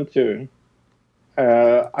Black 1 and 2.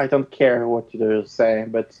 I don't care what you say,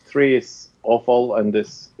 but 3 is awful, and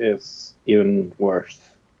this is even worse.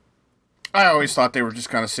 I always thought they were just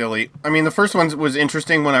kind of silly. I mean, the first one was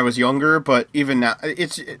interesting when I was younger, but even now,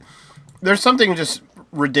 there's something just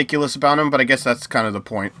ridiculous about them, but I guess that's kind of the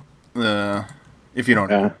point, if you don't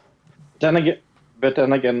know. Then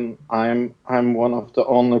again, I'm one of the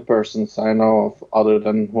only persons I know of, other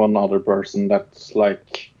than one other person, that's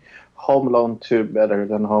like Home Alone 2 better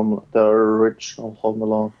than the original Home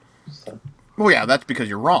Alone. So. Well, yeah, that's because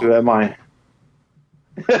you're wrong. Who am I?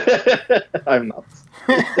 I'm not.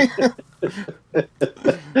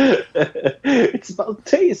 It's about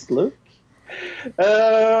taste, Luke.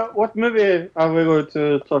 What movie are we going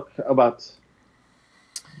to talk about?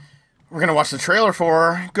 We're going to watch the trailer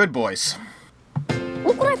for Good Boys.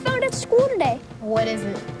 Look what I found at school today. What is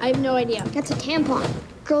it? I have no idea. That's a tampon.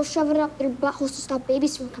 Girls shove it up their buttholes to stop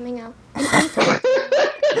babies from coming out. That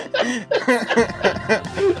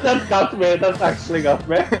got me. That actually got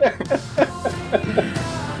me.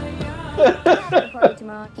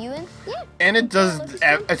 You in? Yeah. And it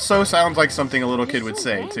so sounds like something a little kid would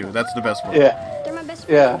say, too. That's the best one. Yeah. They're my best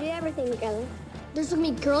friends. Yeah. We do everything together. There's gonna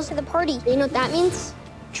be girls at the party. Do you know what that means?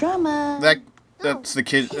 Drama. That's the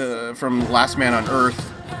kid from Last Man on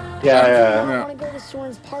Earth. Yeah. I want to go to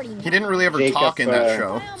Soren's party. He didn't really ever Jacob, talk in that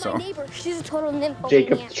show, My so. neighbor, she's a total nymphomaniac.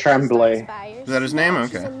 Jacob Tremblay. Is that his name?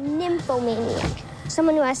 She's a Okay. nymphomaniac.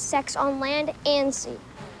 Someone who has sex on land and sea.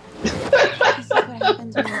 This is what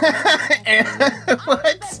happens when And,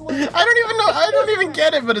 what? I don't even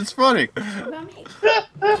get it, but it's funny. about me.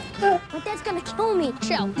 My dad's gonna kill me.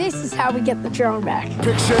 Chill. This is how we get the drone back.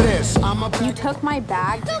 Picture this, You took my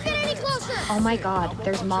bag. Don't get any closer. Oh my god,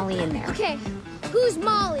 there's Molly in there. Okay, who's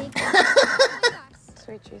Molly?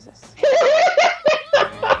 Sweet Jesus.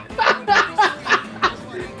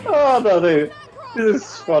 Oh no, dude. This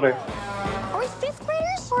is funny. Are we 5th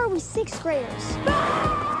graders or are we 6th graders?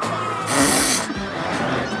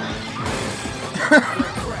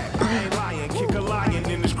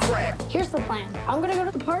 Here's the plan. I'm gonna go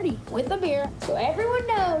to the party with a beer so everyone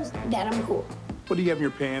knows that I'm cool. What do you have in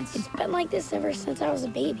your pants? It's been like this ever since I was a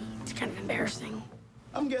baby. It's kind of embarrassing.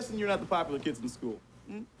 I'm guessing you're not the popular kids in school.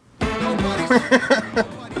 You're not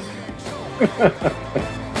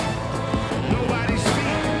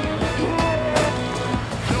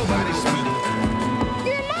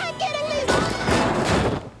getting me.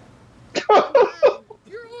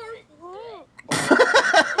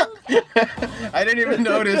 I didn't even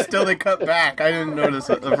notice till they cut back. I didn't notice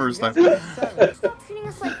it the first time. Stop treating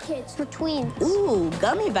us like kids. We're twins. Ooh,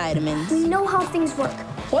 gummy vitamins. We know how things work.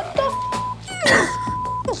 What the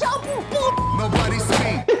Nobody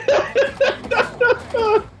speak.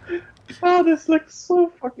 Oh, this looks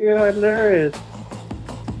so fucking hilarious.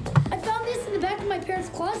 I found this in the back of my parents'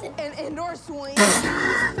 closet. An indoor swing.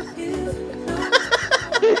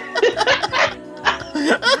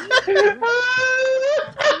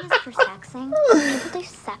 For sexing. There's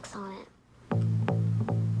sex on it.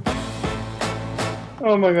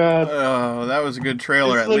 Oh my god. Oh, that was a good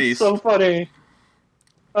trailer This at looks least. so funny.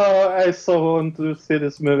 Oh, I so want to see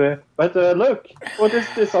this movie. But look, what is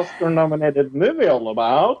this Oscar-nominated movie all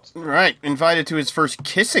about? Right, invited to his first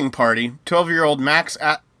kissing party, 12-year-old Max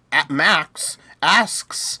Max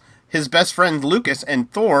asks his best friend Lucas and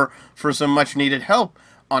Thor for some much-needed help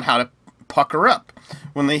on how to pucker up.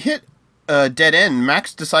 When they hit a dead end,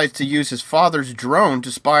 Max decides to use his father's drone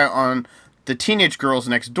to spy on the teenage girls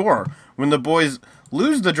next door. When the boys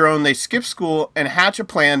lose the drone, they skip school and hatch a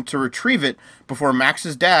plan to retrieve it before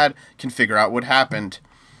Max's dad can figure out what happened.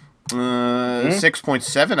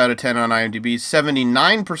 6.7 out of 10 on IMDb,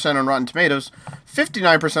 79% on Rotten Tomatoes,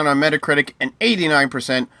 59% on Metacritic, and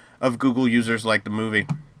 89% of Google users like the movie.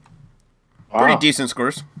 Pretty Wow. decent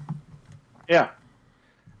scores. Yeah.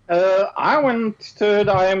 I went to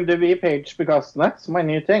the IMDb page because that's my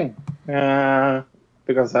new thing.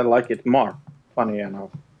 Because I like it more, funny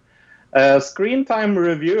enough. Screen time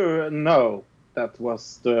review, no. That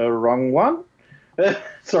was the wrong one.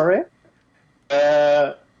 Sorry.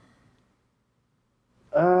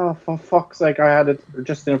 For fuck's sake, I had it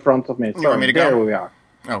just in front of me. You want me to go? There we are.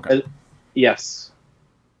 Okay. Yes.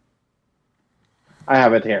 I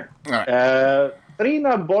have it here. All right.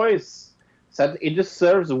 Trina Boyce said it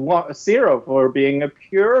deserves 0 for being a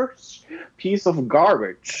pure piece of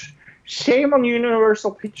garbage. Shame on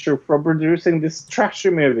Universal Pictures for producing this trashy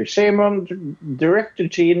movie. Shame on director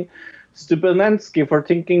Gene Stubenensky for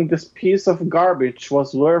thinking this piece of garbage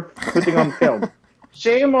was worth putting on film.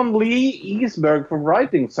 Shame on Lee Easberg for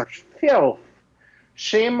writing such filth.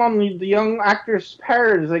 Shame on the young actors'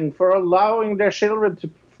 parenting for allowing their children to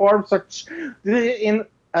perform such in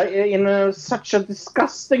such a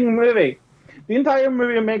disgusting movie. The entire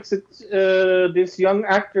movie makes it these young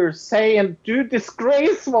actors say and do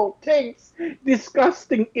disgraceful things,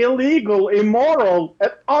 disgusting, illegal, immoral,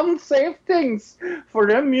 and unsafe things for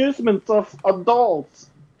the amusement of adults.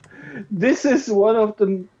 This is one of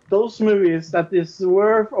those movies that is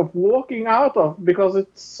worth of walking out of because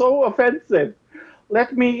it's so offensive.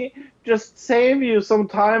 Let me just save you some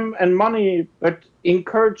time and money, but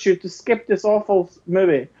encourage you to skip this awful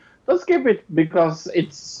movie. Don't skip it because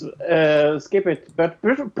it's skip it, but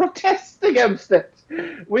protest against it.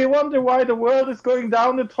 We wonder why the world is going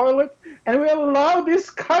down the toilet, and we allow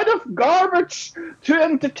this kind of garbage to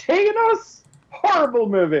entertain us. Horrible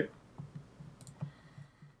movie.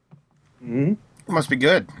 It must be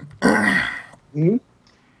good. I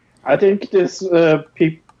think this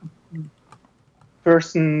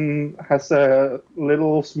person has a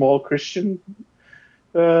little small Christian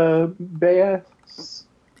bias.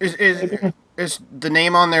 Is the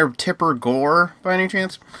name on there Tipper Gore by any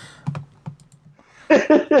chance? I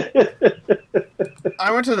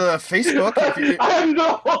went to the Facebook. I'm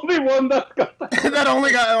the only one that got that.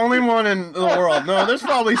 only one in the world. No, there's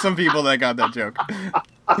probably some people that got that joke.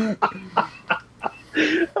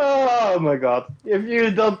 Oh my god. If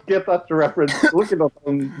you don't get that reference, look it up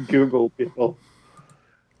on Google, people.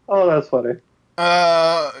 Oh, that's funny.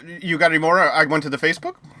 You got any more? I went to the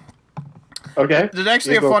Facebook. Okay. There's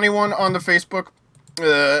actually you a go. funny one on the Facebook.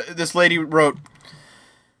 This lady wrote,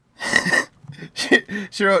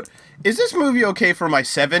 she wrote, "Is this movie okay for my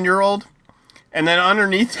 7-year-old?" And then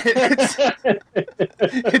underneath it,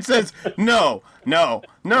 it says, no,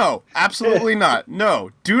 absolutely not.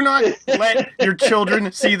 No, do not let your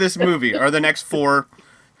children see this movie, are the next 4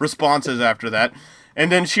 responses after that. And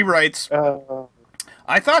then she writes,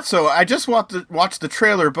 I thought so. I just watched the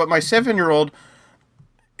trailer, but my 7-year-old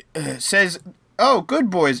says, oh, good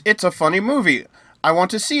boys, it's a funny movie. I want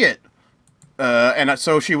to see it. And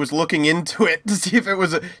so she was looking into it to see if it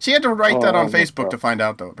was she had to write that on Facebook to find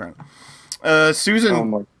out, though, apparently.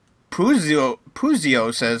 Susan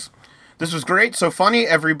Puzio says, this was great, so funny,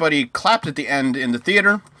 everybody clapped at the end in the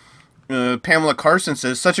theater. Pamela Carson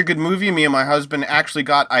says, such a good movie, me and my husband actually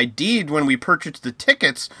got ID'd when we purchased the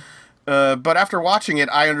tickets, but after watching it,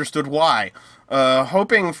 I understood why.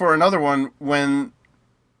 Hoping for another one when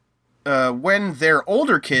they're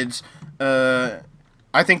older kids,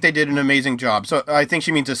 I think they did an amazing job. So I think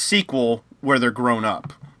she means a sequel where they're grown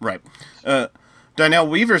up. Right. Donnell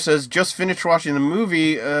Weaver says, just finished watching the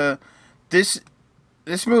movie. This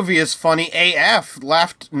movie is funny AF.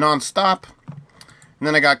 Laughed nonstop. And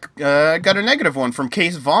then I got a negative one from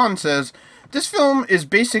Case Vaughn. Says, this film is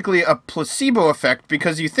basically a placebo effect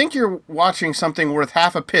because you think you're watching something worth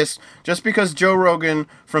half a piss just because Joe Rogan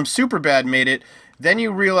from Superbad made it. Then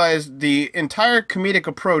you realize the entire comedic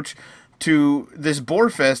approach to this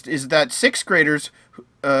Borefest is that sixth graders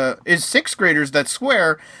that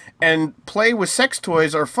swear and play with sex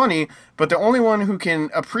toys are funny, but the only one who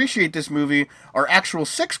can appreciate this movie are actual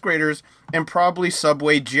sixth graders and probably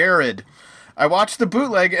Subway Jared. I watched the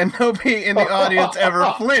bootleg and nobody in the audience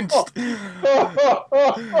ever flinched.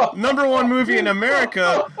 Number 1 movie in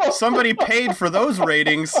America. Somebody paid for those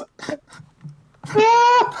ratings.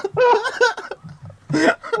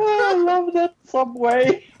 I love that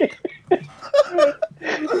Subway.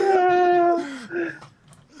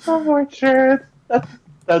 Subway Jared.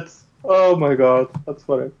 That's oh my god, that's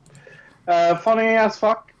funny. Funny as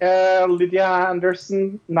fuck. Lydia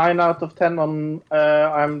Anderson, 9 out of 10 on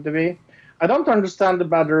IMDb. I don't understand the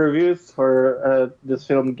bad reviews for this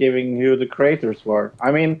film, giving who the creators were.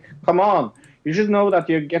 I mean, come on, you should know that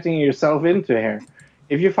you're getting yourself into here.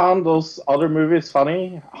 If you found those other movies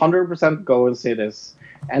funny, 100% go and see this.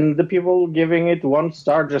 And the people giving it 1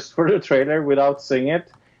 star just for the trailer without seeing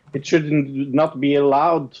it, it should not be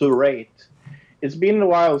allowed to rate. It's been a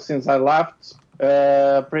while since I laughed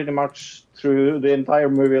pretty much through the entire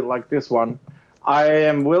movie like this one. I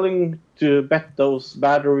am willing to bet those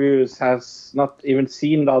bad reviews has not even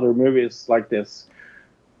seen the other movies like this.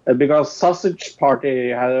 Because Sausage Party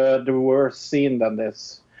had the worst scene than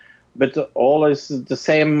this. But all is the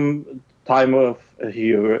same time of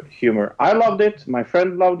humor. I loved it. My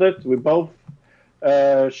friend loved it. We both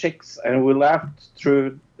chicks, and we laughed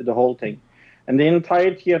through the whole thing. And the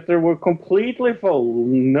entire theater were completely full.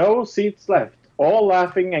 No seats left. All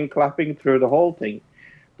laughing and clapping through the whole thing.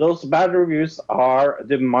 Those bad reviews are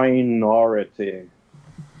the minority.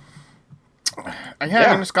 I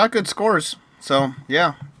mean, it's got good scores. So,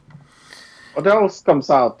 yeah. What else comes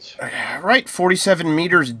out? Right, 47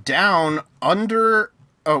 meters down,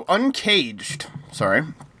 uncaged. Sorry.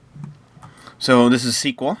 So this is a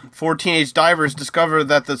sequel. 4 teenage divers discover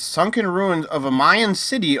that the sunken ruins of a Mayan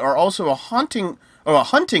city are also a hunting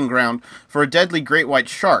ground for a deadly great white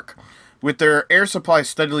shark. With their air supply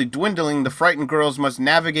steadily dwindling, the frightened girls must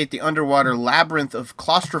navigate the underwater labyrinth of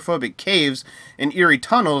claustrophobic caves and eerie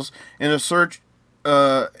tunnels in search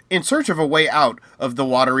of a way out of the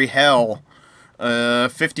watery hell.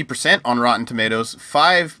 50% on Rotten Tomatoes,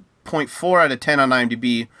 5.4 out of 10 on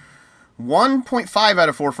IMDb, 1.5 out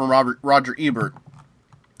of 4 from Roger Ebert.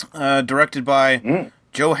 Directed by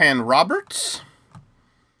Johan Roberts,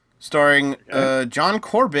 starring John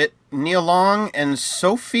Corbett, Neil Long, and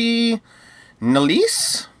Sophie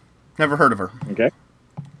Nélisse. Never heard of her. Okay.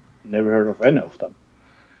 Never heard of any of them.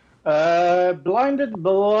 Blinded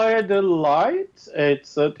by the Light.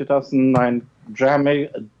 It's a 2009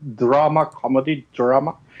 comedy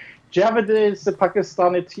drama. Javed is a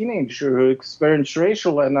Pakistani teenager who experienced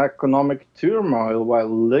racial and economic turmoil while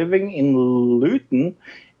living in Luton,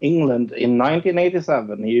 England in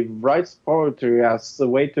 1987. He writes poetry as a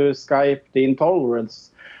way to escape the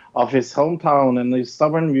intolerance of his hometown and his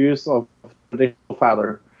stubborn views of his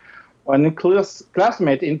father. When a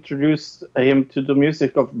classmate introduced him to the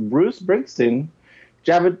music of Bruce Springsteen,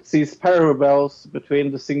 Javed sees parallels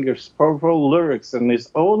between the singer's powerful lyrics and his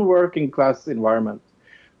own working-class environment.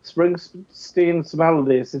 Springsteen's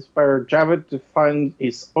melodies inspire Javed to find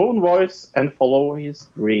his own voice and follow his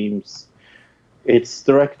dreams. It's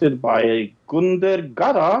directed by Gunder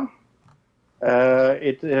Gara.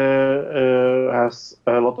 It has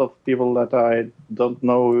a lot of people that I don't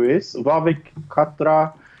know who is. Vavik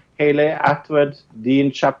Katra, Haley Atwood,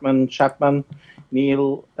 Dean Chapman,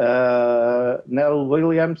 Nell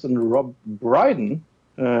Williams, and Rob Brydon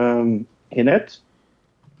in it.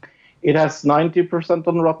 It has 90%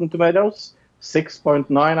 on Rotten Tomatoes,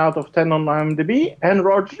 6.9 out of 10 on IMDb, and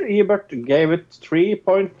Roger Ebert gave it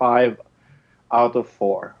 3.5 out of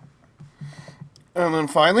 4. And then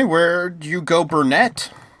finally, where do you go,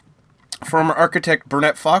 Burnett? Former architect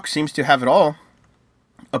Burnett Fox seems to have it all.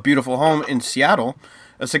 A beautiful home in Seattle,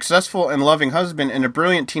 a successful and loving husband, and a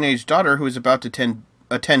brilliant teenage daughter who is about to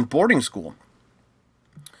attend boarding school.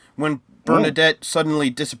 When Bernadette suddenly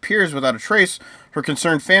disappears without a trace, her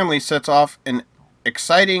concerned family sets off an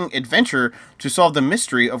exciting adventure to solve the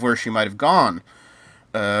mystery of where she might have gone.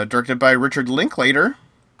 Directed by Richard Linklater.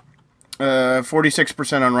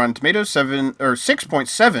 46% on Rotten Tomatoes,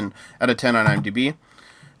 6.7 out of 10 on IMDb.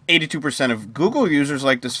 82% of Google users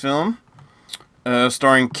like this film.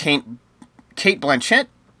 Starring Kate Blanchett,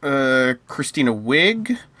 Christina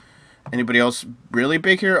Wigg. Anybody else really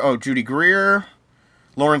big here? Oh, Judy Greer,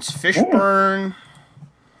 Lawrence Fishburne.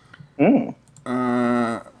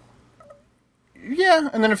 Yeah,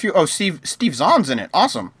 and then a few. Oh, Steve Zahn's in it.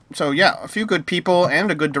 Awesome. So yeah, a few good people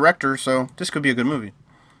and a good director. So this could be a good movie.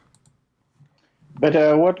 But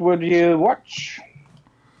what would you watch?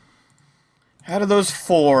 Out of those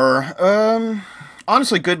 4,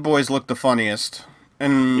 honestly, Good Boys looked the funniest.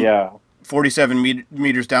 And yeah, 47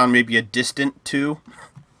 meters down, maybe a distant 2.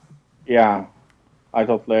 Yeah, I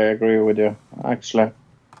totally agree with you, actually.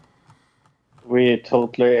 We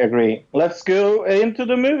totally agree. Let's go into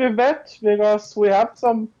the movie bet, because we have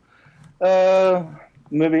some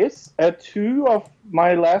movies. 2 of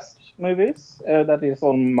my last movies that is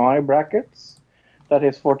on my brackets. That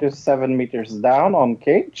is 47 meters down on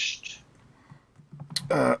Caged.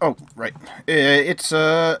 Oh, right. It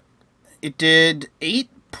did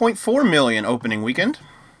 8.4 million opening weekend.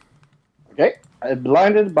 Okay.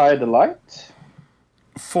 Blinded by the Light.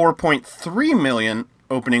 4.3 million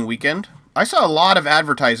opening weekend. I saw a lot of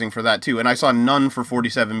advertising for that too, and I saw none for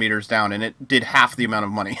 47 meters down, and it did half the amount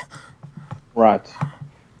of money. Right.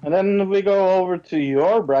 And then we go over to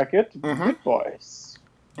your bracket, Good Boys.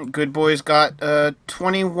 Good Boys got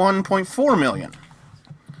 21.4 million.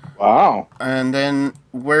 Wow. And then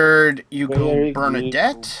where'd you go,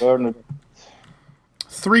 Bernadette?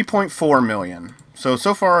 3.4 million. So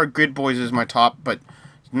far, Good Boys is my top, but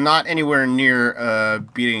not anywhere near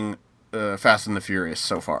beating Fast and the Furious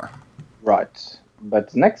so far. Right.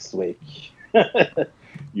 But next week,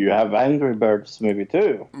 you have Angry Birds movie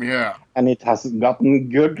too. Yeah. And it has gotten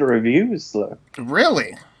good reviews. Look.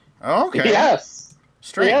 Really? Okay. Yes.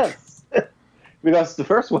 Strange. Yes. Because the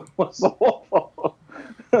first one was awful.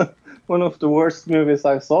 One of the worst movies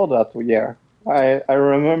I saw that year. I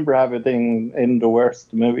remember having in the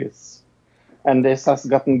worst movies. And this has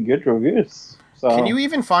gotten good reviews. So can you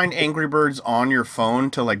even find Angry Birds on your phone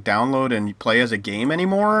to like download and play as a game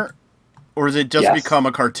anymore? Or has it just become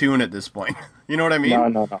a cartoon at this point? You know what I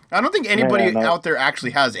mean? No. I don't think anybody out there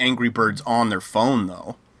actually has Angry Birds on their phone,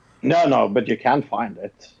 though. No, but you can find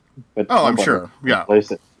it. But I'm sure. Yeah.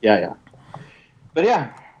 Plays it. Yeah. But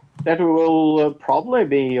yeah, that will probably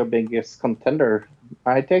be your biggest contender.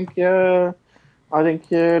 I think that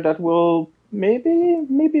will maybe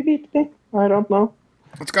beat me. I don't know.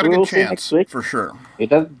 It's got a good chance for sure. It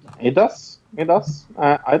does.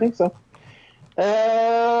 I think so.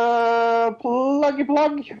 Pluggy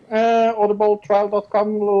plug.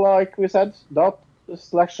 Audibletrial.com, like we said. /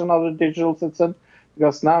 another digital citizen.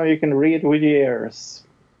 Because now you can read with your ears.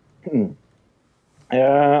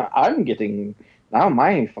 I'm getting... Now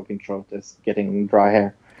my fucking throat is getting dry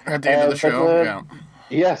here. At the end of the show, yeah.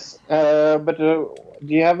 Yes, but do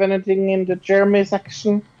you have anything in the Jeremy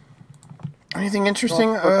section? Anything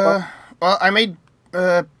interesting? Well, I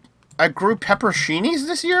grew pepperoncinis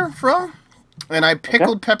this year, Fro. And I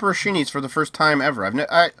pickled pepperoncinis for the first time ever.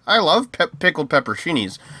 I love pickled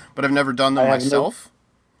pepperoncinis, but I've never done them myself.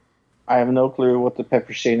 I have no clue what the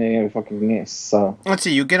pepperoncini fucking is. So let's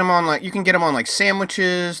see. You can get them on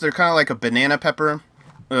sandwiches. They're kind of like a banana pepper,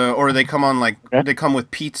 or they come on they come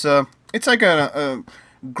with pizza. It's like a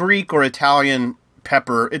Greek or Italian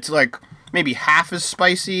pepper. It's like maybe half as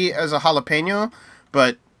spicy as a jalapeno,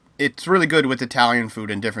 but it's really good with Italian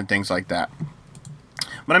food and different things like that.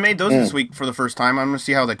 But I made those this week for the first time. I'm going to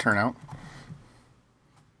see how they turn out.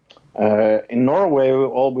 In Norway,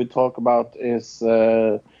 all we talk about is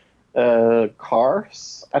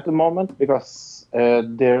cars at the moment because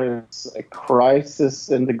there's a crisis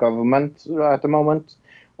in the government at the moment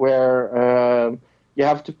where you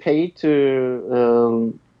have to pay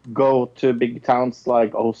to go to big towns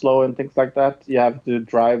like Oslo and things like that. You have to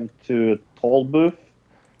drive to a toll booth.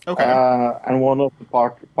 Okay. And one of the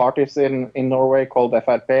parties in Norway called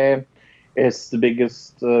FrP is the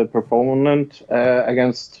biggest proponent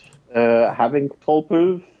against having toll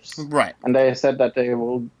booths. Right. And they said that they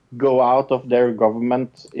will go out of their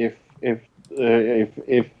government if they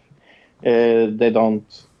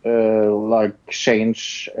don't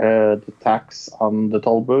change the tax on the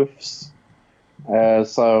toll booths.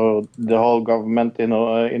 So the whole government in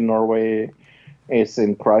Norway is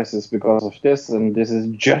in crisis because of this, and this is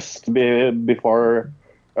just before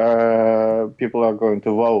people are going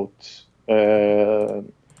to vote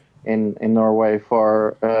in Norway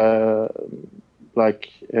for the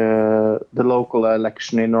local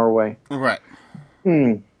election in Norway. Right.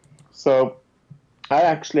 So I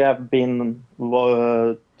actually have been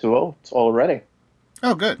to vote already.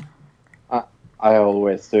 Oh, good. I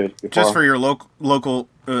always do it before. Just for your local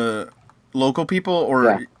people,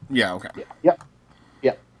 or yeah, okay. Yeah.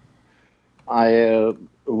 I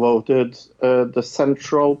voted the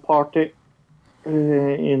Central Party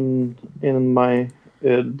in my.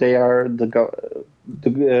 They are the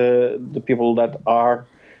people that are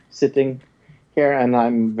sitting here, and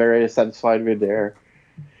I'm very satisfied with their.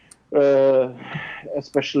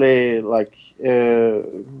 Especially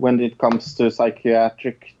when it comes to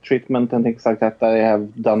psychiatric treatment and things like that, they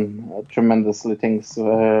have done tremendously things.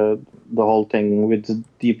 The whole thing with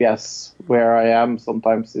DPS, where I am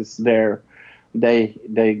sometimes, is there. They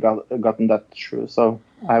gotten that through, so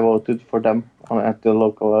I voted for them at the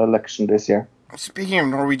local election this year. Speaking of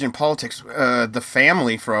Norwegian politics, the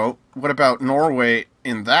family, Fro. What about Norway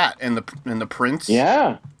in that, and the prince?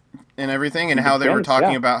 Yeah. And everything, and how they were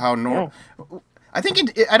talking about how I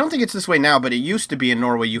think I don't think it's this way now, but it used to be in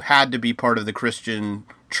Norway. You had to be part of the Christian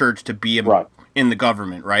church to be in the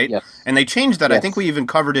government, right? Yes. And they changed that. Yes. I think we even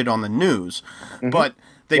covered it on the news, but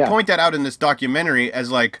they point that out in this documentary as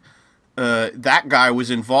that guy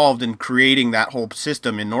was involved in creating that whole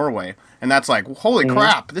system in Norway, and that's holy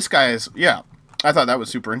crap! This guy is I thought that was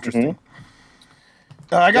super interesting.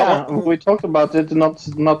 We talked about it not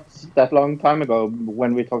that long time ago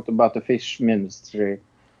when we talked about the fish ministry.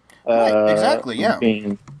 Right, exactly. Yeah.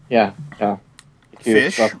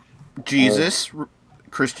 Fish, Jesus,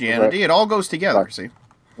 Christianity. It all goes together. See.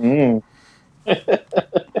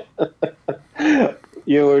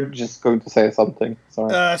 You were just going to say something.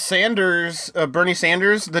 Sorry. Bernie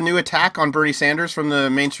Sanders, the new attack on Bernie Sanders from the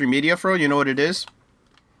mainstream media, Fro. You know what it is?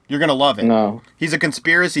 You're gonna love it. No. He's a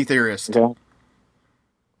conspiracy theorist. Yeah.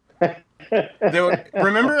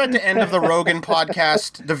 Remember at the end of the Rogan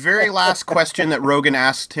podcast, the very last question that Rogan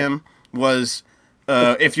asked him was,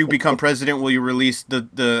 if you become president, will you release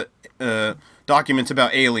the documents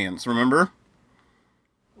about aliens? Remember?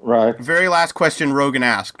 Right. Very last question Rogan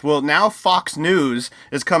asked. Well, now Fox News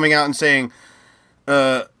is coming out and saying,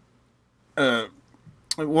 what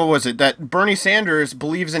was it? That Bernie Sanders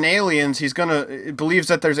believes in aliens. Believes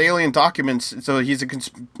that there's alien documents. So he's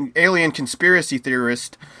alien conspiracy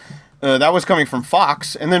theorist. That was coming from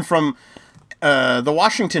Fox, and then from the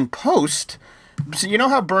Washington Post. So you know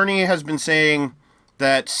how Bernie has been saying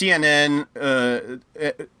that CNN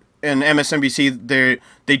and MSNBC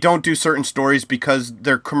they don't do certain stories because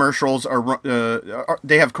their commercials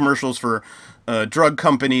they have commercials for drug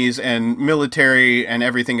companies and military and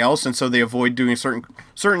everything else, and so they avoid doing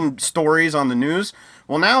certain stories on the news.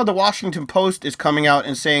 Well, now the Washington Post is coming out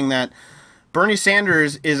and saying that Bernie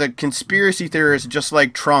Sanders is a conspiracy theorist just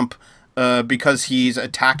like Trump because he's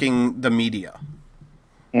attacking the media.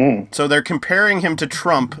 So they're comparing him to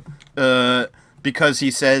Trump because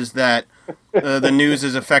he says that the news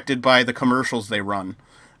is affected by the commercials they run.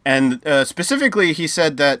 And specifically, he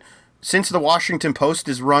said that since the Washington Post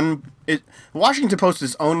is Washington Post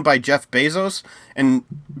is owned by Jeff Bezos, and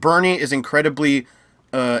Bernie is incredibly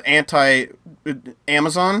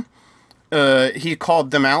anti-Amazon, he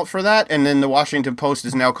called them out for that, and then the Washington Post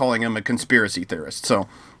is now calling him a conspiracy theorist. So,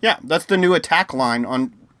 yeah, that's the new attack line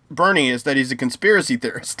on Bernie, is that he's a conspiracy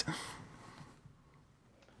theorist.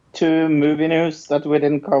 Two movie news that we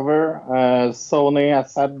didn't cover. Sony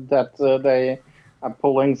has said that they are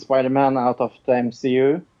pulling Spider-Man out of the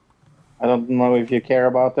MCU. I don't know if you care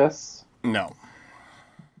about this. No.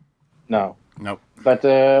 No. Nope. But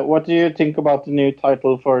what do you think about the new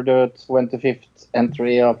title for the 25th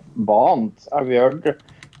entry of Bond? Have you heard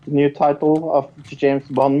the new title of the James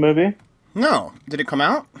Bond movie? No. Did it come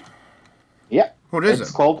out? Yeah. What is It's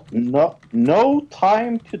it? called No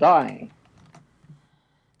Time to Die.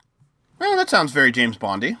 Oh, that sounds very James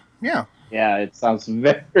Bondy. Yeah. Yeah, it sounds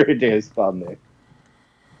very James Bondy.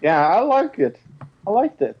 Yeah, I like it. I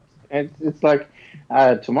liked it. It's like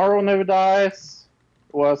Tomorrow Never Dies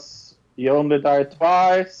was You Only Die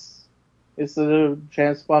Twice. It's a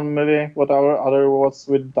James Bond movie. What other was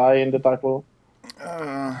with die in the title?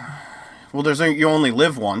 Well, there's You Only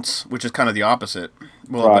Live Once, which is kind of the opposite.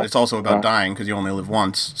 Well, Right. but it's also about Right. dying because you only live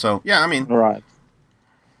once. So, yeah, I mean, Right.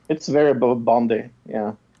 It's very Bondy.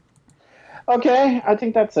 Yeah. Okay, I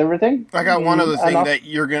think that's everything. I got one other thing Enough.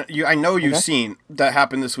 that I know you've Okay. seen that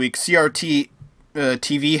happened this week. CRT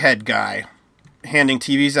TV head guy handing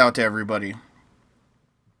TVs out to everybody.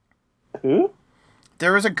 Who?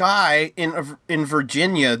 There was a guy in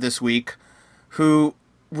Virginia this week who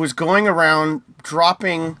was going around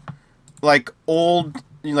dropping like old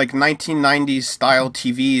like 1990s style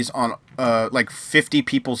TVs on like 50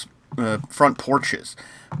 people's front porches.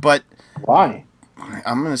 But why?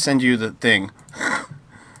 I'm gonna send you the thing.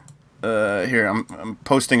 Here, I'm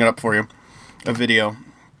posting it up for you. A video.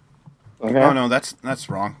 Okay. Oh no, that's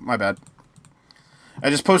wrong. My bad. I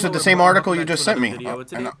just posted the same article you just sent me. Video. Oh,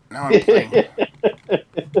 It's and now I'm playing.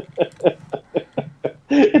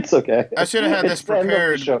 It's okay. I should have had this It's the end of the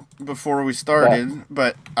prepared show. before we started,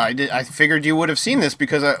 but I figured you would have seen this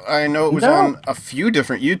because I know it was No. on a few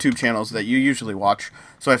different YouTube channels that you usually watch,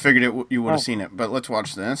 so I figured you would have Oh. seen it. But let's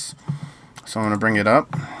watch this. So I'm gonna bring it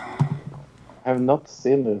up. I have not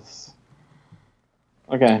seen this.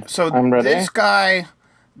 Okay, So I'm ready. this guy,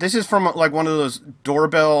 this is from like one of those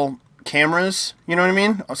doorbell cameras. You know what I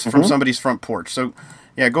mean? It's from Mhm. somebody's front porch. So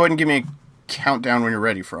yeah, go ahead and give me a countdown when you're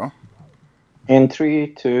ready, Fro. In 3,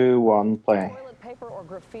 2, 1, play. Paper or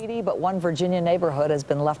graffiti, but one Virginia neighborhood has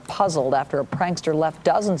been left puzzled after a prankster left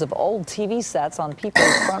dozens of old TV sets on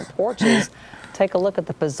people's front porches. Take a look at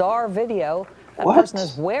the bizarre video. That What? person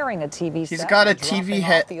is wearing a TV set. He's got a dropping TV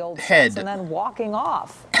off the old head. sets and then walking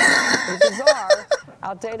off. It's bizarre.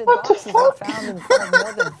 Outdated boxes were found in front of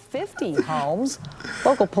more than 50 homes.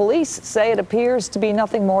 Local police say it appears to be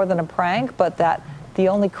nothing more than a prank, but that the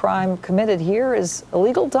only crime committed here is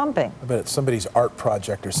illegal dumping. I bet it's somebody's art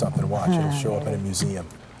project or something. Watch, it'll show up in a museum.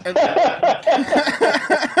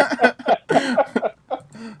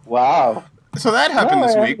 Wow. So that happened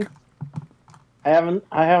this week. I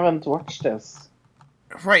haven't watched this.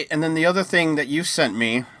 Right, and then the other thing that you sent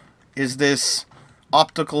me is this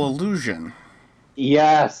optical illusion.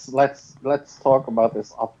 Yes, let's talk about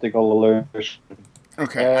this optical illusion.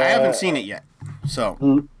 Okay, I haven't seen it yet. So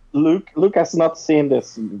Luke has not seen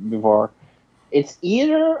this before. It's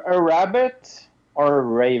either a rabbit or a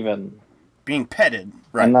raven. Being petted,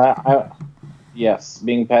 right? And yes,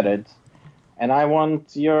 being petted. And I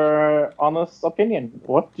want your honest opinion.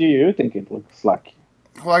 What do you think it looks like?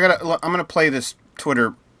 Well, I'm gonna play this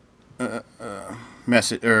Twitter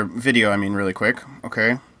message or video. I mean, really quick.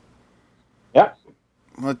 Okay. Yeah.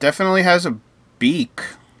 Well, it definitely has a beak,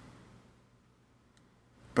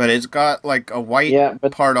 but it's got like a white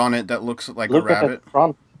part on it that looks like a Look at rabbit. the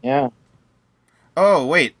front. Yeah. Oh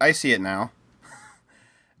wait, I see it now.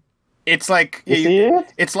 It's like You see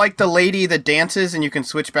it? It's like the lady that dances and you can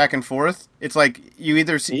switch back and forth. It's like you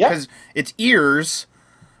either see because it's ears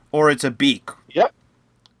or it's a beak. Yep.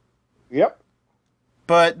 Yep.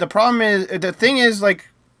 But the problem is the thing is like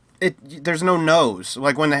there's no nose.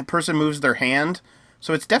 Like when the person moves their hand,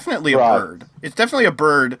 so it's definitely a bird. It's definitely a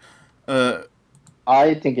bird.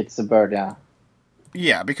 I think it's a bird. Yeah.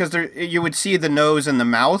 Yeah, because you would see the nose and the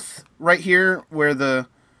mouth right here where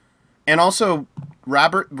and also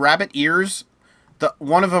rabbit ears.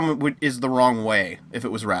 One of them is the wrong way if it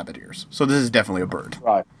was rabbit ears. So this is definitely a bird.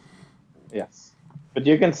 Right. Yes. But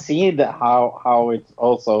you can see how it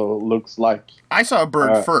also looks like. I saw a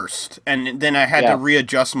bird first, and then I had to Yes.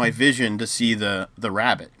 readjust my vision to see the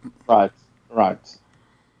rabbit. Right. Right.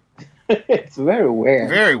 It's very weird.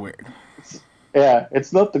 Very weird. Yeah,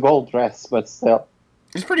 it's not the gold dress, but still.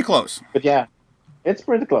 It's pretty close. But yeah, it's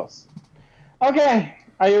pretty close. Okay,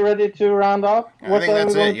 are you ready to round up? I think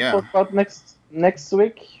that's it, yeah. Talk about next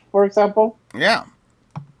week, for example? Yeah.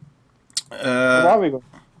 What are we going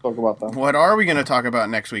to talk about then? What are we going to talk about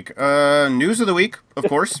next week? News of the week, of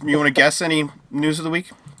course. You want to guess any news of the week?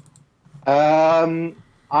 I'm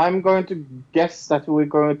going to guess that we're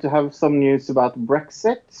going to have some news about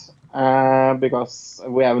Brexit, because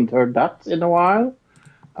we haven't heard that in a while.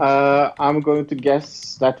 I'm going to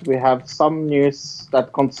guess that we have some news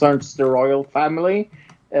that concerns the royal family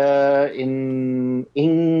in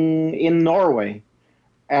Norway,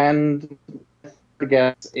 and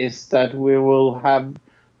guess is that we will have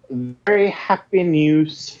very happy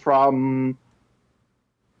news from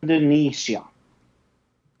Indonesia.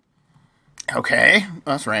 Okay,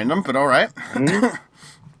 that's random, but all right.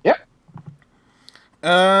 Yep.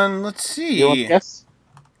 Let's see. You want to guess?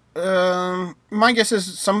 My guess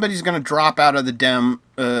is somebody's going to drop out of the Dem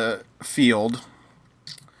field.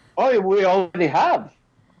 Oh, we already have.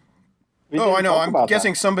 I know. I'm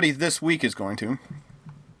guessing somebody this week is going to.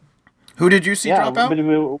 Who did you see drop out?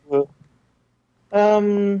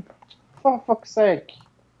 For fuck's sake,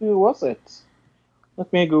 who was it?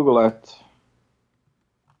 Let me Google it.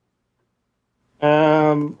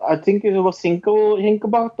 I think it was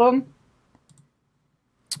Hinkelbottom.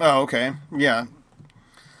 Oh, okay. Yeah.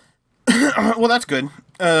 Well, that's good.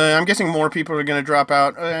 I'm guessing more people are going to drop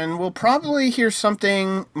out, and we'll probably hear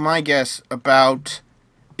something, my guess, about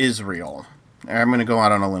Israel. I'm going to go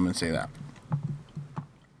out on a limb and say that.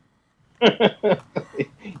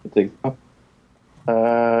 You think so?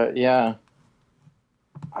 Yeah.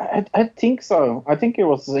 I think so. I think it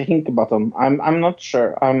was Hinkelbottom. I'm not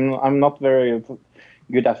sure. I'm not very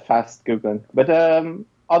good at fast Googling. But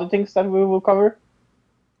other things that we will cover?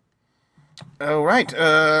 Oh, right.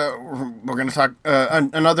 We're going to talk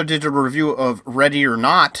another digital review of Ready or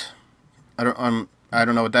Not. I don't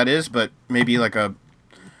know what that is, but maybe like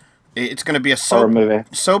it's going to be a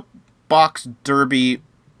soapbox derby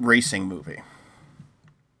racing movie.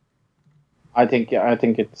 I think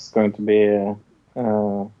it's going to be a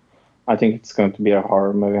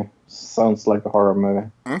horror movie. Sounds like a horror movie.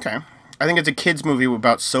 Okay. I think it's a kids movie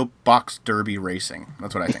about soapbox derby racing.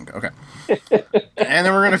 That's what I think. Okay. And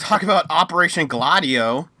then we're going to talk about Operation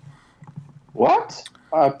Gladio. What?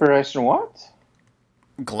 Operation what?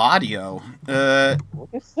 Gladio. What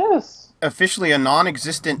is this? Officially a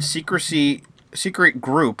non-existent secret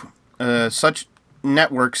group. Such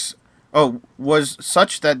networks was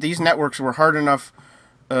such that these networks were hard enough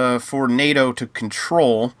for NATO to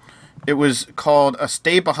control. It was called a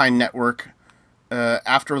stay-behind network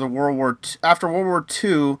after World War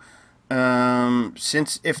II.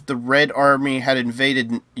 Since if the Red Army had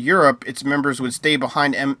invaded Europe, its members would stay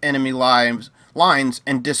behind enemy lines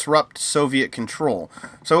and disrupt Soviet control.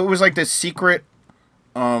 So it was like this secret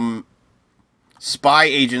spy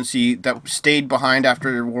agency that stayed behind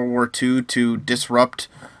after World War II to disrupt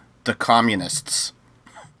the communists.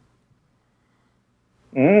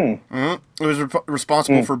 It was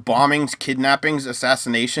responsible for bombings, kidnappings,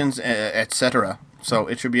 assassinations, etc. So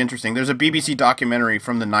it should be interesting. There's a BBC documentary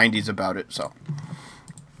from the 90s about it. So.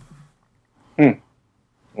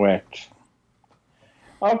 Wait.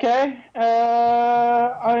 Okay.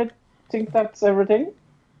 I think that's everything.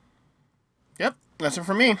 Yep, that's it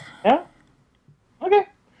for me. Yeah. Okay.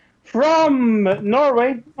 From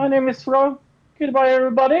Norway, my name is Fro. Goodbye,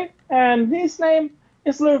 everybody. And his name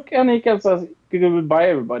is Luke, and he can say goodbye,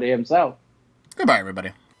 everybody himself. Goodbye,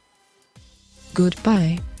 everybody.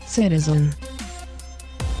 Goodbye, citizen.